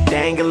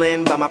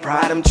 dangling by my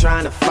pride. I'm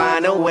trying to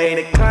find a way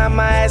to climb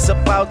my ass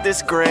up out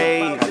this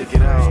grave. Gotta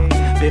get out.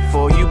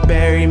 Before you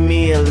bury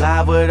me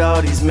alive with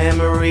all these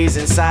memories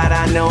inside.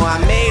 I know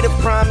I made a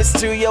promise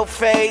to your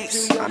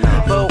face,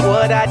 but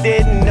what I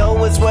didn't know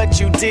was what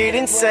you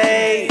didn't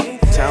say.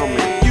 Tell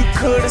me. You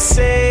could've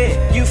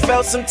said you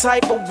felt some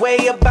type of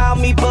way about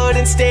me, but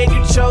instead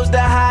you chose to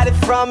hide it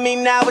from me.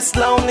 Now it's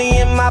lonely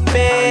in my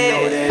bed.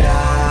 I know that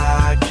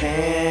I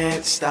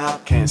can't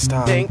stop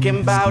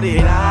thinking about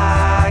it.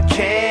 I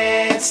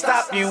can't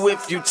stop you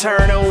if you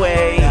turn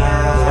away.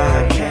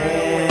 I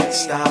can't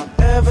stop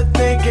ever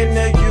thinking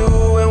of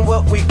you and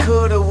what we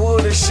coulda,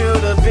 woulda,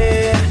 shoulda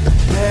been.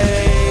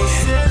 Hey, you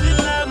said you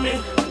love me.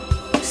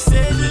 You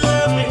said you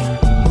love me.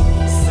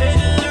 You said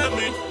you love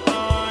me.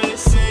 Oh, you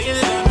said you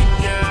love me,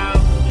 girl.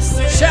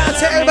 Shout out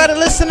to everybody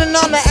listening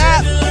on the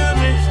app.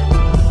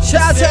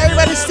 Shout out to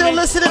everybody still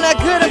listening at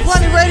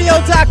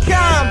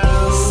goodandplentyradio.com.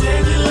 Say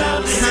you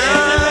love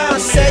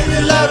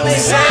me.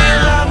 Say you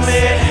love me.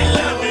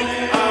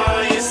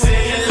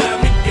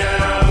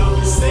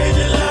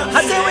 I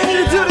think we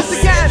need to do this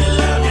again.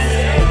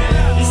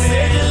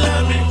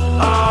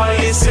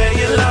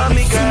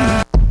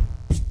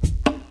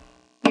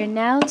 You're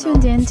now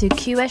tuned in to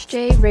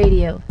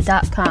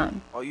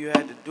QSJRadio.com. All you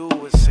had to do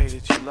was say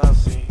that you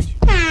love me.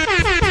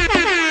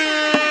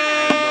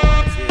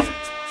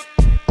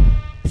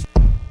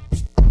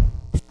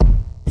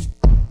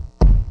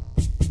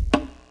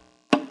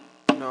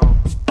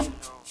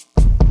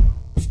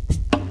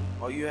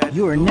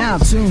 You are now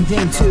tuned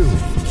into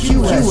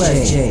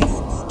QSJ.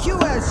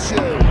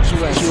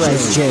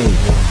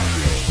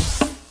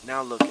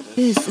 Now look at us.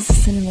 This is a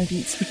Cinema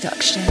Beats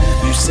production.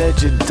 You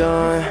said you're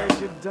done.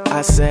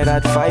 I said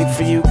I'd fight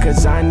for you,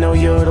 cause I know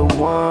you're the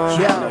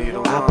one.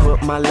 I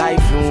put my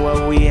life in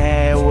what we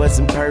had.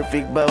 Wasn't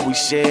perfect, but we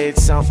shared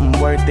something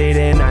worth it,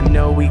 and I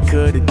know we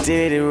could've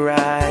did it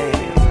right.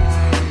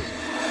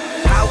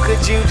 How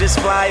could you just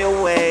fly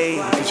away?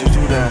 How could you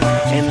do that?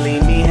 And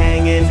leave me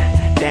hanging,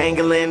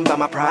 dangling by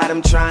my pride.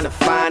 I'm trying to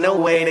find a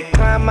way to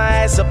climb my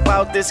ass up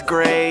out this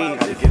grave.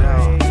 Gotta get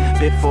out.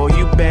 Before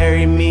you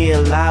bury me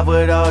alive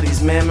with all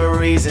these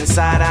memories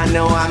inside. I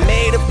know I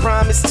made a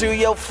promise to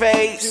your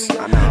face,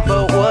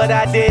 but what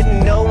I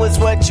didn't know was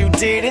what you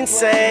didn't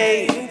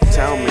say.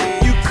 Tell me.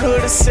 You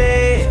could've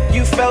said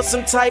you felt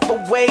some type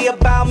of way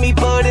about me,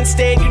 but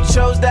instead you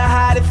chose to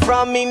hide it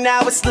from me.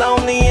 Now it's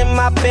lonely in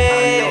my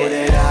bed. I know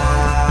that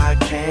I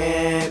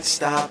can't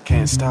stop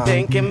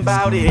thinking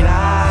about it.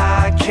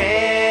 I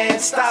can't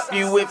stop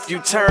you if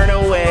you turn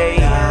away.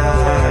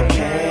 I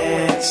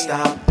can't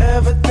stop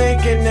ever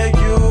thinking of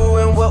you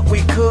and what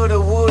we coulda,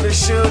 woulda,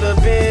 shoulda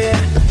been.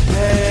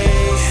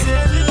 Hey, you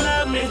said you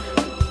love me.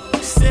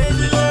 You said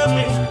you love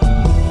me.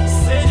 You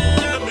said you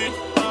love me.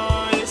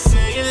 Oh, you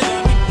said you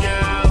love me,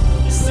 girl.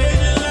 You said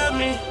you love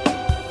me.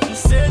 You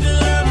said you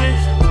love me.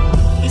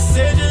 You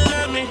said you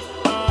love me.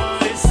 Oh,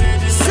 you said you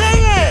love me.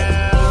 Sing it.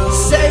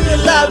 Say you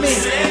love me.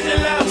 Say you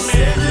love me.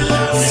 Say you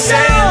love me.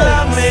 Say you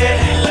love me.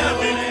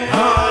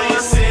 Oh, you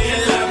said you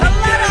love me. I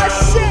love that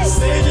shit.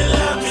 Say you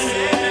love me.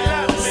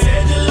 Say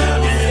you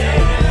love me.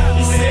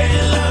 You said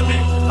you love me.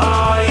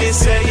 Oh, you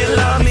said you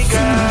love me,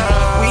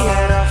 girl. We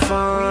had our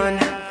fun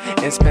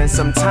and spent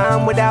some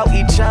time without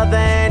each other,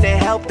 and it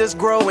helped us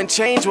grow and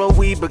change what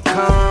we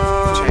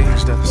become.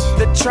 Changed us.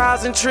 The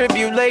trials and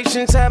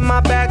tribulations had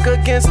my back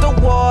against the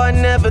wall. I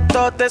never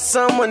thought that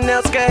someone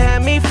else could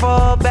have me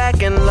fall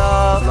back in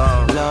love.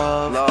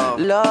 Love.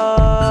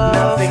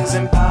 Nothing's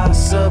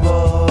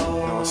impossible.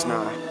 No, it's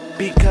not.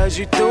 Because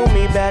you threw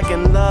me back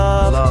in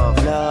love.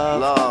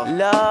 Love.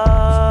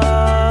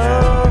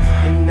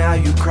 And now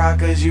you cry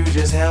cause you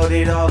just held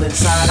it all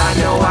inside. I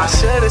know I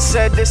should've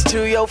said this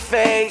to your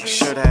face.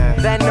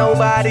 Should've. That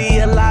nobody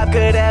alive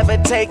could ever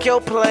take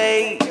your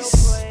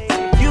place.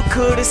 You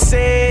could've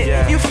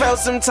said you felt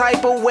some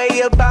type of way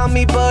about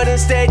me, but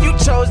instead you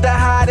chose to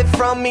hide it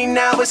from me.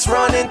 Now it's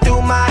running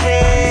through my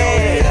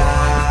head. I know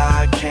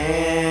that I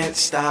can't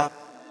stop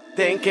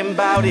thinking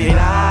about it.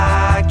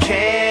 I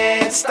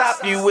can't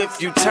stop you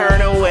if you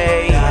turn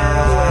away.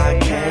 I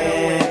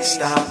can't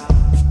stop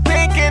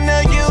thinking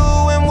of you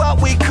and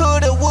what we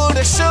coulda,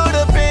 woulda,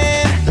 shoulda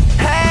been.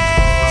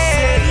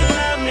 Hey,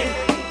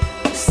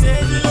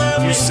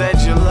 you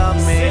said you love me. You said you love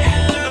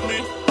me.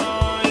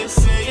 You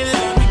said you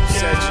love me. You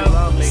said you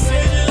love me. You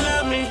said you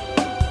love me.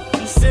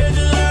 You said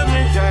you love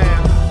me.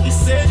 Damn. You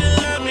said you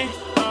love me.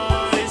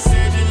 Oh, you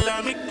said you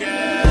love me,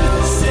 girl.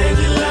 You said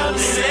you love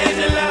me. Said you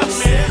love me.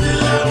 Said you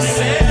love me.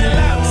 Said you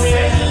love me.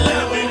 Said you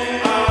love me.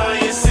 Oh,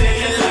 you said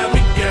you love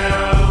me,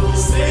 girl. You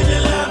said you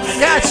love me.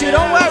 Got you,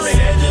 don't worry. You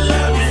said you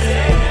love me.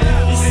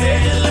 You said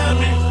you love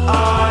me. Oh,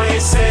 you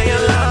said you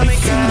love me,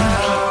 girl.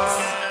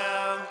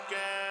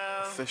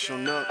 Official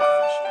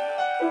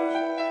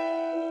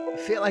I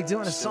feel like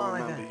doing a song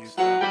like that.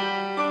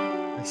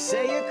 Like,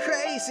 say you're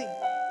crazy.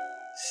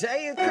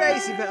 Say you're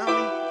crazy about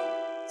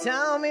me.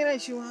 Tell me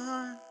that you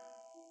are.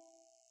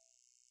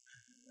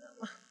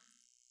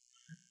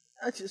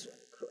 I just want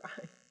to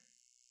cry.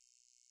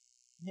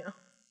 You know?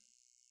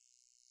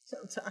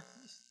 Sometimes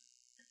you just...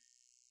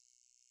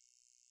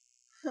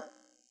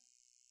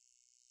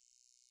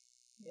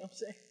 You know what I'm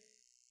saying?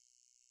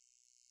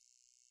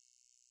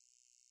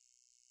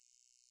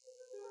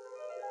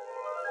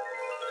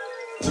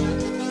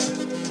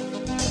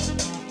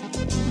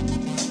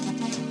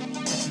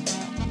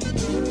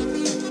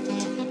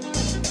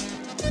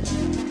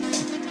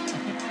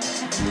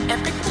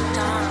 Epic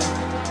Dawn.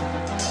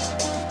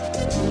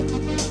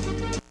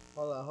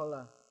 Hold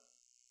on.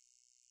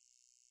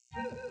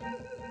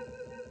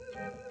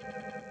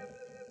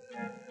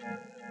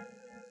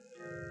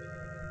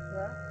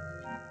 What?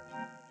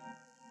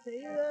 Say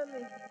you love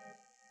me.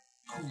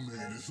 Cool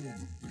Man is on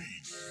the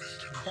beat.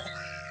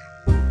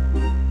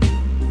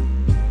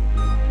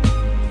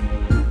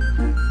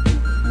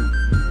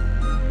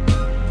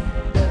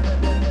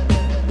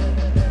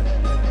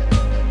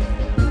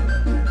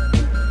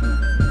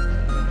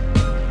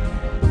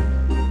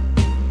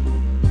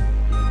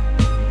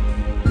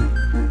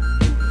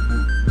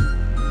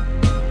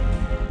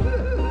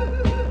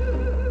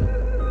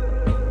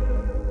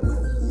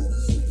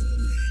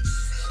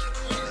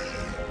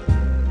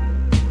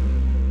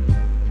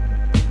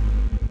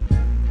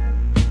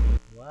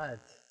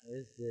 What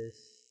is this?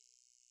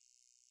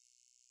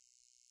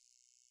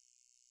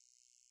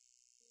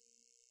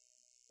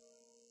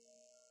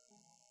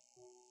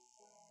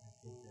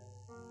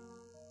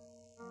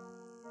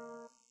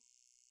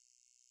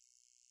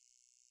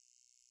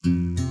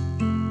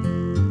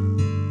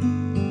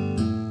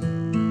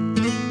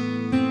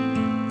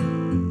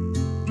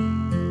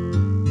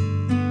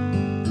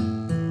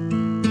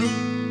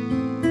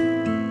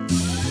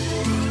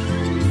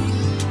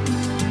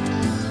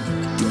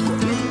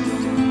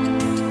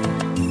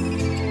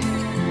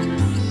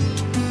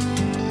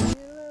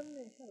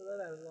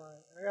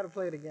 I gotta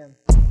play it again.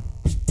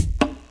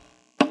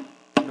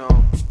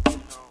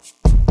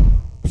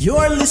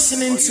 You're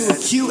listening to a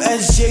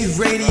QSJ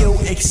Radio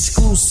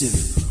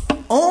exclusive.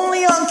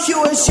 Only on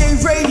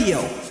QSJ Radio.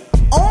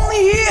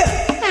 Only here.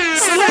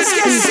 So let's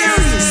get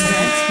serious,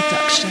 man.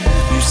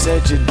 You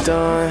said you're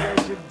done.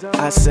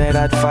 I said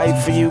I'd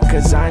fight for you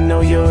cause I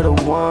know you're the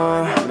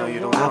one.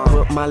 I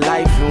put my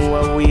life in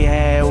what we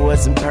had.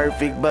 Wasn't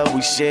perfect, but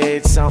we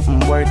shared something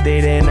worth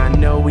it. And I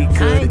know we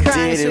could've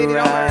did it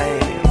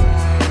right.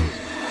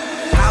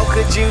 How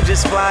could you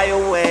just fly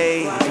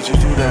away? How could you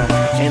do that?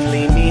 And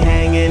leave me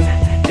hanging,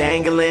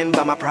 dangling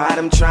by my pride.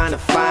 I'm trying to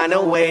find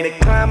a way to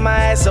climb my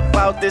ass up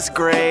out this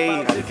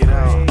grave.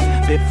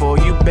 Before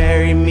you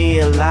bury me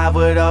alive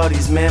with all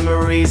these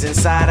memories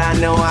inside. I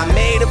know I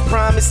made a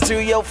promise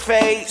to your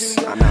face,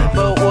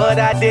 but what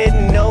I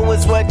didn't know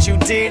was what you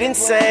didn't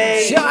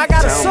say. Yo, I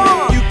got a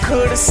song. You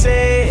could've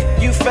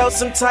said you felt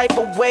some type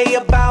of way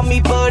about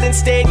me, but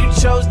instead you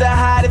chose to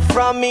hide it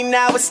from me.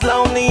 Now it's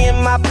lonely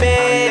in my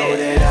bed. I know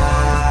that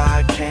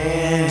I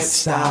can't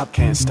stop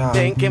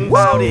thinking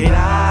about it.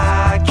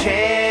 I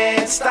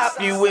can't stop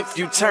you if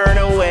you turn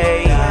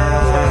away.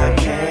 I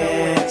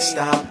can't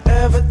stop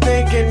ever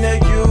thinking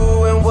of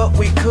you and what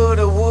we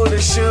coulda, woulda,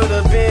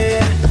 shoulda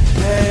been.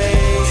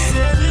 Hey. You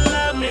said you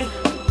love me.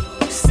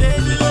 You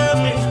said you love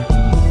me.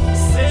 You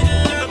said you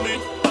love me.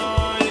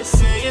 Oh, you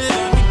said you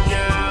love me,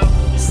 girl.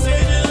 You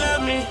said you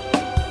love me.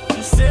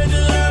 You said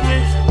you love me.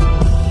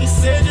 You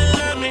said you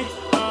love me.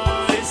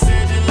 Oh, you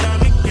said you love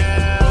me,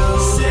 girl.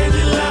 You said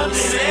you love me.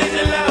 Said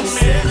you love me.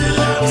 Said you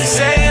love me.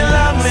 Say you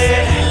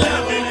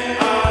love me.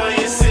 Oh,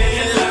 you said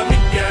you love me,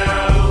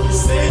 girl. You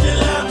said you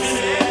love me.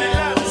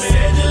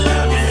 Said you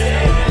love me.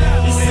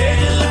 You said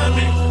you love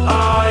me.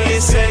 Oh, you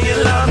said you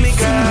love me,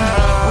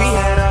 girl. We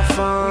had our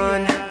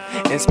fun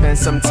and spent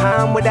some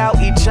time without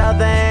each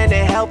other, and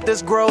it helped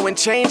us grow and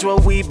change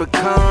what we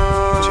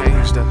become.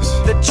 Changed us.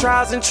 The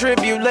trials and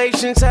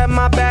tribulations had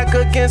my back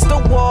against the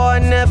wall. I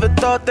never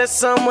thought that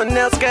someone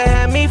else could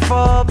have me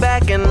fall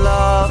back in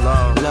love.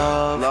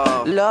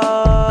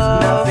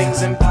 Love.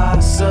 Nothing's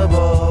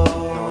impossible.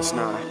 No, it's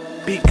not.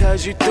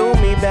 Because you threw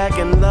me back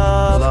in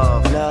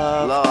love.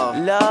 Love.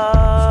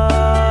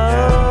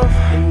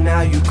 And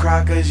now you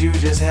cry cause you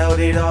just held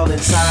it all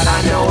inside.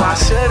 I know I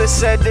should've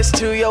said this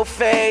to your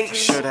face.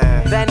 Should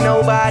have. That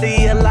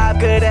nobody alive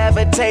could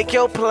ever take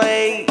your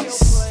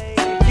place.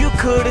 You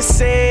could've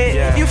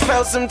said you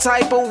felt some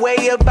type of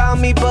way about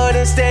me, but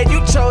instead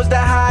you chose to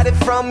hide it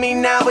from me.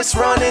 Now it's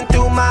running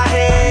through my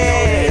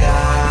head. I know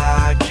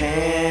that I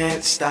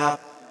can't stop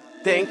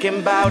thinking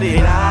about it.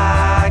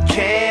 I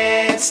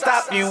can't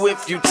stop you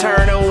if you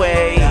turn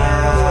away.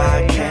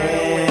 I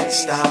can't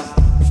stop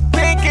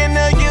thinking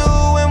of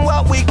you and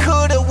what we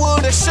coulda,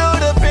 woulda,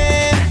 shoulda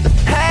been.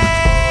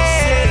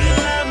 Hey,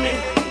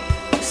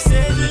 you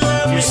said you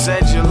love me. You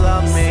said you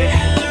love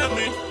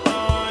me.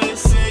 You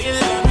said you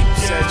love me.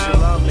 You said you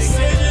love me. You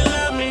said you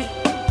love me.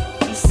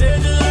 You said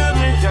you love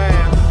me.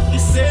 Damn. You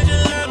said you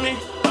love me.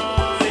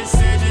 Oh, you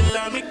said you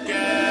love me,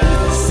 girl.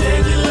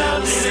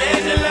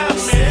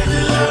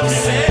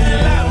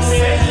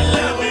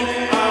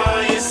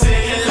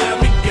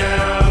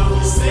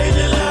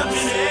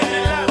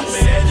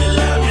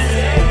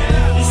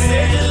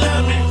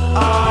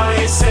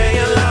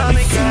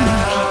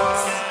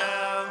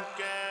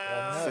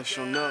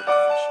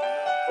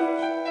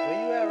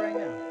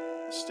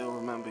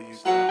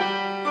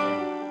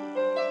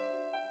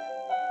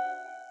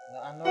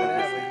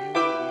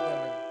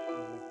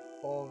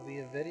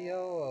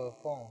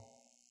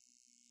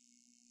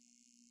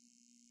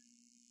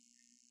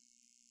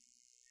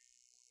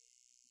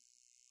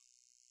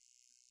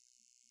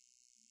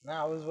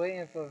 Nah, I was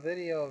waiting for a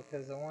video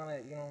because I want to,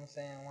 you know what I'm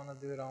saying? I want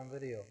to do it on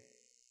video.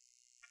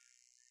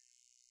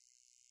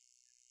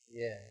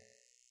 Yeah.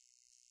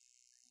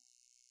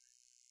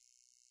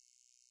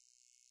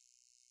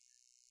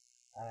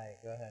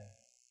 Alright, go ahead.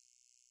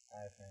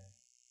 Alright,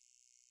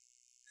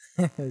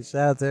 fam.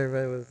 Shout out to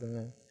everybody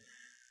listening.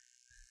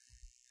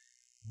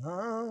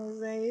 Oh,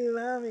 say you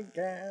love me,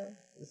 girl.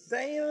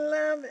 Say you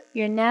love me.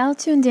 You're now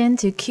tuned in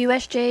to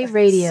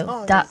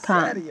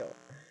QSJRadio.com.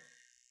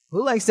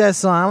 Who likes that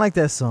song? I like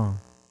that song.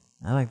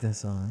 I like that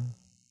song.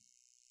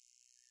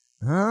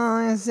 Oh,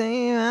 I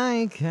say you love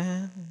me,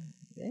 girl.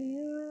 Say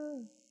you love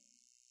me.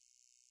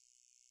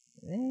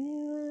 Say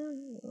you love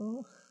me.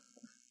 Oh.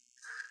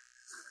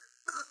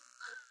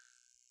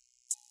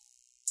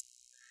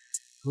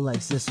 Who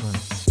likes this one?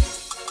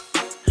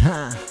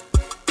 Ha!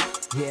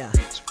 Yeah.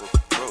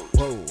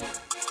 Whoa.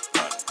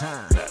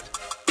 Ha!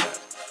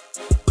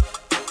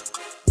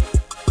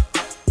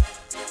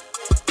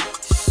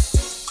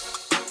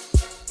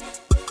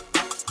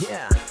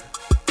 Yeah.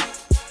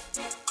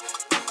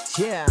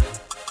 Yeah.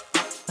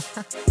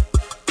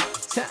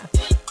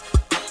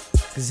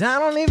 Cause I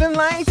don't even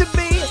like the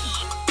beat.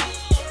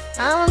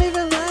 I don't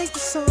even like the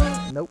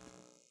song. Nope.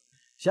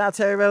 Shout out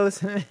to everybody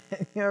listening.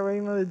 You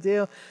already know the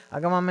deal. I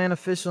got my man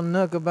Official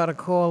Nook about to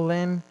call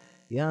in.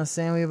 You know what I'm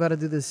saying? We about to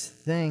do this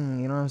thing.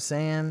 You know what I'm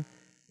saying?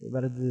 We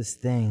about to do this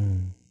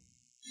thing.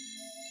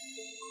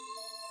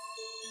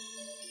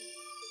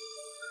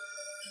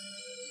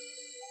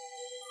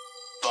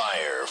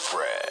 Fire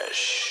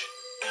Fresh.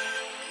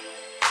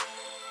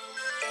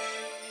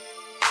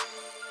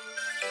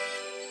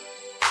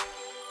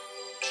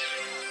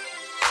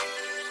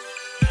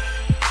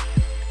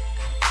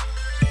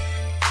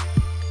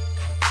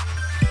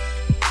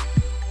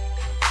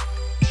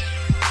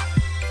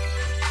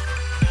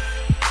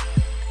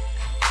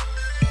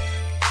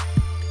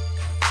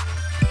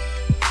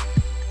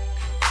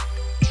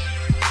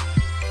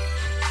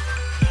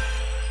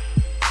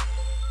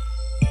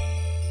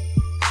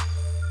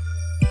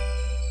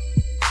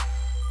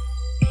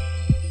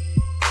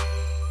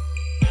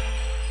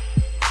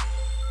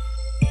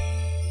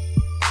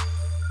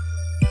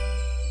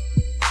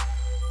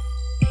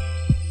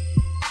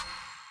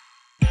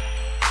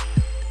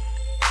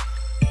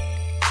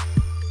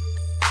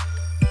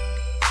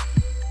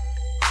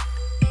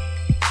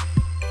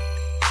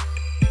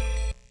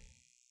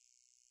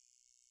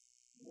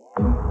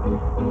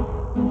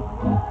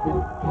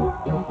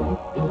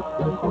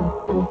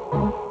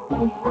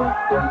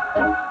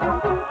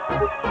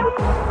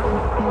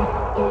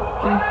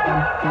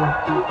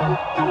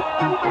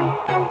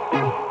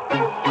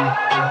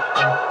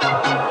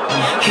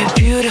 You're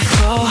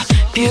beautiful,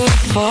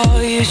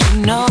 beautiful, you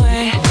should know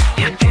it.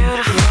 You're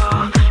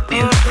beautiful,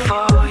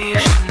 beautiful, you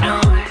should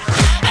know it.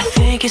 I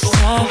think it's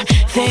time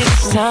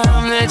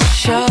that you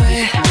show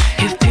it.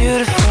 You're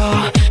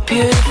beautiful,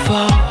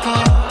 beautiful.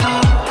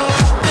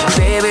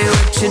 Baby,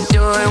 what you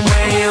doing?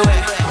 Where you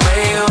at?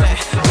 Where you at?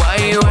 Why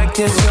you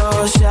acting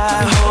so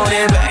shy? Hold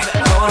it back,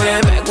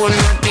 we're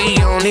not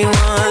the only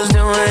ones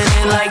doing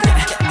it like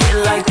that,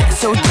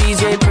 So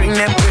DJ, bring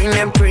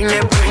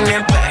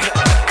that back.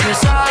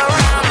 Cause all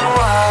around the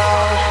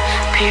world,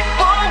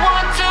 people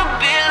want to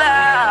be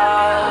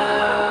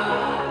loved.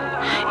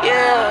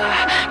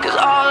 Yeah, cause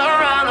all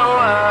around the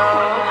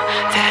world,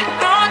 they're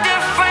no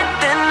different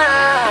than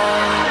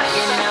us.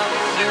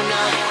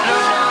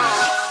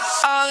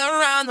 All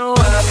around the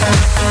world,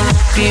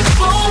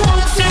 people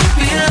want to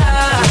be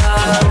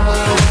loved.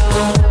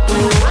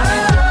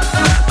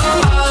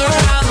 All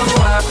around the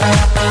world,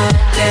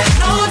 they're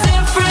no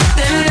different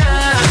than us.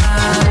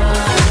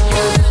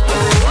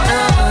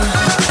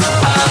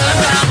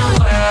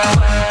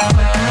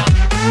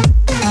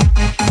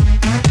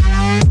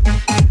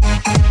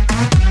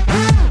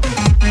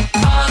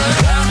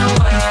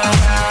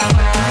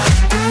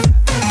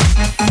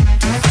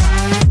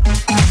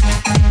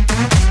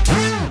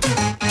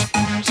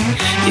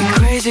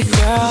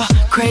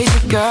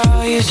 Crazy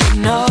girl, you should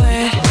know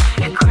it.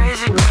 You're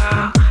crazy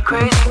girl,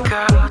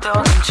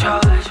 don't control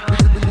it.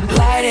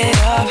 Light it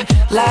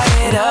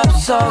up,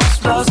 so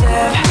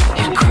explosive.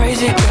 You're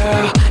crazy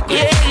girl,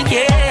 yeah.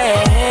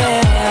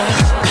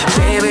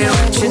 Baby,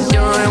 what you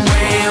doing?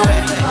 Where you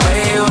at?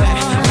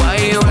 Why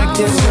you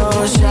acting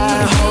so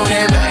shy? Hold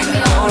it back,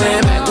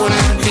 we're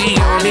not the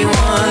only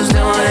ones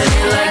doing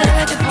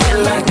it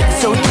like that.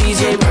 So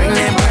DJ, bring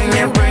that back.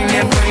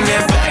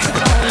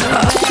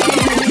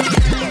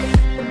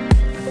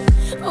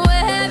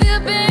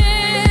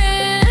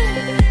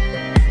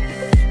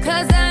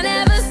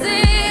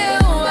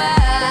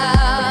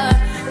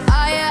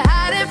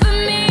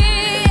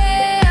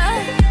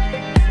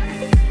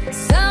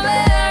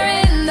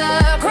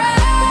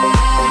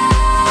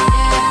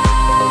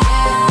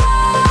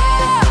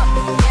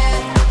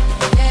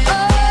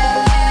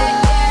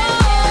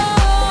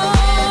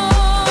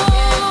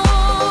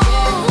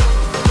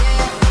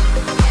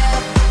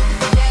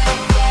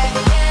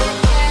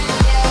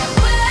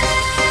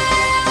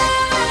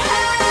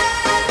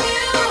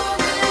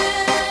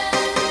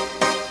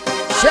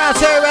 Shout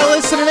out to everybody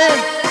listening in.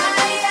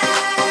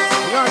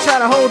 You already try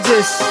to hold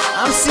this.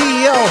 I'm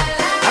CEO.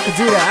 I can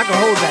do that. I can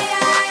hold that.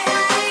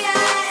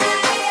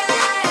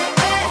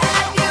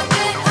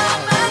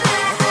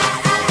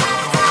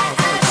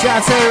 Shout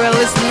out to everybody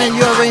listening.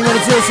 You already know the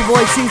deal. It's your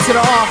boy T to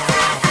the R.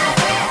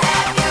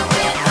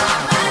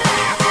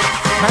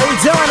 How you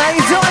doing? How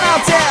you doing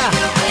out there?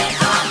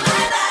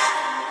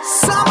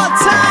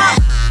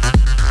 Summertime.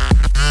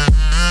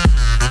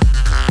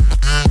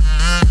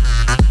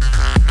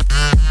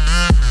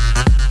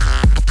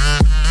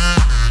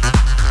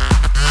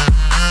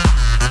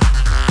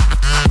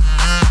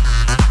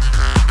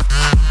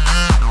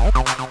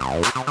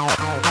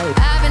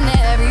 I've been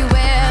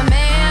everywhere,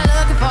 man,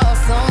 looking for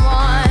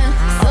someone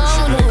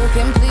who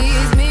can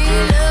please me,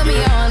 love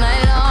me all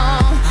night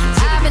long.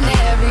 I've been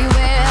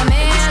everywhere,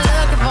 man,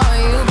 looking for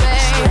you,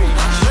 babe.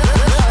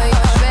 Looking for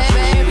you,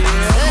 babe.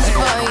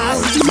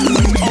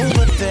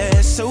 Over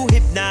there, so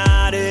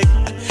hypnotic,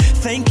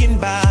 thinking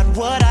about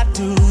what I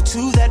do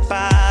to that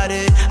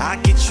body. I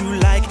get you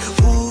like,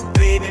 ooh,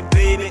 baby,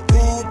 baby,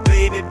 ooh,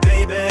 baby,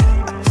 baby.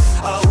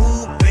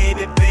 Ooh,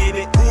 baby,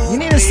 baby, ooh. You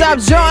need to stop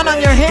drawing on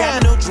your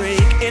hand. Got no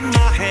drink in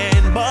my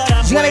hand, but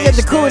I'm You gotta get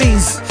the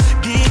cooties.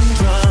 getting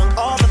drunk.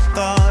 All the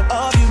thought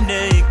of you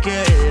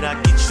naked, I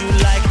get you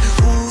like,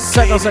 ooh,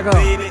 Circle, circle.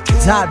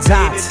 Dot,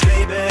 dot. It's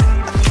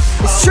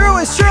true,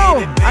 it's true.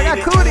 I got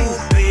cooties.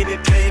 baby,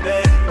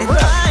 baby. And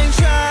I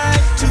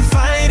tried to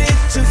fight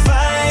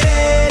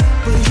it,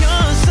 but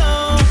you're so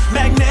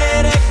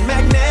magnetic,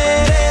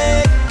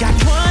 magnetic. Got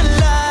one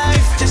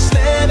life, just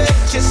live it,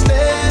 just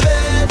live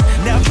it.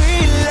 Now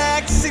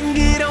relax and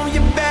get on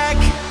your back.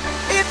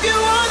 If you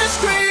wanna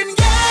scream,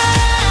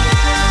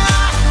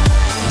 yeah,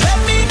 let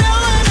me know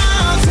and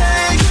I'll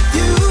take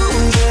you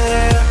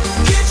there.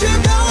 Get you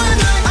going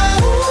like,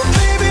 oh,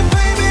 baby,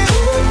 baby,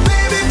 ooh,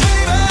 baby,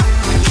 baby.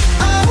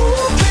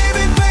 Oh,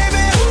 baby,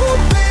 baby, ooh,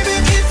 baby.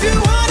 If you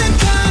want it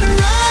done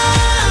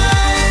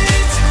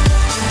right,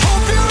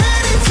 hope you're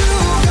ready to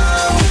go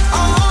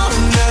all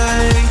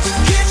night.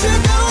 Get you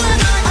going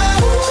like,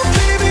 oh,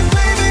 baby,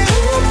 baby,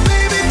 ooh,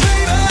 baby,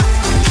 baby.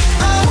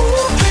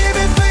 Oh,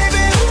 baby,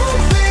 baby, ooh,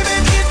 baby.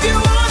 If you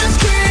wanna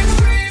scream,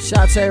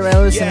 Shout out to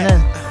everybody listening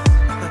in.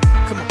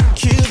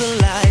 cue the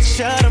lights,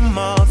 shut 'em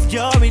off,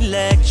 you're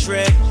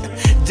electric.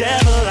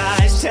 Devil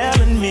eyes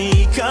telling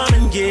me, come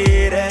and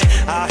get it.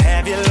 I'll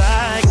have you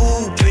like,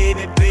 ooh,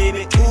 baby,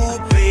 baby, ooh,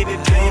 baby,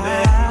 baby.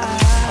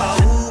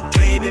 Ooh,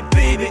 baby,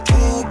 baby,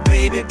 ooh,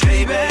 baby,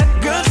 baby.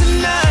 Girl,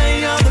 tonight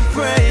you're the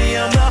prey,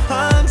 I'm the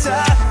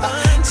hunter.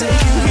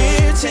 Take you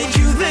here, take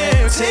you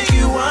there, take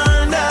you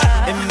under.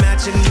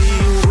 Imagine me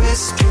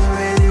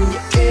whispering in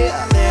your ear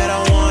that I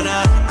wanna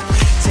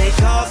take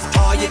off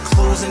all your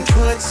clothes and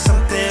put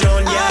something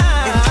on ya.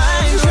 And I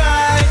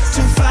tried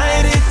to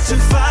fight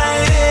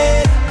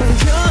it, but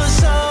you're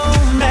so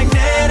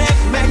magnetic,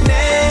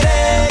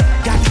 magnetic.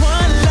 Got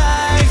one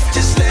life,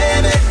 just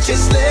live it,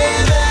 just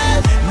live it.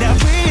 Now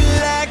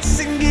relax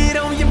and get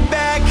on your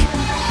back.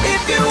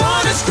 If you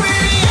wanna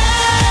scream,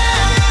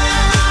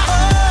 yeah,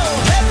 oh,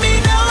 let me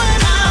know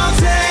and I'll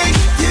take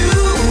you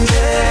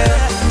there.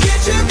 Get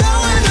you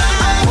going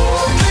like,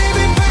 oh,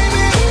 baby,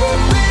 baby, oh,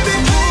 baby,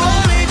 oh,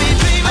 baby,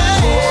 baby,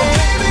 oh,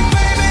 baby,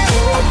 baby,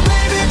 oh,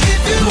 baby.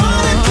 If you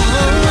want it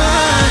done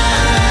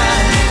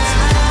right,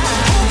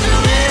 hope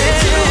you're ready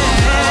to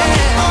go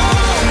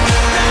all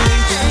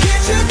night.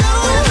 Get you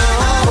going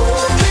like,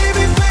 oh,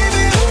 baby,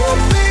 baby, oh,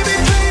 baby,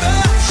 baby,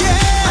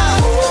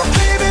 yeah, oh,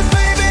 baby,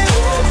 baby,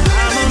 oh,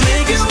 baby. I'ma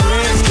make it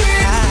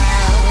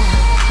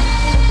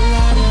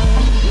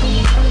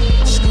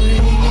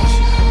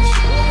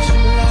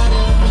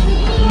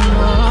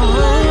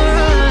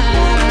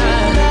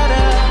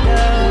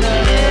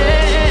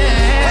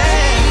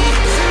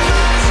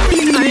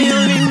I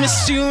only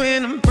miss you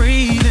when I'm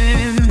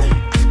breathing.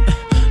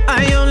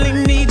 I only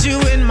need you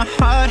when my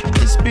heart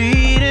is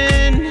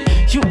beating.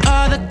 You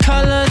are the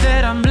color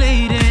that I'm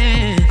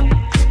bleeding.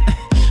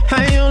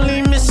 I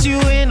only miss you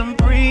when I'm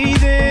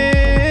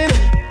breathing.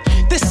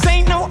 This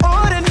ain't no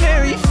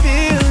ordinary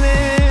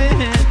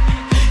feeling.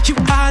 You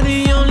are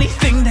the only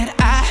thing that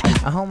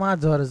I hope my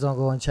daughters don't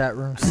go in chat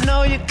rooms.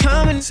 know you're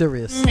coming.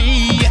 Serious.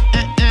 Me,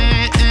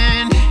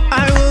 and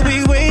I will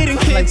be waiting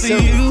here Like for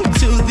serious. you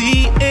till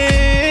the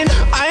end.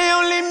 I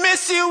only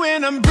miss you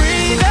when I'm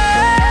breathing.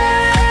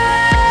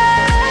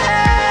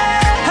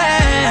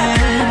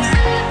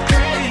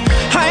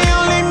 I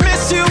only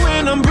miss you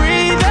when I'm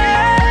breathing.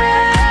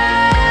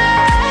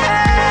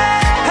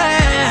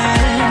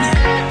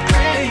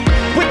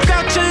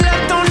 Without your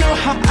love, don't know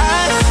how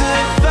I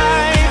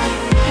survive.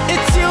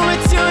 It's you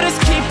that's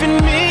keeping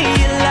me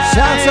alive.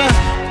 Shout out.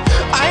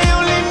 I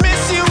only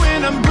miss you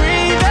when I'm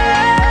breathing.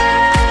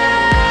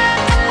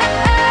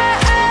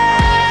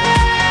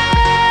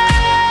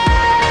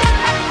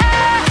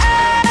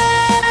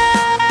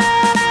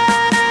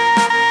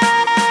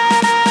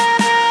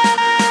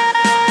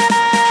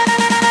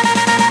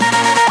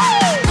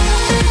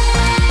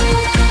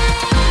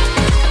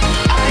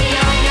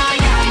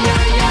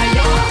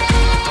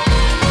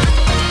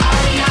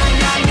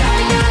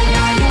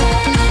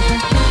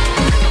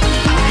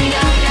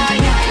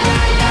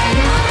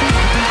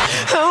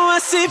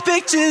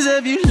 pictures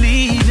of you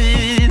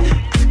leaving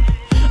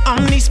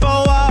on these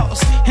four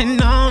walls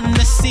and on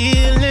the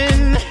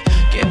ceiling.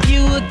 Give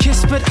you a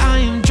kiss, but I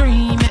am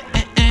dreaming.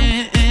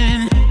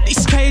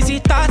 These crazy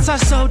thoughts are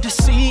so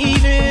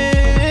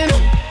deceiving.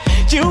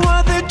 You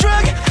are the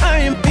drug I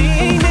am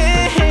feeding.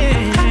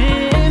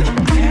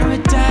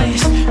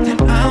 Paradise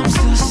that I'm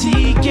still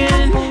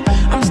seeking.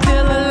 I'm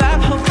still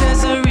alive, hope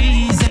there's a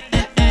reason.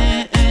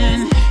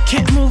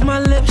 Can't move my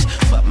lips,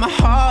 but my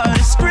heart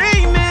is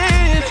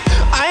screaming.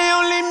 I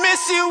only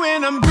miss you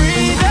when I'm breathing.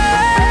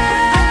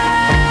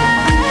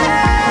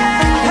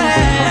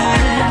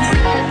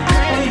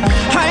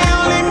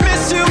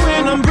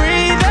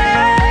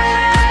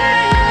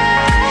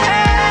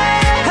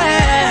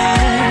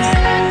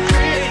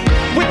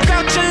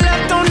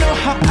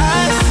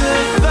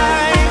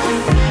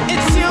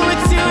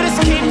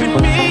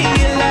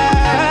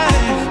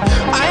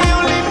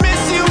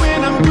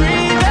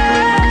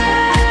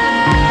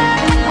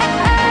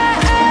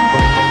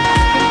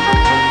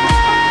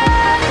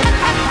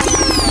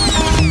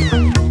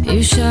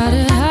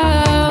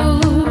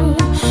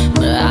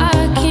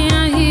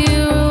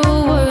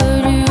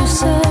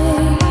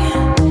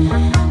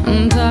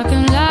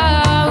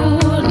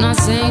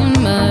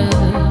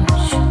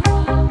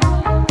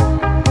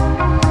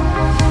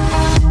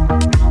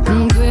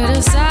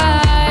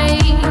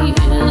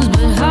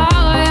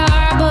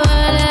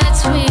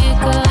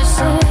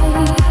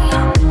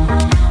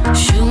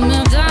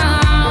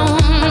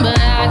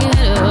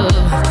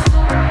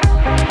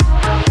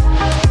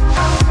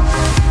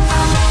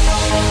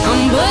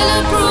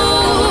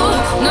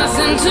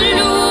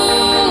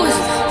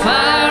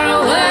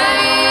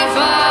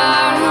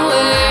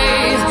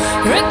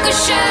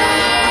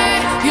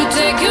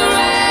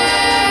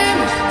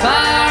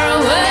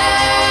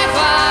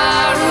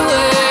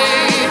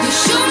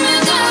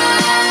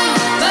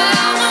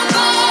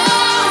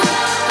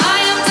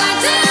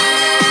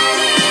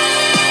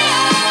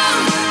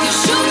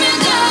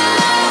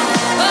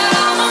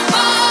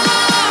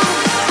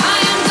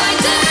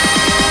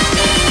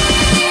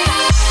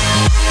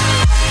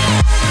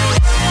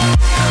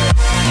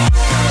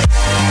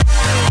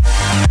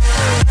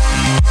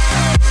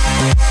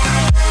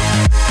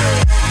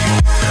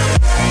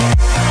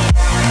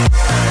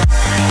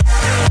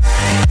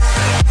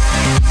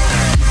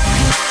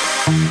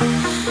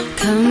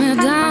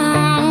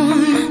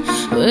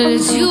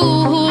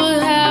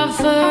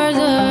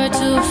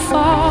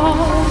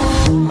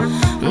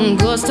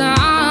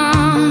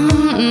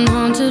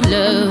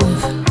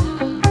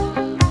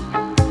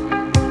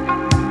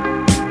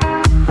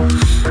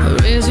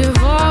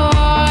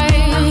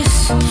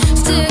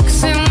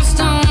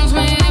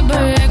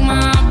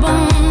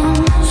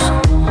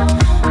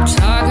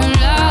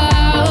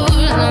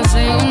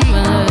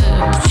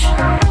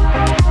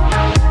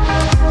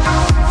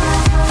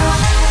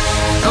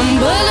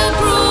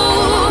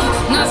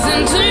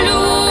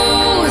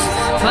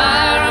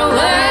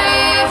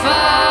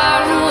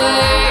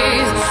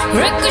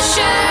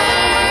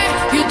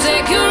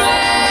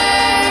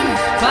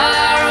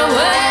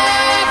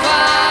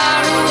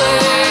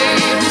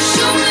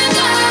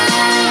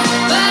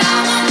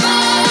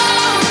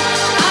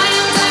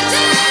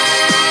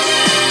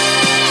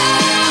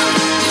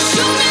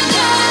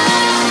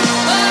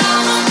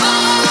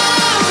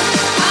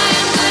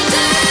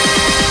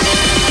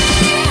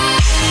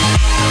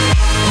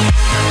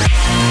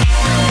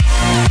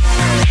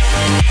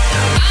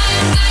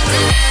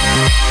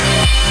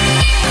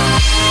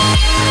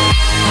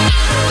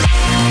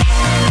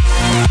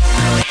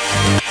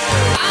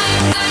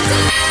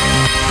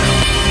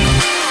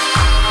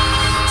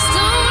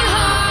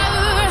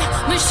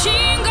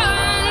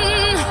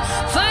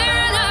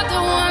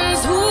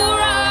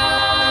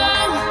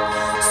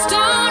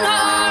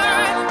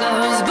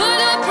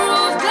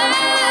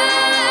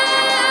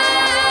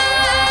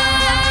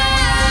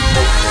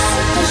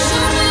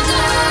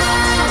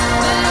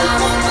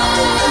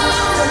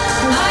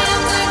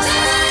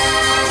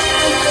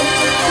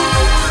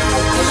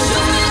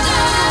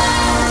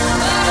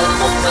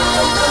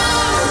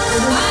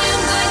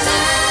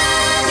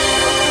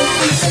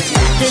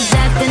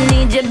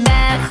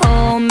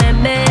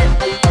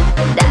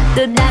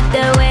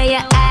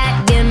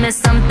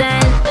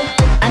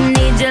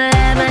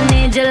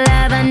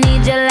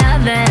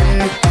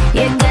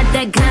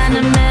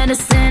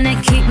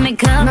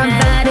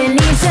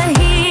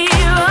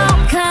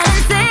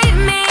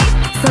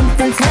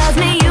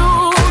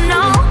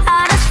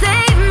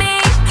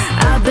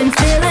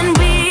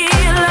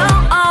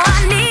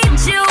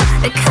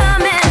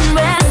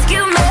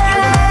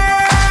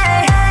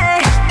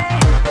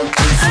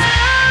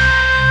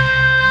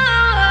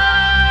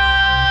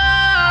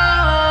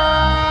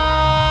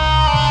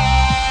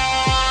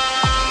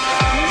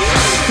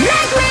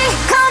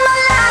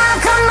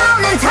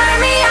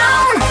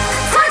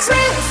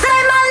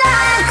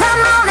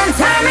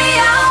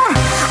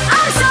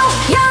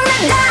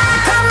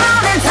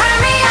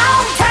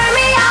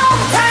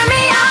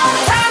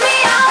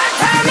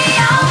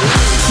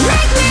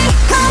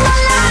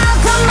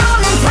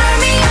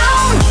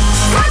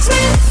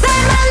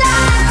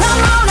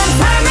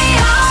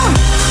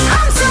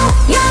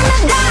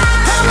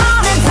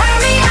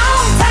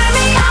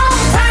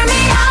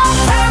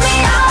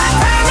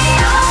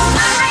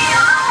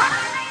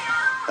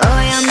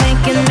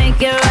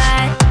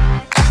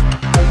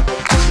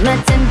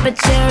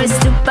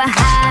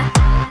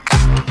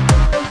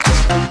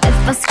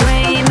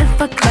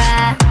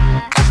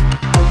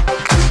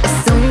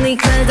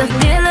 to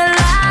feel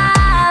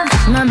alive.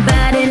 My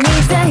body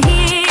needs a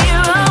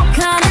hero,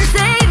 come and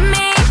save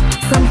me.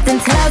 Something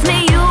tells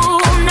me you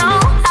know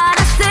how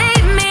to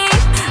save me.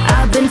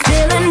 I've been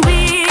feeling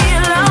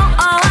real low,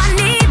 oh I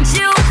need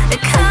you to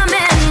come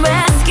and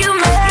rescue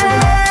me.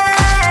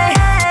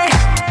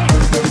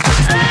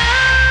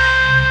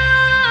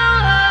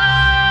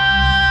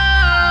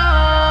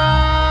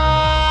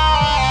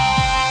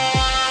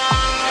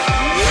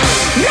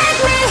 Make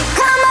me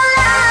come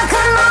alive,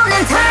 come on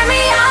and turn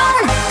me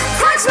on.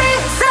 Touch me,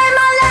 save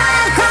my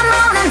life, come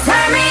on and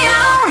turn me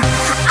on.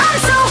 I'm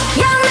so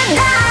young to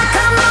die,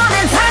 come on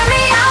and turn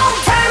me on.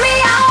 Turn me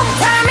on,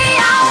 turn me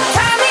on,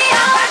 turn me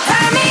on,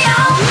 turn me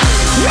on.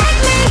 Make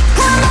me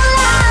come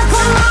alive,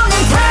 come on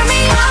and turn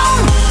me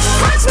on.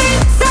 Touch me,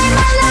 save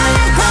my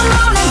life, come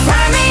on and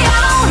turn me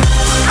on.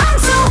 I'm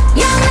so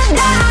young to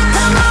die,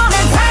 come on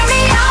and turn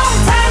me on.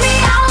 Turn me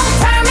on,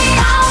 turn me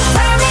on,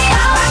 turn me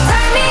on,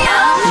 turn me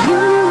on. You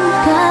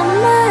got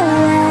my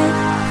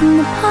life in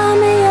the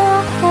palm of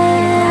your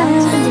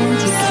hand. Tuned in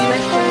to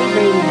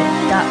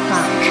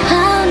QSJRadio.com.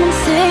 Come and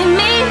save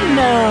me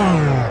now.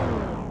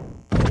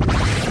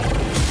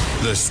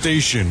 The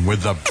station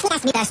with the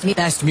best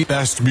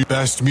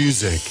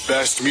music.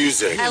 Best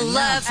music. I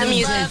love the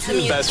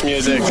music. Best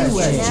music. You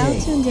are now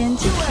tuned in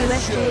to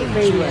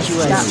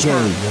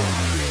QSJRadio.com.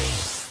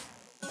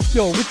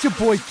 Yo, it's your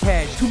boy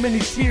Cat. Too many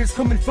tears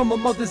coming from a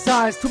mother's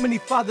eyes. Too many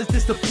fathers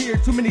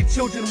disappeared. Too many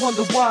children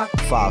wonder why.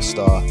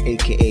 5-star,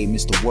 aka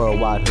Mr.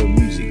 Worldwide Hood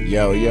Music.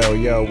 Yo,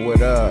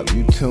 what up?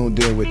 You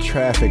tuned in with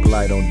Traffic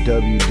Light on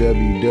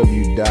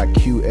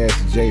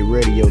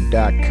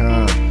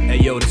www.qsjradio.com. Hey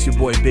yo, this your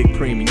boy Big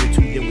Preem, and you're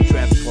tuned in with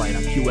Traffic Light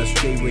on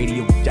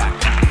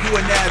QSJRadio.com. You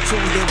are now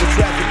tuned in with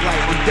Traffic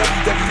Light on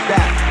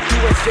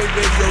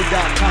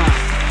www.qsjradio.com.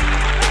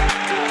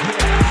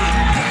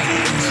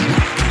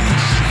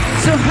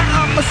 So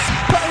how am I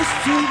supposed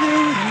to do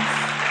this?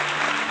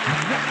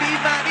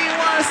 Everybody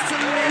wants to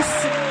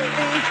listen to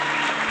me.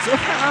 So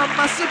how am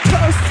I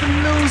supposed to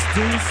lose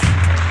this?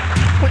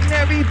 When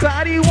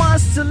everybody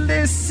wants to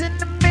listen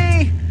to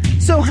me.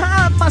 So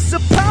how am I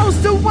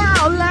supposed to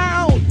wow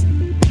loud?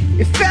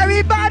 If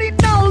everybody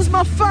knows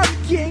my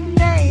fucking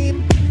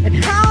name. And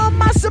how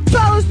am I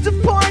supposed to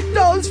point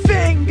those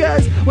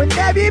fingers when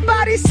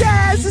everybody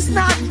says it's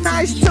not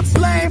nice to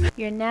blame?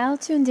 You're now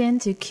tuned in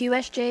to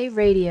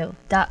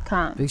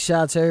QSJRadio.com. Big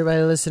shout out to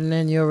everybody listening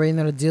in. You already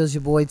know the deals.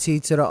 Your boy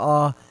T to the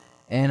R.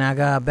 And I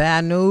got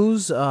bad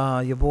news.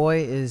 Your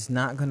boy is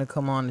not going to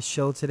come on the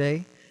show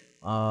today.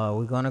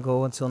 We're going to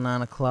go until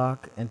 9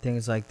 o'clock and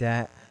things like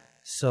that.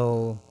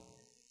 So,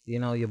 you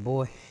know, your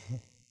boy...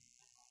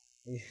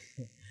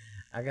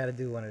 I got to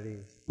do one of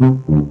these.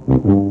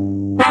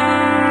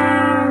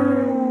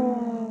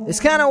 It's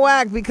kind of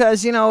whack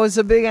because, you know, it's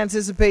a big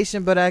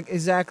anticipation, but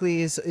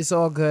exactly, it's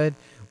all good.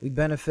 We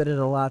benefited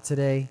a lot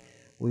today.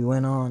 We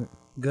went on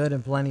Good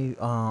and Plenty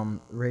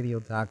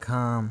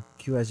radio.com,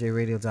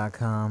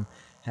 QSJRadio.com,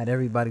 had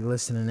everybody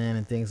listening in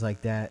and things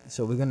like that.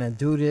 So we're going to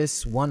do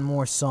this one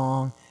more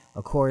song.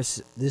 Of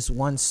course, this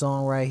one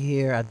song right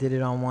here, I did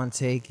it on one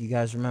take. You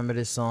guys remember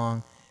this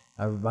song.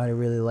 Everybody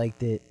really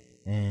liked it.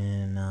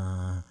 And,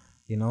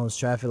 you know, it's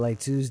Traffic Light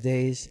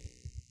Tuesdays.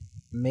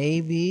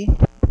 Maybe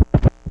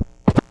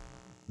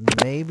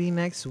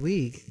next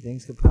week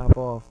things could pop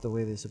off the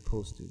way they're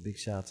supposed to. Big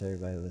shout out to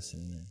everybody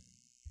listening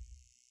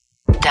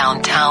in.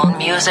 Downtown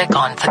music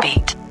on the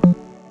beat.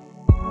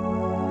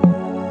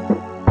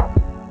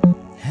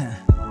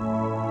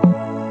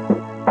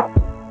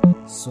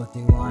 That's what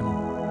they wanted.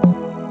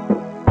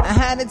 I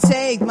had to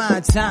take my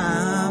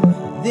time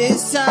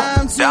this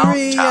time to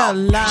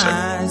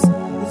realize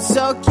it's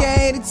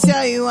okay to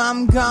tell you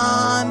I'm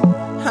gone.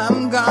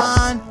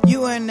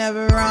 You were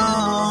never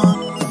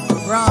wrong.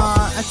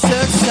 I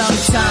took some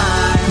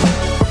time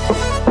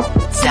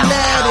to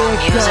let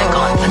it music go.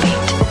 on the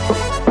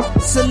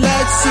beat. So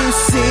let you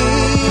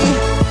see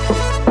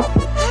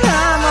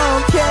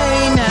I'm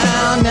okay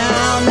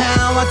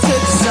now. I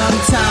took some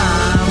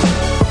time,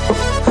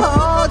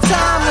 whole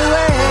time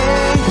away.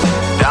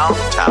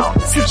 Downtown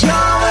To draw a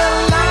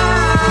line.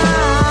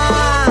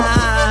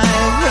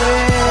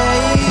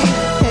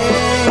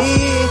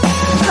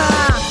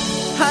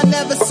 I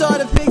never saw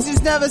the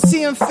pictures, never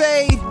see them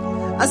fade.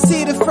 I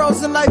see the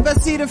frozen life, I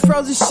see the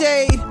frozen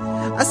shade.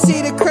 I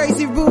see the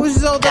crazy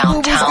boobies, all the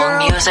boobies,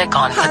 girl. music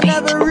on the I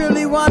never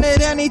really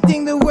wanted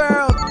anything the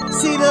world.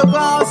 See the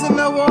walls and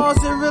the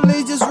walls are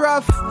really just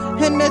rough.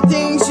 And the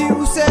things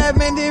you said,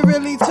 man, they're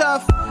really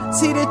tough.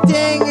 See the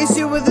thing is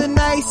you were the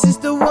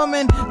nicest, the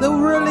woman that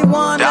really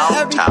wanted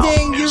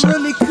everything you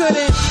really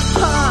couldn't.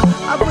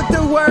 I put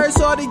the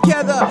words all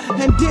together,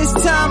 and this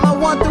time I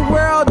want the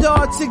world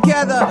all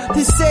together.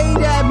 To say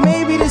that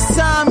maybe this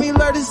time he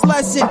learned his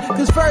lesson.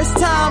 Cause first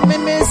time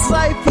in his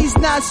life he's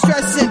not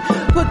stressing.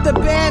 Put the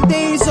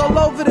band-aids all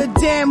over the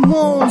damn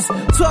wounds.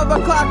 12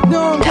 o'clock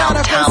noon,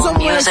 gotta go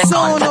somewhere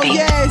soon. Oh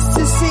yes,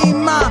 to see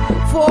my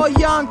 4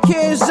 young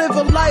kids live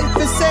a life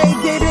and say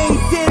that they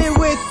did it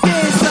with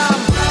this.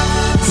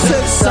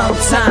 Took some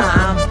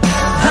time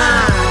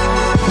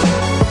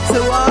to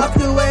walk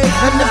away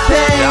from the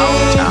pain.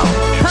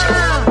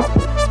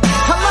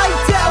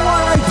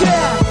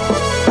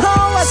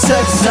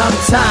 some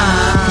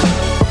time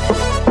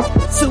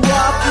to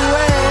walk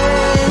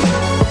away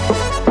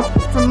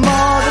from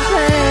all the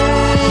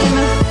pain.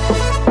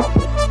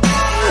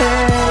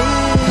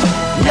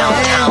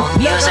 Downtown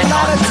music A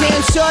lot on of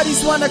damn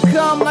shorties wanna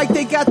come like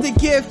they got the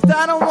gift.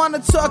 I don't wanna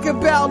talk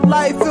about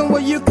life and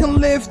what you can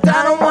lift.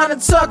 I don't wanna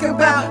talk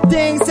about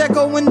things that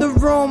go in the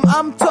room.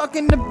 I'm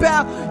talking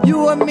about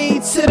you and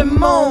me to the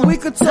moon. We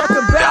could talk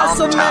about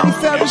so many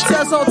fairy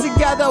tales all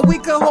together. We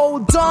could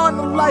hold on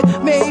to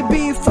life,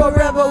 maybe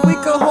forever. We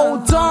could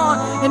hold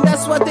on, and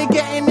that's why they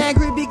getting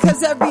angry,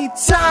 because every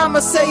time I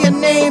say your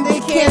name, they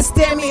can't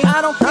stand me.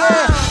 I don't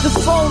care. The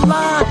phone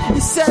line,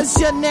 it says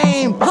your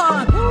name,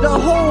 huh? The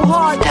whole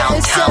heart, yeah,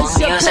 it says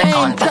your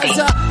pain. Cause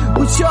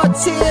with your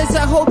tears,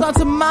 I hold on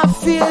to my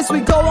fears. We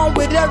go on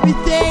with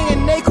everything,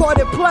 and they call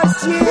it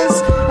plus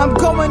years. I'm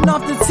going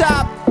off the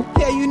top.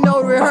 Yeah, you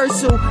know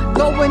rehearsal.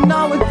 Going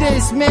on with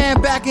this,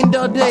 man, back in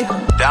the day.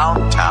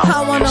 Downtown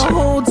I wanna music.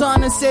 hold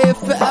on and say it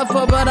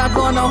forever, but I'm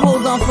gonna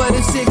hold on for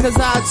this shit, cause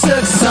I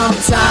took some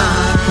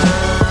time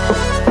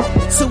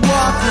to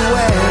walk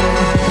away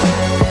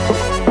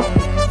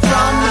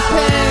from the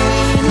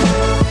pain,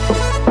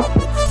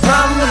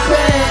 from the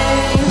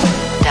pain.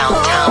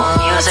 Downtown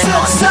music Took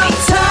on the some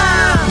beat.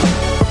 time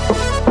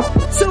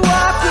to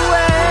walk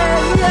away,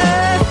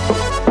 yeah.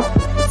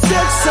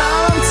 Took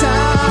some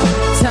time.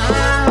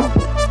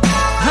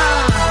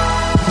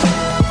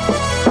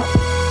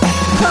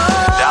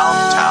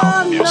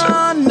 Downtown music.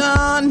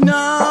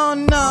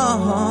 No.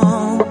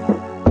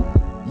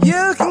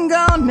 You can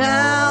go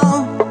now.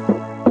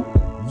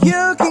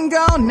 You can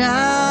go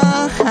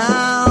now.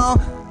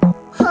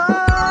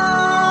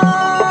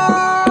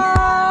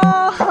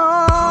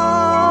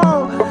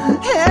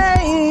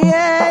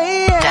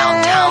 Hey.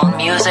 Downtown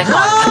music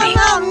on the beat.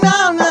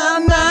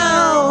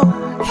 No.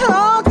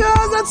 Oh,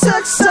 'cause I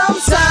took some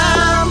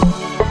time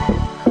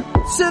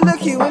to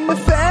look you in the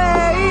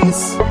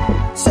face.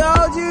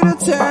 Told you to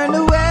turn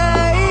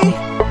away.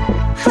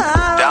 I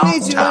don't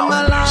need you in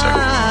my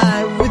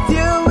life. With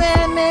you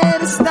in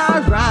it, it's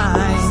not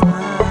right.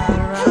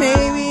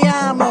 Maybe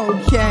I'm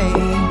okay.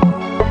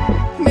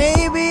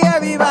 Maybe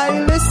everybody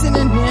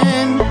listening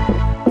in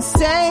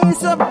saying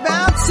it's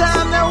about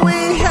time that we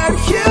had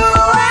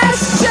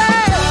USA.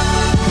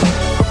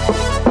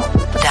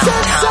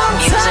 Downtown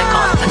music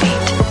on the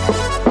beat.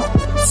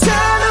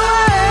 Turn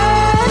away.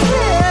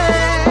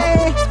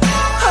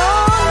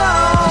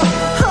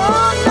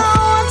 Oh no,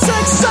 I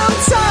took some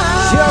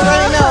time. You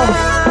already know.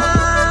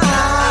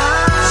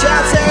 Shout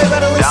out to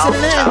everybody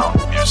listening in.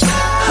 Downtown music.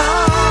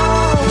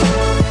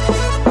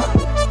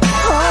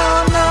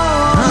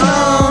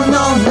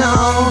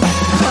 No.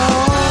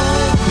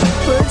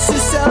 Put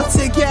yourself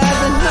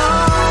together, no.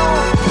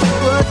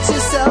 Put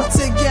yourself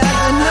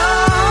together, no. No.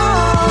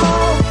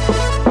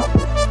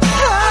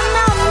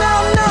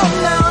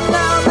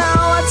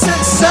 I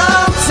took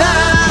some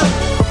time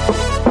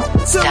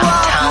to walk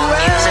Downtown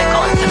away. music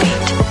on the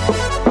beat.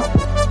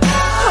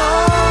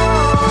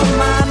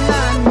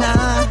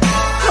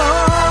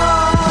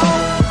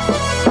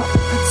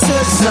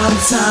 Took some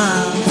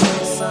time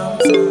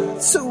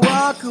to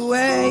walk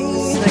away.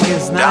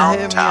 Niggas not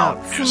hit me Downtown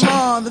up. From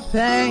all the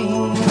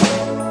pain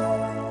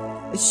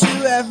that you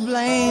have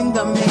blamed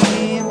on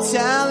me. I'm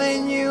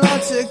telling you, I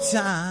took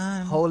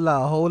time. Hold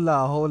up.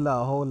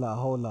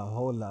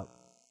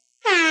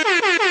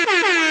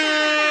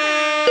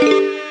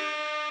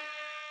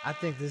 I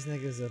think this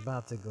nigga's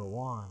about to go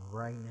on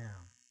right now.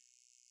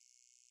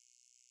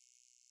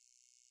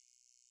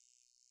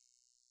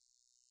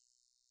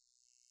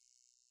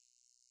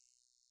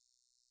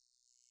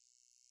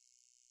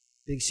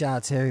 Big shout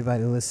out to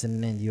everybody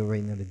listening in. You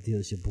already know the deal.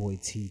 It's your boy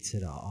T to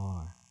the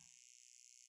R.